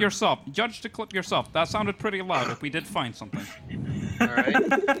was clip loud. yourself. Judge the clip yourself. That sounded pretty loud if we did find something. All right.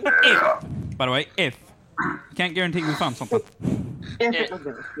 If, by the way, if. Can't guarantee we found something. If it was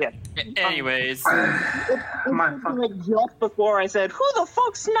there, yeah. Anyways, My fuck. Like just before I said, "Who the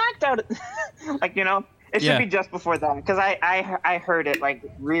fuck smacked out?" Like it should Yeah. be just before that because I heard it like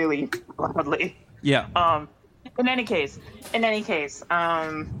really loudly. Yeah. In any case,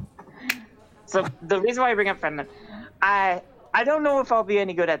 so the reason why I bring up Friend, I don't know if I'll be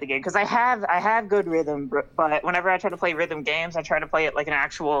any good at the game because I have good rhythm, but whenever I try to play rhythm games, I try to play it like an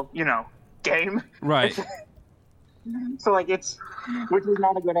actual game. Right. So like which is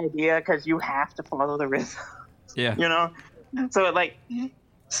not a good idea because you have to follow the rhythm. Yeah.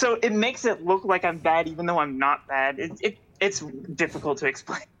 So it makes it look like I'm bad even though I'm not bad. It's difficult to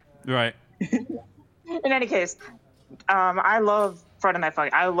explain. Right. In any case, I love Friday Night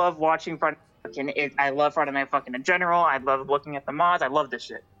Funkin'. I love watching Friday Night Funkin'. I love Friday Night Funkin' in general. I love looking at the mods. I love this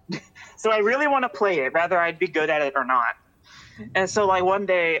shit. So I really want to play it, whether I'd be good at it or not. And so like one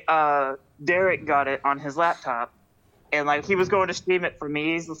day, Derek got it on his laptop, and like he was going to stream it for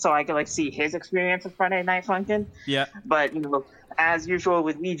me so I could like see his experience with Friday Night Funkin'. Yeah. But as usual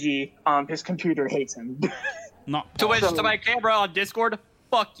with Luigi, his computer hates him. Not switch So- to my camera on Discord.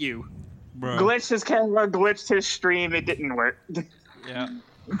 Fuck you. bro. Glitched his camera, glitched his stream. It didn't work. Yeah.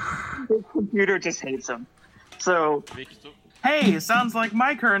 His computer just hates him. So Hey, sounds like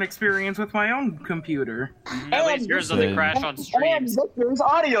my current experience with my own computer. At least yours doesn't crash on and streams. Victor's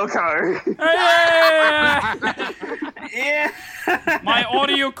audio card. Yeah. My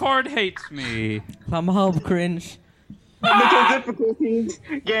audio card hates me. Somehow cringe. Technical difficulties,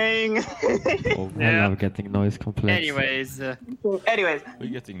 gang. Oh, I Yeah. love getting noise complaints. Anyways, Anyways, We're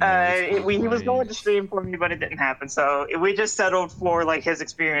getting he was going to stream for me, but it didn't happen. So we just settled for like his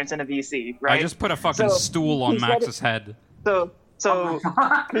experience in a VC, right? I just put a fucking So, stool on he said Max's head. So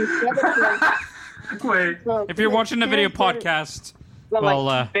instead of, Wait. so If you're watching the video instead of- podcast, so, well,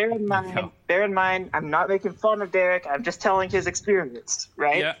 like, bear go. in mind, I'm not making fun of Derek. I'm just telling his experience,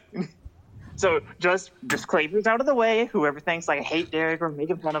 right? yeah. So just disclaimers out of the way. Whoever thinks like I hate Derek or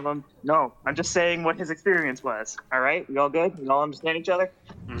making fun of him, no, I'm just saying what his experience was. All right, we all good? We all understand each other?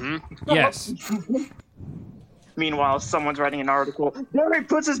 Yes. Meanwhile, someone's writing an article. Derek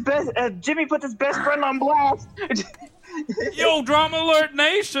puts his best. Jimmy puts his best friend on blast. Yo, Drama Alert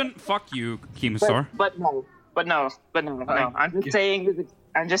Nation! Fuck you, Keemstar. but no. I'm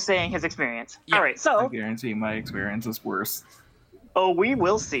just saying his experience. Yeah. All right, I so guarantee my experience is worse. we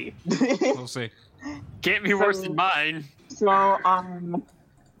will see. We'll see. can't be worse than mine. So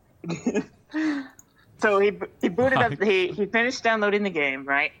so he booted up. He finished downloading the game,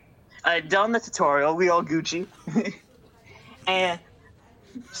 right? Done the tutorial. We all Gucci, and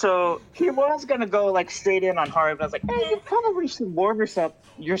so he was gonna go like straight in on hard. But I was like, hey, you probably should warm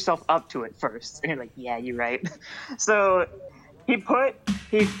yourself up to it first. And he's like, yeah, you're right. So he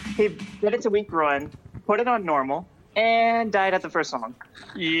did it to week run, put it on normal, and died at the first song.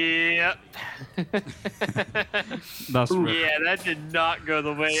 Yep. That's real. Yeah, that did not go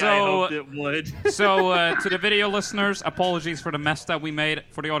the way I So- hoped it would. So, to the video listeners, apologies for the mess that we made.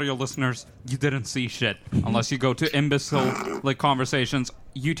 For the audio listeners, you didn't see shit. Unless you go to Imbecile Conversations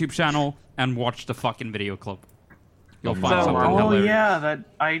YouTube channel and watch the fucking video clip. You'll So- find something Oh hilarious. yeah, that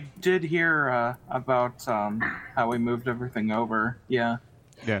I did hear about how we moved everything over. Yeah,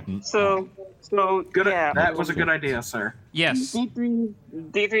 So good. yeah. That was a good idea, sir. Yes.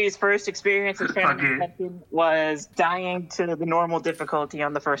 D3's first experience with Phantom Okay. Infection was dying to the normal difficulty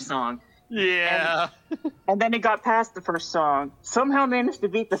on the first song. Yeah. And then he got past the first song, somehow managed to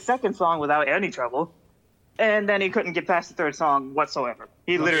beat the second song without any trouble, and then he couldn't get past the third song whatsoever.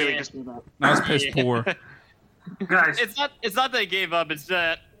 He literally Yeah. just gave up. That was piss poor. Guys, It's not that I gave up. It's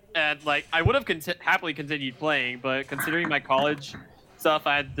that like I would have happily continued playing, but considering my college stuff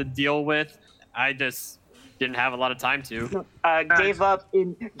I had to deal with, I just didn't have a lot of time to. Gave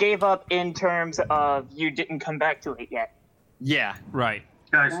up in terms of you didn't come back to it yet. Yeah. Right.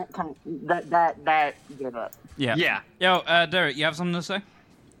 guys, That gave up. Yeah. Yeah. Yo, Derek, you have something to say?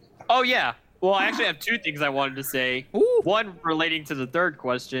 Oh yeah. Well, I actually have two things I wanted to say. Ooh. One relating to the third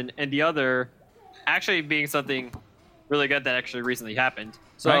question, and the other actually being something really good that actually recently happened.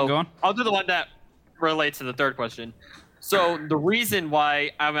 So Right, go on. I'll do the one that relates to the third question. So the reason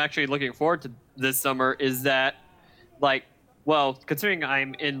why I'm actually looking forward to this summer is that, like, well, considering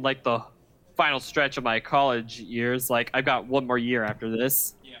I'm in like the final stretch of my college years, like I've got one more year after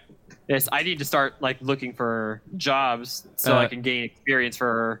this. Yeah. Yes, I need to start like looking for jobs so I can gain experience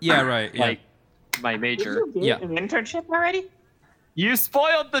for Yeah, right. Yeah. like my Did major. you get Yeah. an internship already? You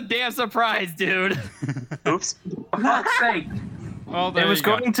spoiled the damn surprise, dude. Oops. for fuck's sake. Well, there It was you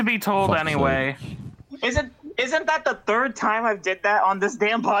go. going to be told Fuck's anyway. Isn't that the third time I've did that on this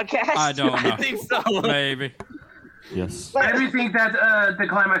damn podcast? I don't I know. think so. Maybe. Yes. Everything that the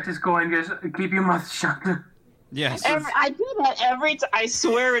climax is going is keep your mouth shut. Yes. I do that every time. I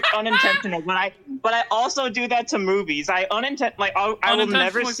swear it's unintentional, but I also do that to movies. I will never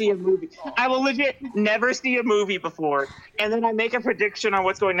Unintentionally- see a movie. I will legit never see a movie before, and then I make a prediction on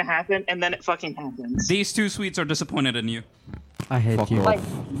what's going to happen, and then it fucking happens. These two sweets are disappointed in you. I hate Fuck you.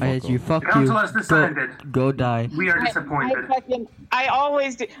 off. I hate you. Fuck The you. council has decided. Go die. We are disappointed. I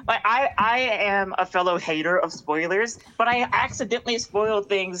always do. Like I am a fellow hater of spoilers, but I accidentally spoil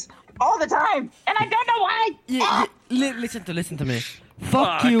things all the time, and I don't know why. Listen to me.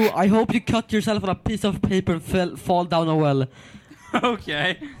 Fuck you. I hope you cut yourself on a piece of paper and fall down a well.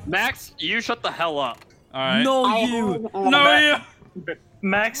 Okay. Max, you shut the hell up. All right. No, I you. have, No, you.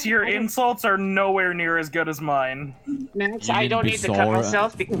 Max, your insults are nowhere near as good as mine. Max, You I mean don't need to cut bizarre?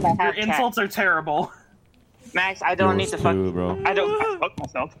 myself because I Your have insults cats. are terrible. Max, I don't need Yours to fuck. too, bro. I don't fuck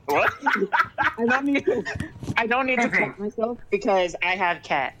myself. What? I don't need to cut myself because I have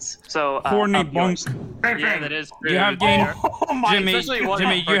cats. So Horny up yours. bonk. Same Yeah, thing. that is true. You have gained. Oh my! Jimmy, especially one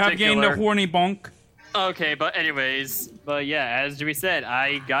in you have gained a particular. horny bonk. Okay, but anyways, but yeah, as Jimmy said,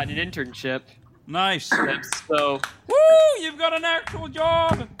 I got an internship. Nice. So Woo! You've got an actual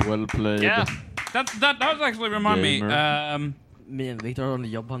job. Well played. yeah, That does actually remind me. Gamer. Me and Victor are on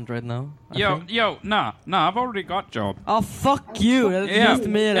the job hunt right now. I Yo, think. nah, I've already got job. Oh, fuck you. That's Yeah. just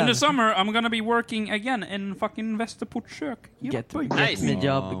me In then. the summer, I'm gonna be working again in fucking Västerport kök. Get Nice. me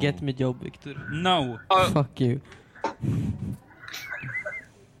job. Wow. Get me job, Victor. No. Fuck you.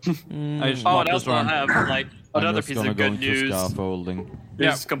 I just oh, locked and this also I arm. have like I'm another just piece gonna of go good into news. scaffolding.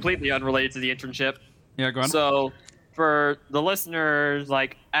 Yeah. It's completely unrelated to the internship. Yeah, go on. So, for the listeners,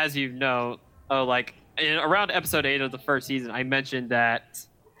 like as you know, around episode 8 of the first season, I mentioned that,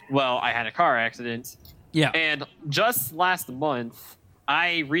 well, I had a car accident, yeah. and just last month,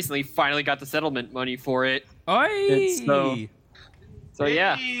 I recently finally got the settlement money for it. Oi! It's so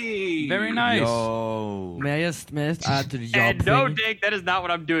yeah. Very nice. Yo. May I just add to the job And no, thing? Dick, that is not what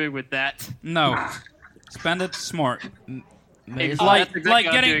I'm doing with that. No. Spend it smart. May I just- Like- That's exactly like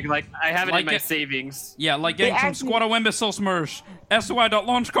what I'm getting- doing. Like I have it like in my get- savings. Yeah, like getting some actually- Squad of Imbecile Smurfs.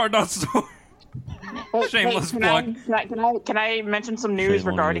 sy.launchcard.store. Shameless plug. Can I mention some news Shame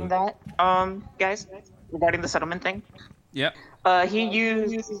on regarding you. that, guys? Regarding the settlement thing. Yep. He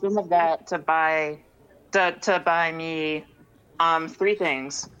used some of that to buy me 3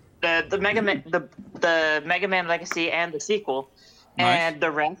 things: the Mega Man, the Mega Man Legacy and the sequel, Nice. and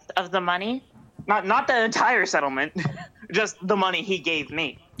the rest of the money, not the entire settlement, just the money he gave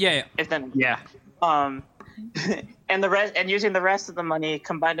me. Yeah. If then Yeah. and the rest, and using the rest of the money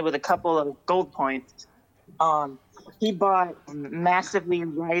combined with a couple of gold points, he bought massively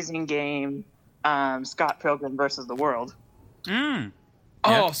rising game, Scott Pilgrim versus the World. Mm.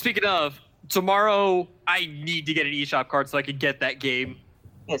 Oh, Yeah. speaking of, tomorrow I need to get an eShop card so I can get that game.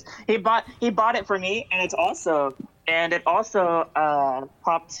 Yes, he bought it for me, and it also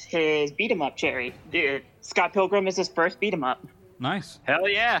popped his beat 'em up cherry. Dude, Scott Pilgrim is his first beat 'em up. Nice. Hell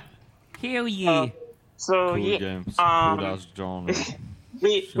yeah. Hell yeah. So Cool yeah, games. um, Cool ass genre.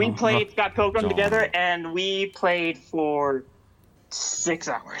 we played Scott Pilgrim John. together, and we played for 6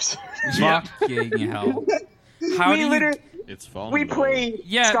 hours. Fucking hell. How do we you... literally It's fun. we though. played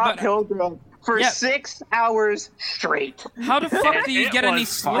Yeah, Scott but- Pilgrim for Yeah. 6 hours straight. How the fuck do you It get any was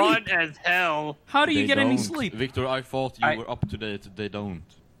sleep? fun as hell. How do you They get any don't. sleep? Victor, I thought you were up to date. They don't.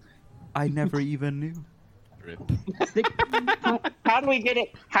 I never even knew. Rip. How do we get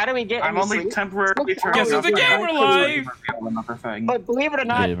it? How do we get I'm any only sleep? temporarily Guess turning who's off the my gamer mic live? to reveal another thing. But believe it or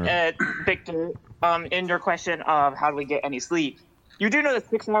not, Gamer. Victor, in your question of how do we get any sleep, you do know that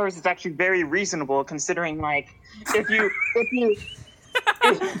 6 hours is actually very reasonable, considering like if you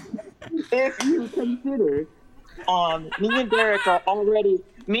consider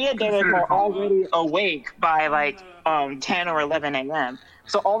me and Derek are already awake by like 10 or 11 a.m.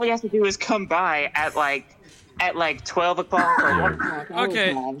 So all we have to do is come by at like 12 o'clock or 1 o'clock. our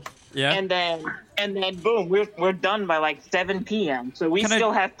Okay. time, Yeah. and then boom, we're done by like 7 p.m. So we Can I-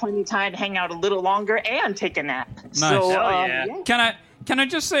 still have plenty of time to hang out a little longer and take a nap. Nice. So, Hell yeah. Can I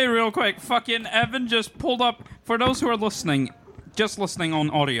just say real quick, fucking Evan just pulled up, for those who are listening, just listening on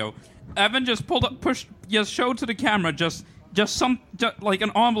audio, Evan just pulled up, showed to the camera like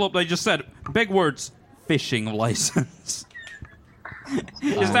an envelope that just said, big words, fishing license.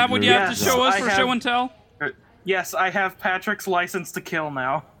 Is that what you have to Yes, show us I for have- show and tell? Yes, I have Patrick's license to kill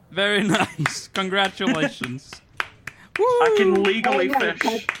now. Very nice. Congratulations. I can legally Oh, yeah,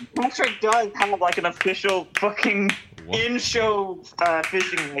 fish. Patrick does have like an official fucking in-show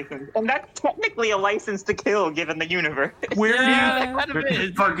fishing license, and that's technically a license to kill given the universe. Where Yeah. Kind of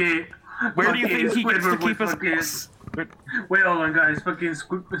is. Fucking. do you think he gets to Squidward keep his with fucking- ass? Wait, hold on, guys. Fucking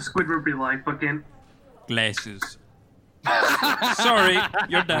Squidward be like fucking. Glasses. Sorry,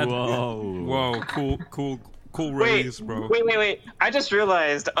 you're dead. Whoa. Whoa, cool Wait, raise, bro. wait! I just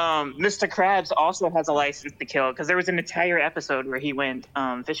realized Mr. Krabs also has a license to kill because there was an entire episode where he went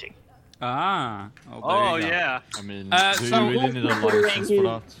fishing. Ah. There Oh you go. yeah. I mean, do so- you really need a license for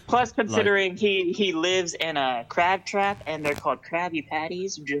that? Plus, considering he lives in a crab trap and they're called Krabby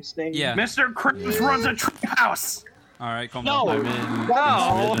Patties, just saying. Yeah. Mr. Krabs runs a trap house. All right, calm No. down. I mean,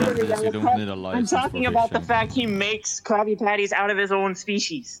 No. in Sweden, at least, you don't need a I'm license talking for about the fishing. fact he makes Krabby Patties out of his own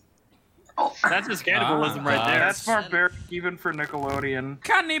species. That's just cannibalism right there. That's barbaric even for Nickelodeon.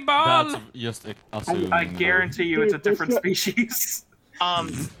 Cannibal! That's just assuming. I guarantee you it's a Dude, this different shit- species.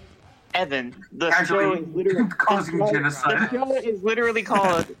 Evan, the Actually, show is literally causing genocide. The show is literally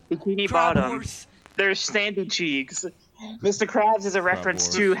called Bikini Bottom. There's Sandy Cheeks. Mr. Krabs is a reference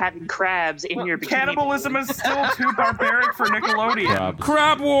Wars. to having crabs in your bikini. Cannibalism is still too barbaric for Nickelodeon. Crabs.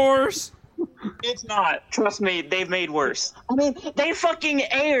 Crab Wars! It's not. Trust me, they've made worse. I mean, they fucking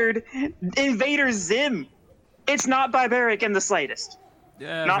aired Invader Zim. It's not barbaric in the slightest.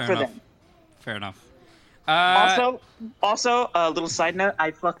 Yeah, Not fair for enough. them. Fair enough. Also, a little side note,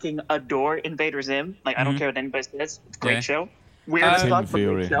 I fucking adore Invader Zim. Like, I don't care what anybody says. It's a great Yeah. show. Weird as Tim fuck, but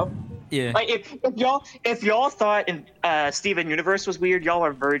Fury. great show. Yeah. Like, if y'all thought Steven Universe was weird, y'all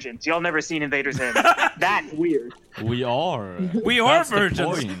are virgins. Y'all never seen Invader Zim. That's weird. We are. We are That's the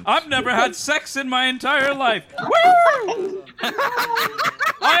virgins. point. I've never had sex in my entire life. Woo!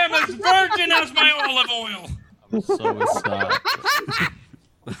 I am as virgin as my olive oil. I'm so sad.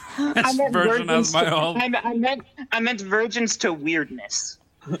 As virgin as my olive. I meant virgins to weirdness.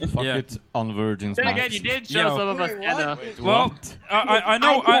 Fuck Yeah. it on Virgin's Then Max. again, you did show Yo. some of us Anna. Well, I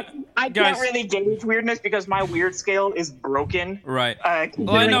know. I guys. can't really gauge weirdness because my weird scale is broken. Right.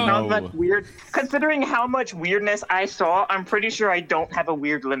 Considering know. how much considering how much weirdness I saw, I'm pretty sure I don't have a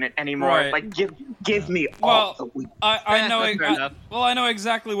weird limit anymore. Right. Like, give me all the Well, weird. I know. That's fair enough. I know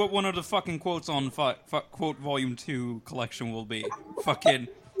exactly what one of the fucking quotes on quote Volume 2 collection will be. Fucking,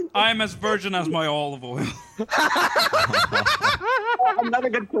 I am as virgin as my olive oil. Another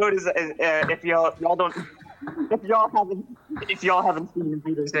good quote is if y'all haven't seen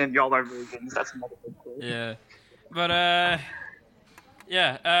Invader Zim, y'all are virgins. That's another good quote. Yeah, but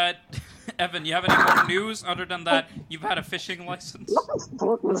yeah. Evan, you have any more news other than that? You've had a fishing license.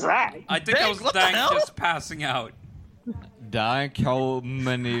 What was that? I think that was What the Dank hell? just passing out. Dank, how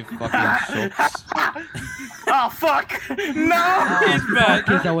many fucking shots? Oh fuck! No! He's back.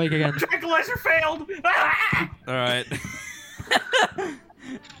 He's awake again. Tranquilizer failed! All right.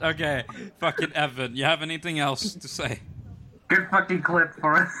 Okay, fucking Evan, you have anything else to say? Good fucking clip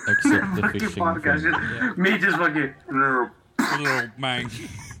for it. Except the Fucking fishing podcast. thing. Me just fucking. Little man.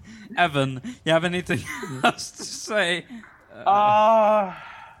 Evan, you have anything else to say? Not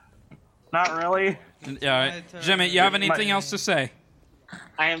really. Yeah, all right. Jimmy, you have anything else to say?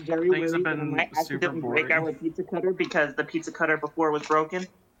 I am very Things have worried that I been might super accidentally break boring. our pizza cutter because the pizza cutter before was broken.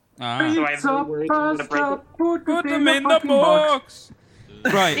 Ah. So I'm very worried I'm gonna break it. Put them in the box.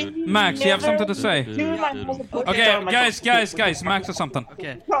 Right, Max, you have something to say? Okay, Okay. guys, Max has something.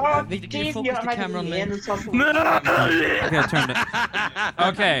 Okay. Oh, Victor, can you Steve, focus you're the camera on me? Okay, I turned it.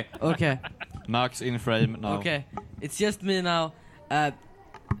 Okay, Okay. Max in frame now. Okay. It's just me now.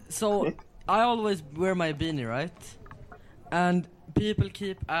 So I always wear my beanie, right? And people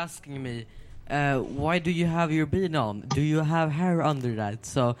keep asking me, why do you have your beanie on? Do you have hair under that?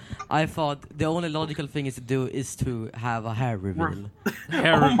 So I thought the only logical thing is to do is to have a hair reveal.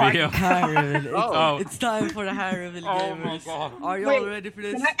 hair reveal. Hair reveal. Oh. It's time for the hair reveal, Oh my gamers. God. Are you Wait, all ready for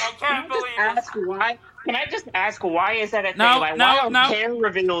this? Can I just ask why is that a thing? No, Like, no, why are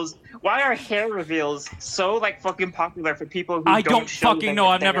no. Why are hair reveals so like fucking popular for people who I don't don't show fucking that know.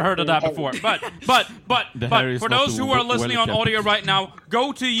 I've they're never heard of that hair? before. But The hair is for not those who are listening on well-kept. audio right now,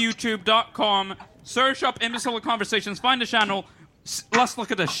 go to YouTube.com, search up Imbecile Conversations, find the channel. Let's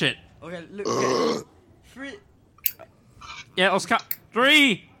look at this shit. Okay, look. Okay. 3, Yeah, let's count.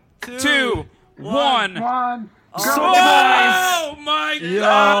 3, 2, 1. One. Oh my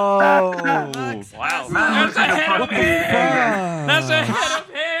God! Wow. That's a head of hair. That's a head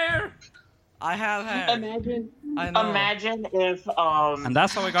of hair. I have hair. Imagine, I know. imagine if And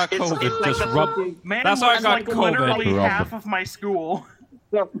that's how I got It's- COVID. it's like Just the rub. fucking- Manny That's how I was got like COVID. literally Rob. half of my school.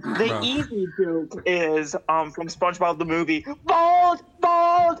 the easy joke is from SpongeBob the movie, bald,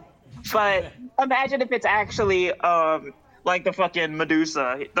 bald. But imagine if it's actually like the fucking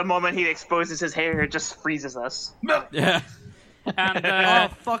Medusa. The moment he exposes his hair, it just freezes us. Yeah. And Oh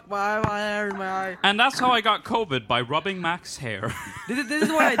fuck my hair in my eye. and that's how I got COVID, by rubbing Max's hair. This is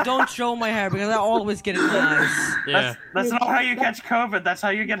why I don't show my hair, because I always get it nice. Yeah. That's not how you catch COVID. That's how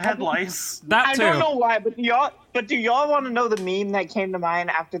you get head lice. That I too. don't know why, but do y'all want to know the meme that came to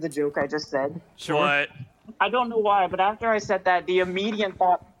mind after the joke I just said? Sure. What? I don't know why, but after I said that,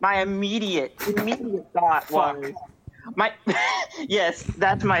 my immediate thought was, my, yes,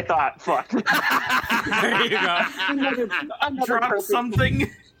 that's my thought. Fuck. There you go. another Drop perfect,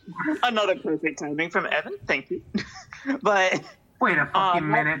 something. Another perfect timing from Evan. Thank you. But Wait a fucking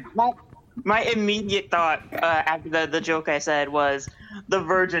minute. my immediate thought after the joke I said was the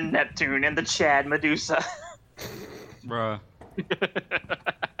Virgin Neptune and the Chad Medusa. Bruh.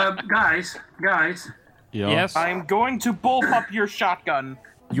 Guys. Yeah. Yes. I'm going to bull up your shotgun.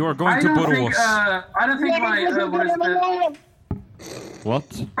 You are going I to don't think. Borås. I don't think my. What is the?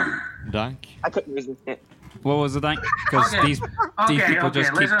 What? Dank? I couldn't resist it. What was it, because Okay. these people just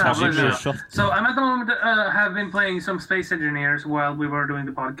keep listen up, talking listen shit. up. So I'm at the moment have been playing some Space Engineers while we were doing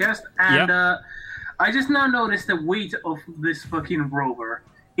the podcast, and I just now noticed the weight of this fucking rover.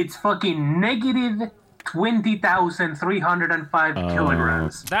 It's fucking negative 20,305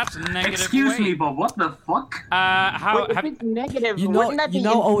 kilograms. That's negative Excuse me, weight. but what the fuck? How Wait, if have it's negative, You know, wouldn't that be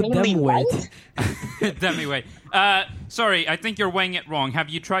oh, insanely them light? weight. demi weight? Sorry, I think you're weighing it wrong. Have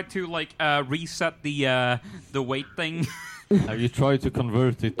you tried to reset the weight thing? Have you tried to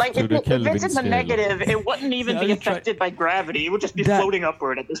convert it Like, to if, the if Kelvin it's in the scale? negative, it wouldn't even Yeah, be you try- affected by gravity. It would just be That- floating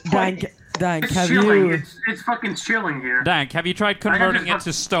upward at this point. Dank, It's have chilling. you... It's fucking chilling here. Dank, have you tried converting it just-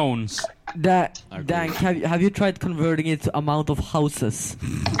 to stones? Dank, have you tried converting it to amount of houses?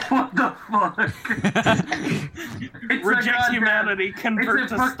 What the fuck? It's a Reject goddamn- humanity, convert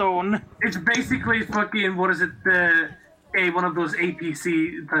it's a to fuck- stone. It's basically fucking, what is it, one of those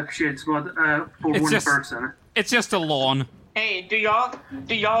APC type shits, but for It's one just- person. It's just a lawn. Hey, do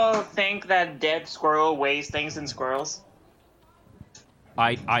y'all think that dead squirrel weighs things in squirrels?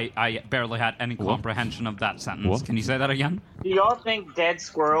 I barely had any comprehension of that sentence. What? Can you say that again? Do y'all think Dead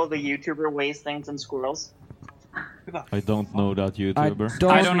Squirrel, the YouTuber, weighs things in squirrels? I don't know that YouTuber.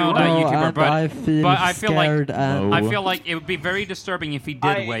 I don't know that YouTuber, and but I feel like scared and No. I feel like it would be very disturbing if he did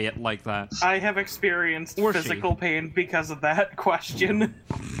I- weigh it like that. I have experienced Or she. physical pain because of that question.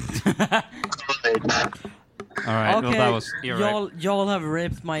 All right, Okay, well, that was you're right. y'all have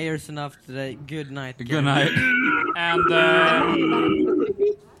raped my ears enough today. Good night. Good night. And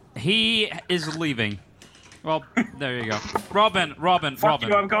he is leaving. Well, there you go. Robin. Fuck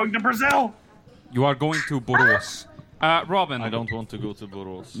you, I'm going to Brazil! You are going to Borås. Robin. I don't want to go to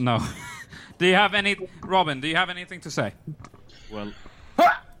Borås. No. Do you have any... Robin, do you have anything to say? Well,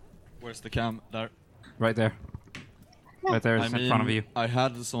 where's the cam? There. Right there. Right there, it's in front of you. I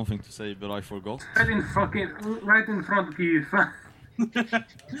had something to say, but I forgot. Right in front of you.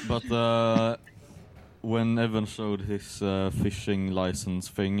 But when Evan showed his fishing license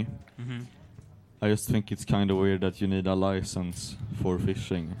thing, I just think it's kind of weird that you need a license for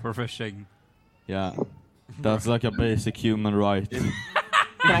fishing. For fishing. Yeah, that's like a basic human right.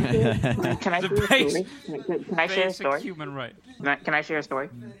 Can I The share a base- story? Can I share a Basic story? human right. Can I share a story?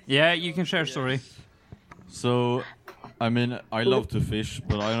 Yeah, you can share a story. So, I mean, I love to fish,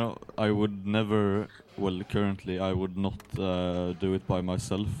 but I would never. Well, currently, I would not do it by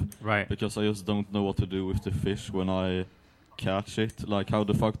myself. Right. Because I just don't know what to do with the fish when I catch it. Like, how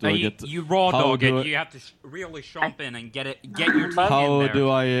the fuck do I get? You raw how dog do it. I- You have to really chomp in and get your teeth in How there. do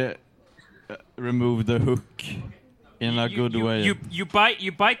I remove the hook in a good way? You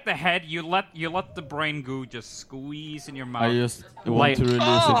bite the head. You let the brain goo just squeeze in your mouth. I just want to release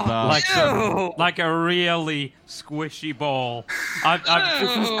it back. like a really squishy ball.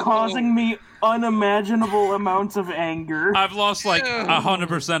 This is causing me unimaginable amounts of anger. I've lost like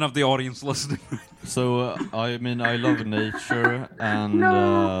 100% of the audience listening. So, I mean, I love nature and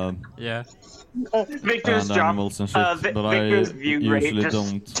Yeah. Victor's and job, animals and shit, but I Victor's view rate usually just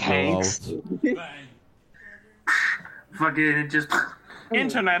don't tanks. go out. Fucking it just.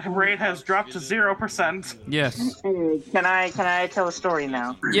 Internet rate has dropped to 0%. Yes. Can I tell a story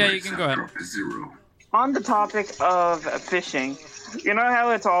now? Yeah, you can go ahead. Zero. On the topic of fishing, you know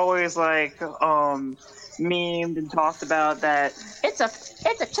how it's always like memed and talked about that it's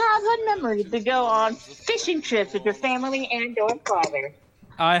a childhood memory to go on fishing trips with your family and your father.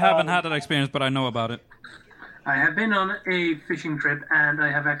 I haven't had that experience, but I know about it. I have been on a fishing trip and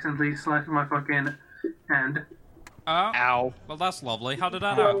I have accidentally slashed my fucking hand Ow. Well, that's lovely. How did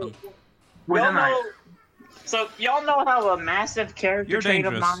that happen? with a Y'all knife. know, so y'all know how a massive character You're trait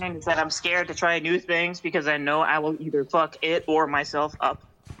dangerous. of mine is that I'm scared to try new things because I know I will either fuck it or myself up.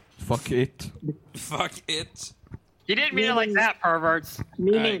 Fuck it. Fuck it. You didn't mean it like that, perverts.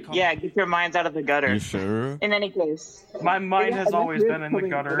 Meaning, come yeah, get your minds out of the gutter. You sure? In any case, My mind has that's always Rich been in the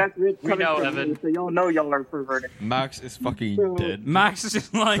coming- gutter. That's Rich We coming know, from Evan. me, so y'all know y'all are perverted. Max is fucking dead. Max is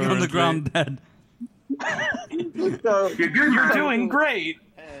just lying on the Currently. ground dead. So, You're good, You're man. doing great.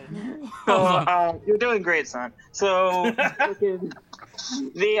 you're doing great, son. So, fucking,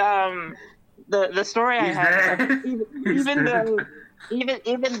 the story I He's have, dead. He's even dead. though,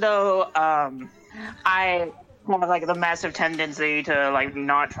 even though I have like the massive tendency to like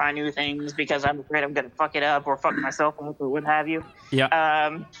not try new things because I'm afraid I'm gonna fuck it up or fuck myself up or what have you.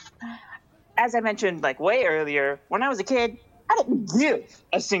 Yeah. As I mentioned like way earlier, when I was a kid, I didn't give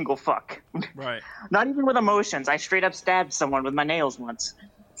a single fuck. Right. Not even with emotions. I straight up stabbed someone with my nails once.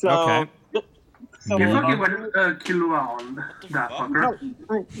 So, Okay. so You fucking went kill around that fucker.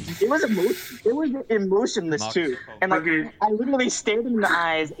 it was it was emotionless too, and like Okay. I literally stared him in the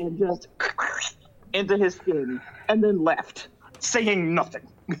eyes and just into his skin, and then left, saying nothing.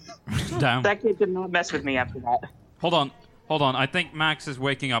 Damn. That kid did not mess with me after that. Hold on. I think Max is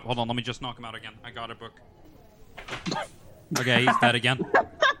waking up. Hold on. Let me just knock him out again. I got a book. Okay, he's dead again.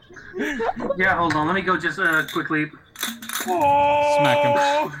 Yeah, hold on. Let me go just quickly. Smack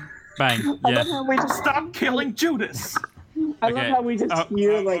him. Bang. I Yeah. love how we just Stop killing Judas. I Okay. love how we just Oh,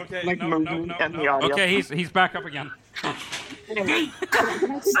 hear oh, like okay. like No, movement and the audio. Okay, he's back up again.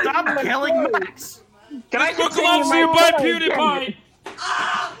 Stop killing Max. Can I Book continue loves my you by story? PewDiePie.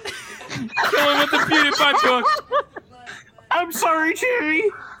 Kill him with the PewDiePie book. I'm sorry, Cherry.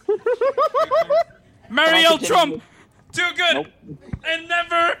 Marielle Trump. Too good. And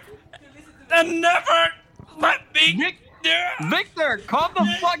never let me. Victor, calm the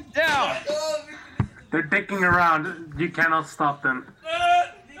fuck down. They're dicking around. You cannot stop them.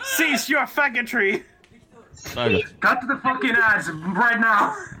 Cease your faggotry. Cut to the fucking ads right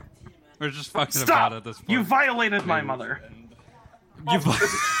now. We're just fucking Stop. about at this point. You violated my mother.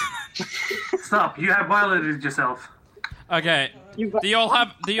 Stop. You have violated yourself. Okay. Do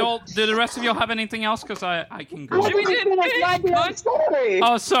the rest of y'all have anything else? Cause I can go. We did Goddamn story.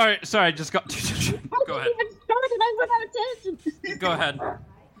 Oh, sorry. I just got. Go ahead. I went out of tangent. Go ahead.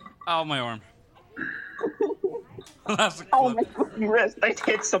 Ow, my arm. That's a Oh clip. my fucking wrist! I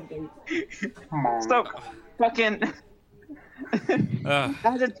hit something. So, fucking.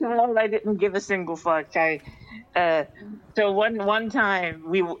 As a child, I didn't give a single fuck. So one time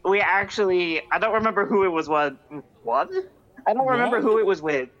we actually, I don't remember who it was. What? I don't remember who it was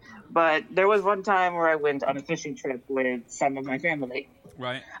with, but there was one time where I went on a fishing trip with some of my family.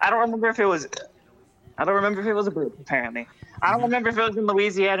 Right. I don't remember if it was a group. Apparently, I don't remember if it was in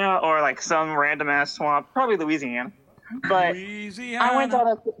Louisiana or like some random ass swamp. Probably Louisiana. But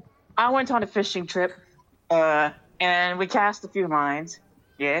I went on a fishing trip, and we cast a few lines.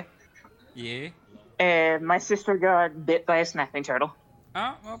 Yeah. Yeah. And my sister got bit by a snapping turtle.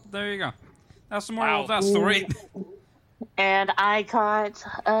 Oh, well, there you go. That's the moral of that story. And I caught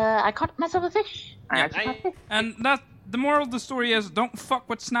myself a fish. I actually caught a fish. And that the moral of the story is don't fuck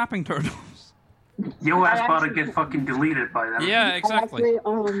with snapping turtles. Your ass about to get fucking deleted by them. Yeah, exactly. I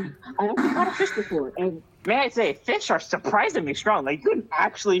actually caught a fish before, and may I say, fish are surprisingly strong. Like, you can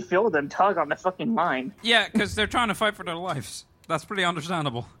actually feel them tug on the fucking line. Yeah, because they're trying to fight for their lives. That's pretty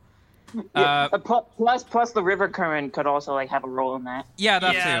understandable. Plus, the river current could also like have a role in that. Yeah,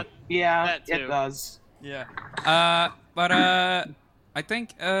 that too. Yeah, That too. it does. Yeah. But I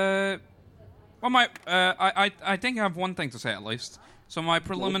think I think I have one thing to say at least. So my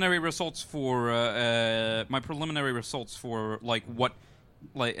preliminary results for like what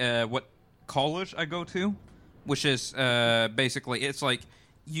college I go to, which is basically it's like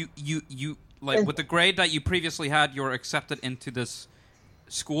you like with the grade that you previously had, you're accepted into this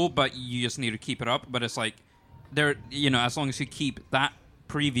school, but you just need to keep it up. But it's like there, as long as you keep that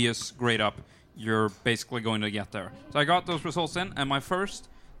previous grade up, you're basically going to get there. So I got those results in, and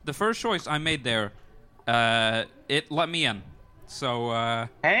the first choice I made there, it let me in. So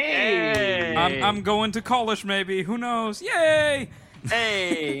Hey! I'm going to college, maybe. Who knows? Yay!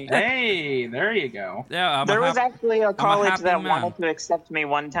 Hey! Hey, there you go. Yeah, There was actually a college happy that man. wanted to accept me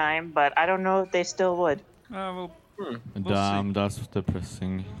one time, but I don't know if they still would. Well, Damn, that's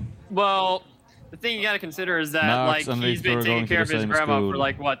depressing. Well, the thing you gotta consider is that Max like and he's Victor been are taking going to care of the his same grandma school. for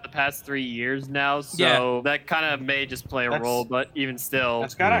like the past 3 years now. So that kind of may just play a That's- role, but even still,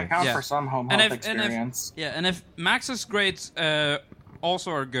 That's gotta account Yeah. for some home And health if- and if- experience. and if Max's grades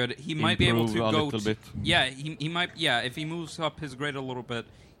also are good, he might be able to Improve a go. little bit. Yeah, he might. Yeah, if he moves up his grade a little bit,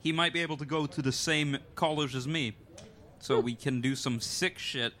 he might be able to go to the same college as me, so we can do some sick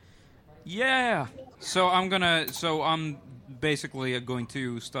shit. Yeah. So I'm basically going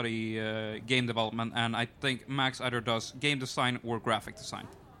to study game development, and I think Max either does game design or graphic design.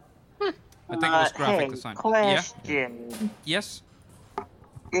 I think it was graphic design. Question. Yeah. Yes.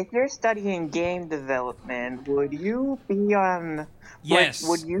 If you're studying game development, would you be on? Yes.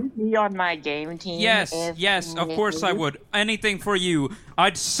 Would you be on my game team? Yes, if- yes, of course I would. Anything for you.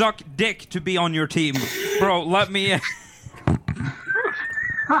 I'd suck dick to be on your team. Bro, let me in.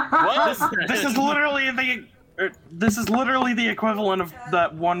 This is literally the equivalent of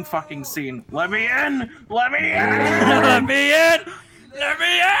that one fucking scene. Let me in! Let me in! Let me in! Let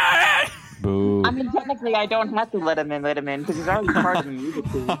me in! Boo. I mean, technically, I don't have to let him in, because he's already part of the music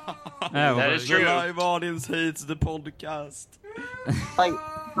team. that is The true. live audience hates the podcast. Like,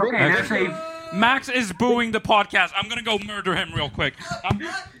 Okay, there's a. Max is booing the podcast. I'm gonna go murder him real quick.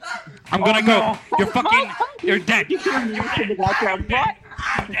 I'm gonna go. You're fucking. You're dead. to the background. What?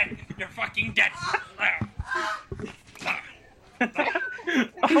 You're dead. You're fucking dead.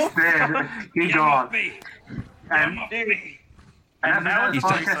 He's dead. He's gone. Me. And after that he's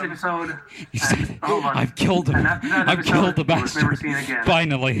podcast episode, hold on. I've killed him. And after that I've episode, killed the he was never bastard. seen again.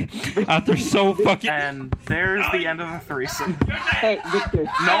 Finally, after so fucking. And there's the end of the threesome. Hey, Victor.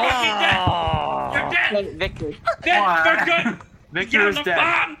 No! You're dead. Hey, Victor. Dead Why? for good. Victor Get is the dead.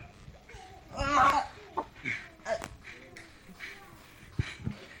 bomb.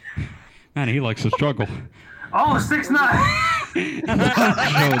 Man, he likes to struggle. Oh, 6'9".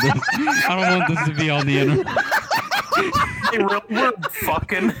 I don't want this to be on the internet. We're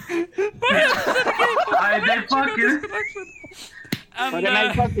fucking. I did fucking. And, What am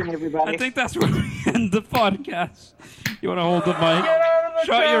I fucking, everybody? I think that's where we end the podcast. You want to hold the mic?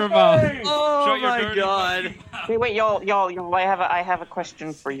 Shut your mouth. Oh Shut your my dirty god! Wait, y'all. I have a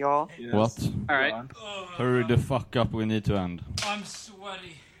question for y'all. What? All right. Hurry the fuck up, we need to end. I'm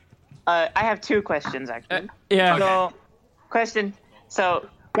sweaty. I have two questions actually. Yeah. So,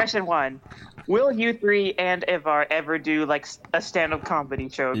 question one: will you three and Ivar ever do like a stand-up comedy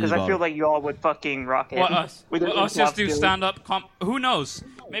show? Because I Ivar. feel like y'all would fucking rock it. What us? With your Us just improv do skills. stand up who knows?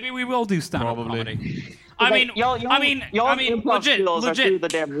 Maybe we will do stand up Probably. comedy. Like, y'all's improv legit, skills are through legit. the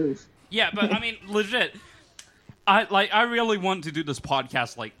damn roof. Yeah, but I mean, legit. I really want to do this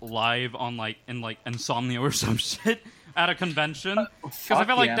podcast like live on in Insomnia or some shit at a convention because I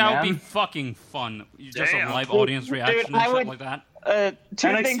feel like yeah, that would man. be fucking fun. Just a Damn. live audience reaction I and shit would- like that. Two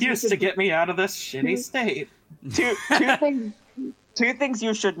An things you excuse should- to get me out of this shitty state. two things. Two things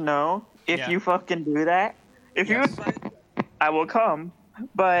you should know if Yeah. you fucking do that. If Yes. I will come.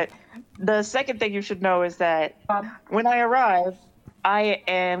 But the second thing you should know is that when I arrive, I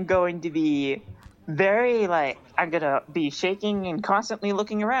am going to be very I'm gonna be shaking and constantly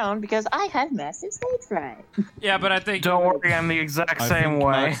looking around because I have massive stage fright. Yeah, but I think Don't worry, I'm the exact I same think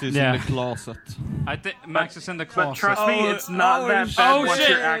way. Max is Yeah. in the closet. Max is in the But closet. trust me, it's not that bad Oh once shit!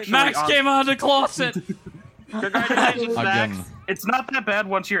 you're actually Max on. came out of the closet. Congratulations, Max. Again. It's not that bad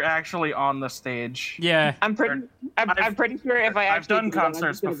once you're actually on the stage. Yeah. I'm pretty sure if I I've actually done do that, I'm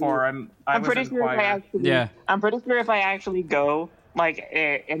concerts just gonna before. be- I I'm was pretty in sure if I choir. actually Yeah. I'm pretty sure if I actually go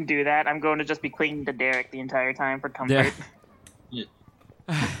and do that, I'm going to just be clinging to Derek the entire time for comfort. Yeah.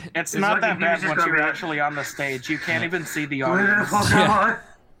 It's not like that he was bad just once gonna you're be like- actually on the stage. You can't even see the Where the audience. fuck Yeah. am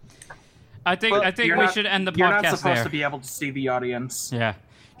I? I think You're we not- should end the You're not podcast supposed there. to be able to see the audience. Yeah.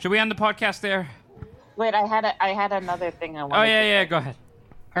 Should we end the podcast there? Wait, I had another thing I wanted. Oh yeah, go ahead.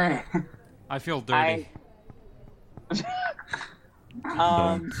 Hey. I feel dirty.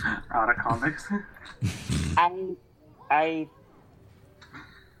 Um, Out of context. I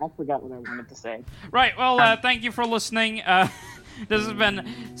forgot what I wanted to say. Right. Well, thank you for listening. This has been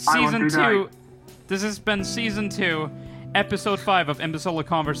season to die. 2. This has been season 2, episode 5 of Imbecile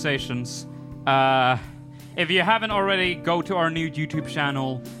Conversations. If you haven't already, go to our new YouTube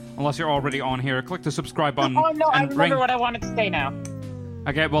channel. Unless you're already on here, click the subscribe button. Oh no, I and remember what I wanted to say now.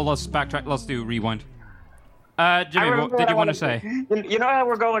 Okay, well let's backtrack. Let's do rewind. Jimmy, I what remember did what you I want to wanted say? You know how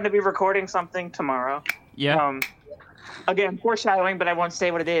we're going to be recording something tomorrow? Yeah. Again, foreshadowing, but I won't say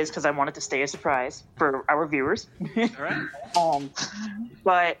what it is because I want it to stay a surprise for our viewers. All right.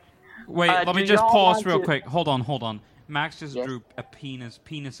 But Wait, let me do just y'all pause want real to- quick. Hold on. Max just Yes? drew a penis.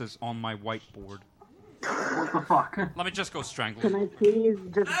 Penises on my whiteboard. What the fuck? Let me just go strangle. can I please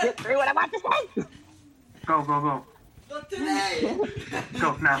just get through what I want to say? Go. But today!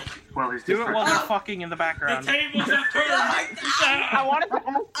 Go now. Well, he's Do it just while they're fucking in the background. tables have turned. I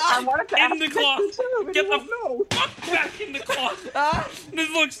wanted to ask In the cloth. Get the fuck back in the cloth. This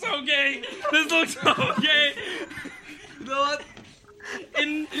looks so gay. This looks so gay. You know what?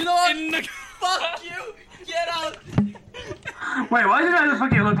 In the Fuck you! Get out! Wait, why did I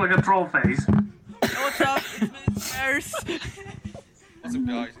fucking look like a troll face? What's up? It's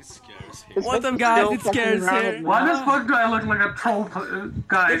me, it scares. What's up, guys? It scares here. What's up, guys? It scares here. Why the fuck do I look like a troll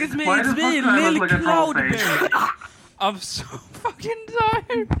guys? Look, it's me, Why it's the fuck me, do I Lil look like a troll face? Cloudberry. I'm so fucking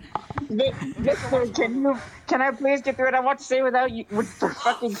tired. Victor, can I please get through it? I want to say without you, with for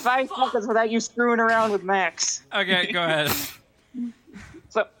fucking 5 seconds without you screwing around with Max. Okay, go ahead.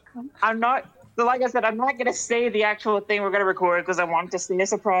 So, so like I said, I'm not going to say the actual thing we're going to record because I want it to stay a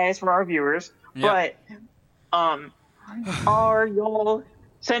surprise for our viewers. Yeah. But, are y'all,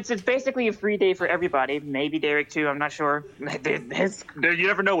 since it's basically a free day for everybody, maybe Derek too, I'm not sure. You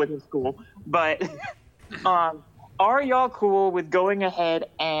never know with his school. But, are y'all cool with going ahead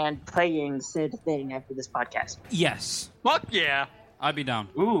and playing said thing after this podcast? Yes, Fuck yeah. I'd be down.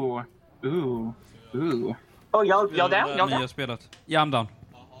 Ooh. Oh, y'all down? Y'all down? Yeah, I'm down.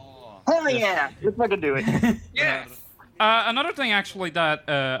 Hell yeah! Let's fucking do it. Yes. Another thing, actually, that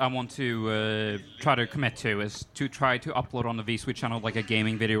I want to try to commit to is to try to upload on the V-Suite channel like a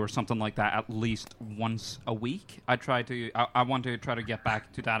gaming video or something like that at least once a week. I want to try to get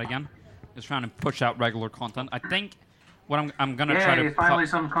back to that again. Just trying to push out regular content. I think what I'm gonna try to finally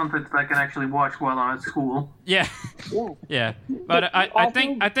some content that I can actually watch while I'm at school. yeah. Yeah, but I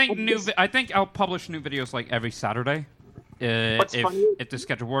think I'll publish new videos like every Saturday. What's funny- If the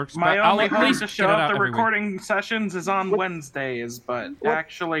schedule works. My but I'll only at hope least to get show it out up the every week. recording sessions is on Wednesdays, but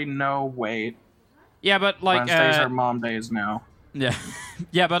actually, no, wait. Yeah, but like Wednesdays are mom days now. yeah,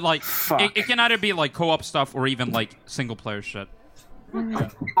 yeah, but like Fuck. it can either be like co-op stuff or even like single player shit.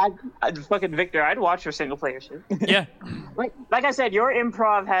 I'd fucking Victor, I'd watch your single player shit. Yeah, like I said, your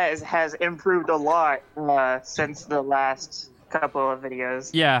improv has improved a lot since the last couple of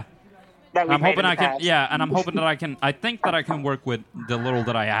videos. yeah. That we've I'm made hoping in the I can. past. Yeah, and I'm hoping that I can. I think that I can work with the little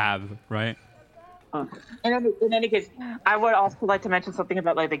that I have. Right. In any case, I would also like to mention something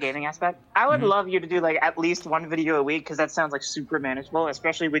about like the gaming aspect. I would love you to do like at least one video a week because that sounds like super manageable,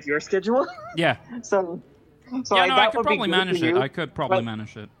 especially with your schedule. Yeah. so Yeah. like, No, that I could would be probably good manage for it. you. I could probably But-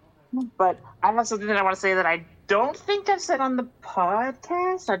 manage it. But I have something that I want to say that I don't think I've said on the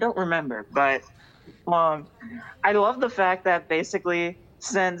podcast. I don't remember, but I love the fact that basically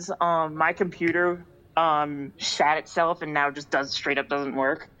since my computer shat itself and now just straight up doesn't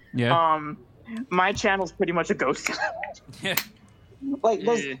work. Yeah. My channel's pretty much a ghost. Yeah. Like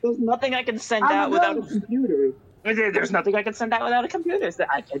there's nothing I can send out without a computer. There's nothing I can send out without a computer. So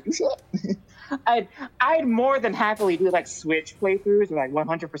I can't do shit. I'd more than happily do like Switch playthroughs or like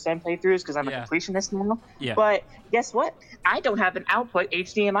 100% playthroughs because I'm a Yeah. completionist now. Yeah. But guess what? I don't have an output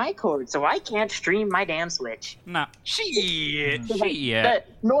HDMI cord, so I can't stream my damn Switch. Nah. Shit. So, like, Shit.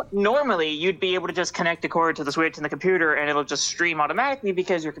 normally, you'd be able to just connect the cord to the Switch and the computer, and it'll just stream automatically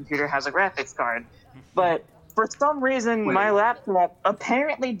because your computer has a graphics card. But for some reason, my laptop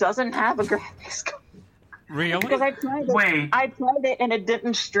apparently doesn't have a graphics card. Really? Because I tried it. Wait. I tried it and it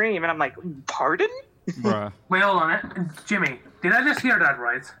didn't stream, and I'm like, pardon? Bruh. Wait, hold on. Jimmy, did I just hear that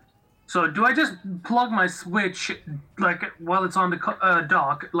right? So do I just plug my Switch, like, while it's on the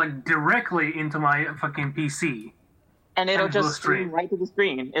dock, like, directly into my fucking PC? and it'll And will just stream stream. right to the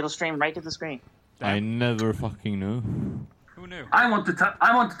screen. It'll stream right to the screen. I never fucking knew. Who knew? I want to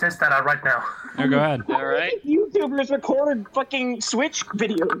test that out right now. Oh, go ahead. All right. YouTubers record fucking Switch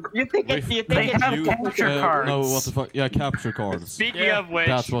videos. You think If They have you, capture cards. No, what the fuck? Yeah, capture cards. Speaking Yeah. of which,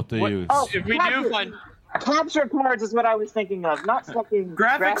 That's what they use. Oh, if we do find capture cards is what I was thinking of, not fucking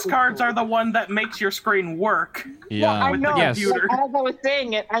Graphics cards are the one that makes your screen work. Yeah, I Yeah. know. Yes. Like, as I was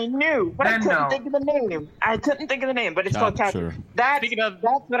saying it, I knew, but I Then couldn't no. think of the name. But it's called capture. Capture.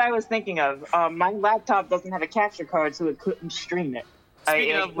 That's what I was thinking of. My laptop doesn't have a capture card, so it couldn't stream it.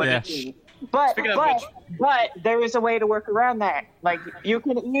 Speaking of which- But Speaking of but there is a way to work around that. Like you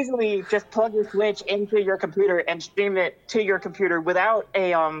can easily just plug your Switch into your computer and stream it to your computer without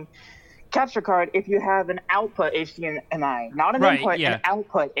a capture card if you have an output HDMI, not an Right, input, yeah. an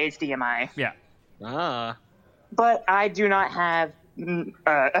output HDMI. Yeah. But I do not have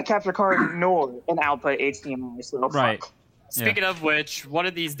a capture card nor an output HDMI. So Right. fuck. Speaking of which, one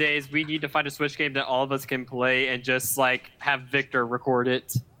of these days we need to find a Switch game that all of us can play and just like have Victor record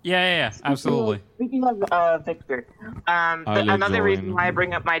it. Yeah. Absolutely. Speaking of Victor, another join. reason why I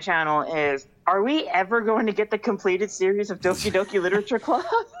bring up my channel is: are we ever going to get the completed series of Doki Doki Literature Club?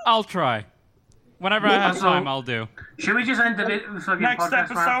 I'll try. Whenever I have So- time, I'll do. Should we just end the fucking Next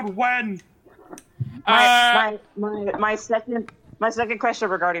podcast now? episode, when? My second question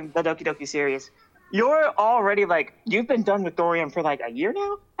regarding the Doki Doki series: you're already you've been done with Thorium for like a year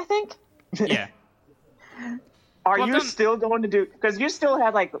now, I think. Yeah. Are Well, you then- still going to do? Because you still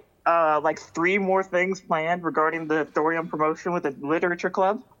had like 3 more things planned regarding the Thorium promotion with the Literature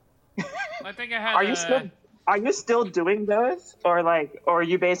Club. I think I had. Are you still doing those, or are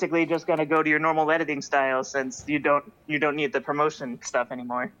you basically just gonna go to your normal editing style since you don't need the promotion stuff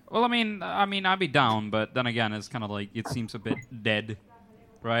anymore? Well, I mean, I'd be down, but then again, it's kind of like it seems a bit dead,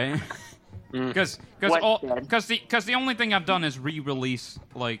 right? Because What's dead? the only thing I've done is re-release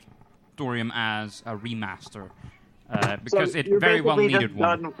like Thorium as a remaster, because So it you're very well basically needed just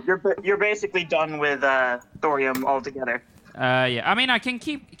one. done- You're basically done with Thorium altogether. Yeah, I mean, I can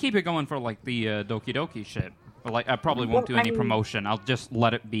keep it going for like the Doki Doki shit, but like I probably won't do Well, I any mean- promotion. I'll just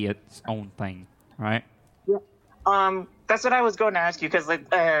let it be its own thing, right? That's what I was going to ask you because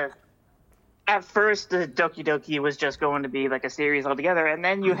at first the Doki Doki was just going to be like a series altogether, and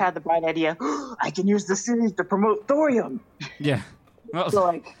then you had the bright idea, I can use the series to promote Thorium. Yeah. Well,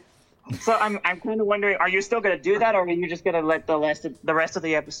 So I'm kind of wondering, are you still going to do that, or are you just going to let the rest of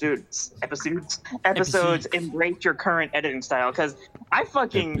the episodes embrace your current editing style? Because I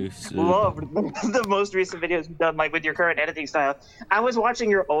fucking Episode. loved the most recent videos you've done, like with your current editing style. I was watching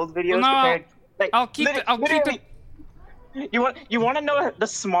your old videos. Well, no, compared, like, I'll keep the. You want to know the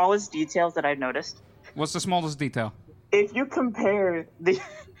smallest details that I've noticed? What's the smallest detail? If you compare the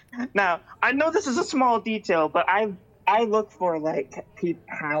now, I know this is a small detail, but I look for like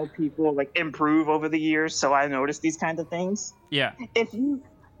how people like improve over the years, so I notice these kinds of things. Yeah. If you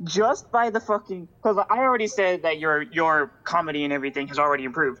just by the fucking, because I already said that your comedy and everything has already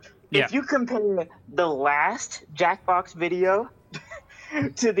improved. Yeah. If you compare the last Jackbox video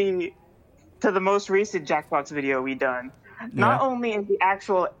to the most recent Jackbox video we done, not Yeah. only is the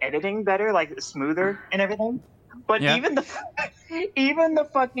actual editing better, like smoother and everything, but Yeah. even the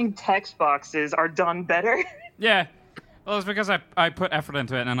fucking text boxes are done better. Yeah. Well, it's because I put effort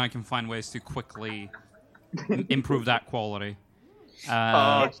into it, and I can find ways to quickly improve that quality.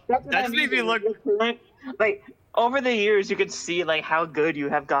 That's what that I just mean, made me look- like over the years you could see like how good you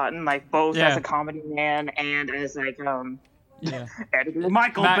have gotten, like both Yeah. as a comedy man and as like Yeah. editor.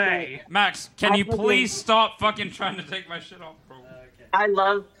 Michael Bay. Max, can I you fucking- please stop fucking trying to take my shit off, bro? I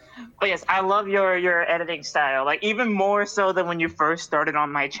love your editing style, like even more so than when you first started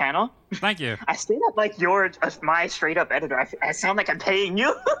on my channel. Thank you. I straight up like you're my straight up editor. I sound like I'm paying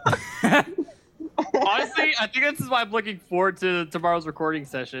you. Honestly, I think this is why I'm looking forward to tomorrow's recording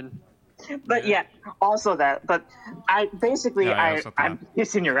session. But yeah, also that. But I basically Yeah, I also I'm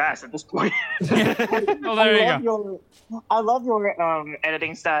kissing your ass at this point. Well, there you go. I love your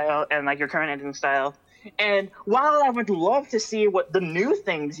editing style and like your current editing style. And while I would love to see what the new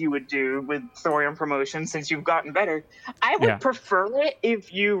things you would do with Thorium promotion since you've gotten better, I would Yeah. prefer it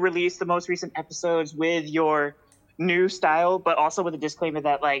if you release the most recent episodes with your new style, but also with a disclaimer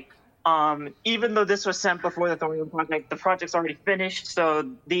that like even though this was sent before the Thorium project, the project's already finished.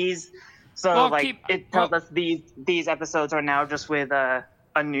 So Well, it tells us these episodes are now just with a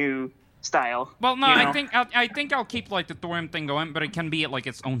new style. Well, no, you I know? think I'll keep like the Thorium thing going, but it can be like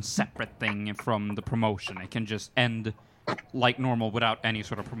its own separate thing from the promotion. It can just end like normal without any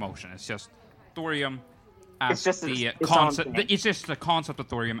sort of promotion. It's just Thorium as It's just the its own concept. thing. It's just the concept of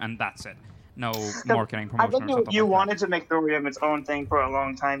Thorium, and that's it. no marketing I promotion think or you, something you like wanted to make Thorium its own thing for a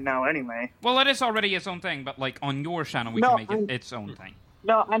long time now anyway. that. Well, it is already its own thing, but like on your channel, we No, can make it its own thing.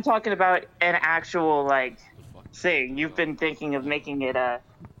 No, I'm talking about an actual, like, thing. You've been thinking of making it a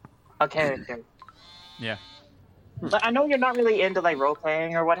character. Yeah. But I know you're not really into, like,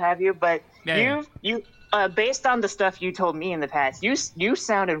 role-playing or what have you, but Yeah, you based on the stuff you told me in the past, you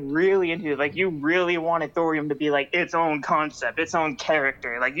sounded really into it. Like, you really wanted Thorium to be, like, its own concept, its own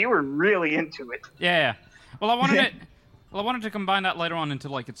character. Like, you were really into it. Yeah. Well, I wanted it. Well, I wanted to combine that later on into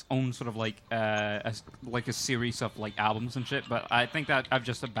like its own sort of like a series of like albums and shit. But I think that I've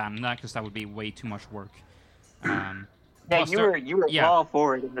just abandoned that because that would be way too much work. Yeah, plus you were all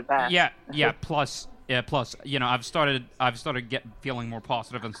for it in the past. Yeah. Plus, you know, I've started feeling more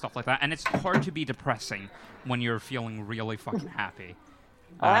positive and stuff like that. And it's hard to be depressing when you're feeling really fucking happy.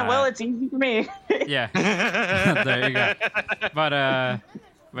 Well, it's easy for me. Yeah. There you go. But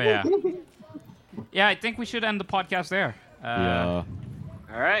yeah. Yeah, I think we should end the podcast there. Yeah.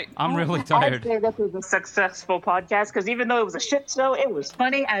 All right. I'm really I'd tired. say this was a successful podcast because even though it was a shit show, it was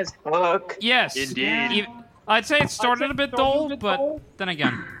funny as fuck. Yes. Indeed. I'd say it started a bit dull, but then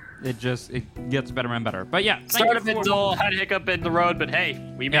again, it gets better and better. But yeah, Started a bit dull, had a hiccup in the road, but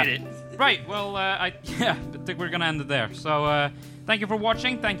hey, we made it. Right. Well, I think we're gonna end it there. So thank you for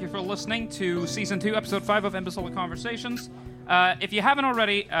watching. Thank you for listening to season 2, episode 5 of Imbecile Conversations. If you haven't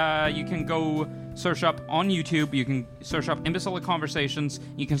already, you can go search up on YouTube. You can search up Imbecile Conversations.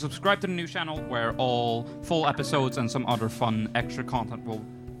 You can subscribe to the new channel where all full episodes and some other fun extra content will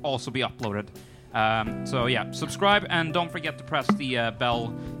also be uploaded. So yeah, subscribe and don't forget to press the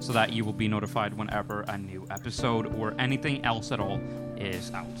bell so that you will be notified whenever a new episode or anything else at all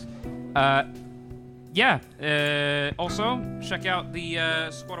is out. Also, check out the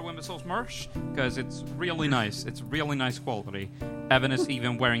Squad of Imbeciles merch, because it's really nice. It's really nice quality. Evan is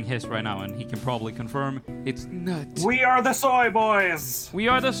even wearing his right now, and he can probably confirm it's nuts. We are the Soy Boys! We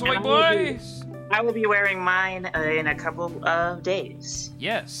are the Soy Boys! I will be wearing mine in a couple of days.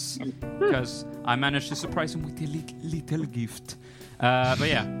 Yes, because I managed to surprise him with a little gift. But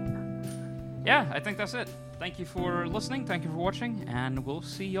yeah. Yeah, I think that's it. Thank you for listening, thank you for watching, and we'll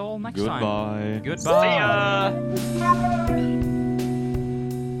see y'all next time. Goodbye. Goodbye. See ya!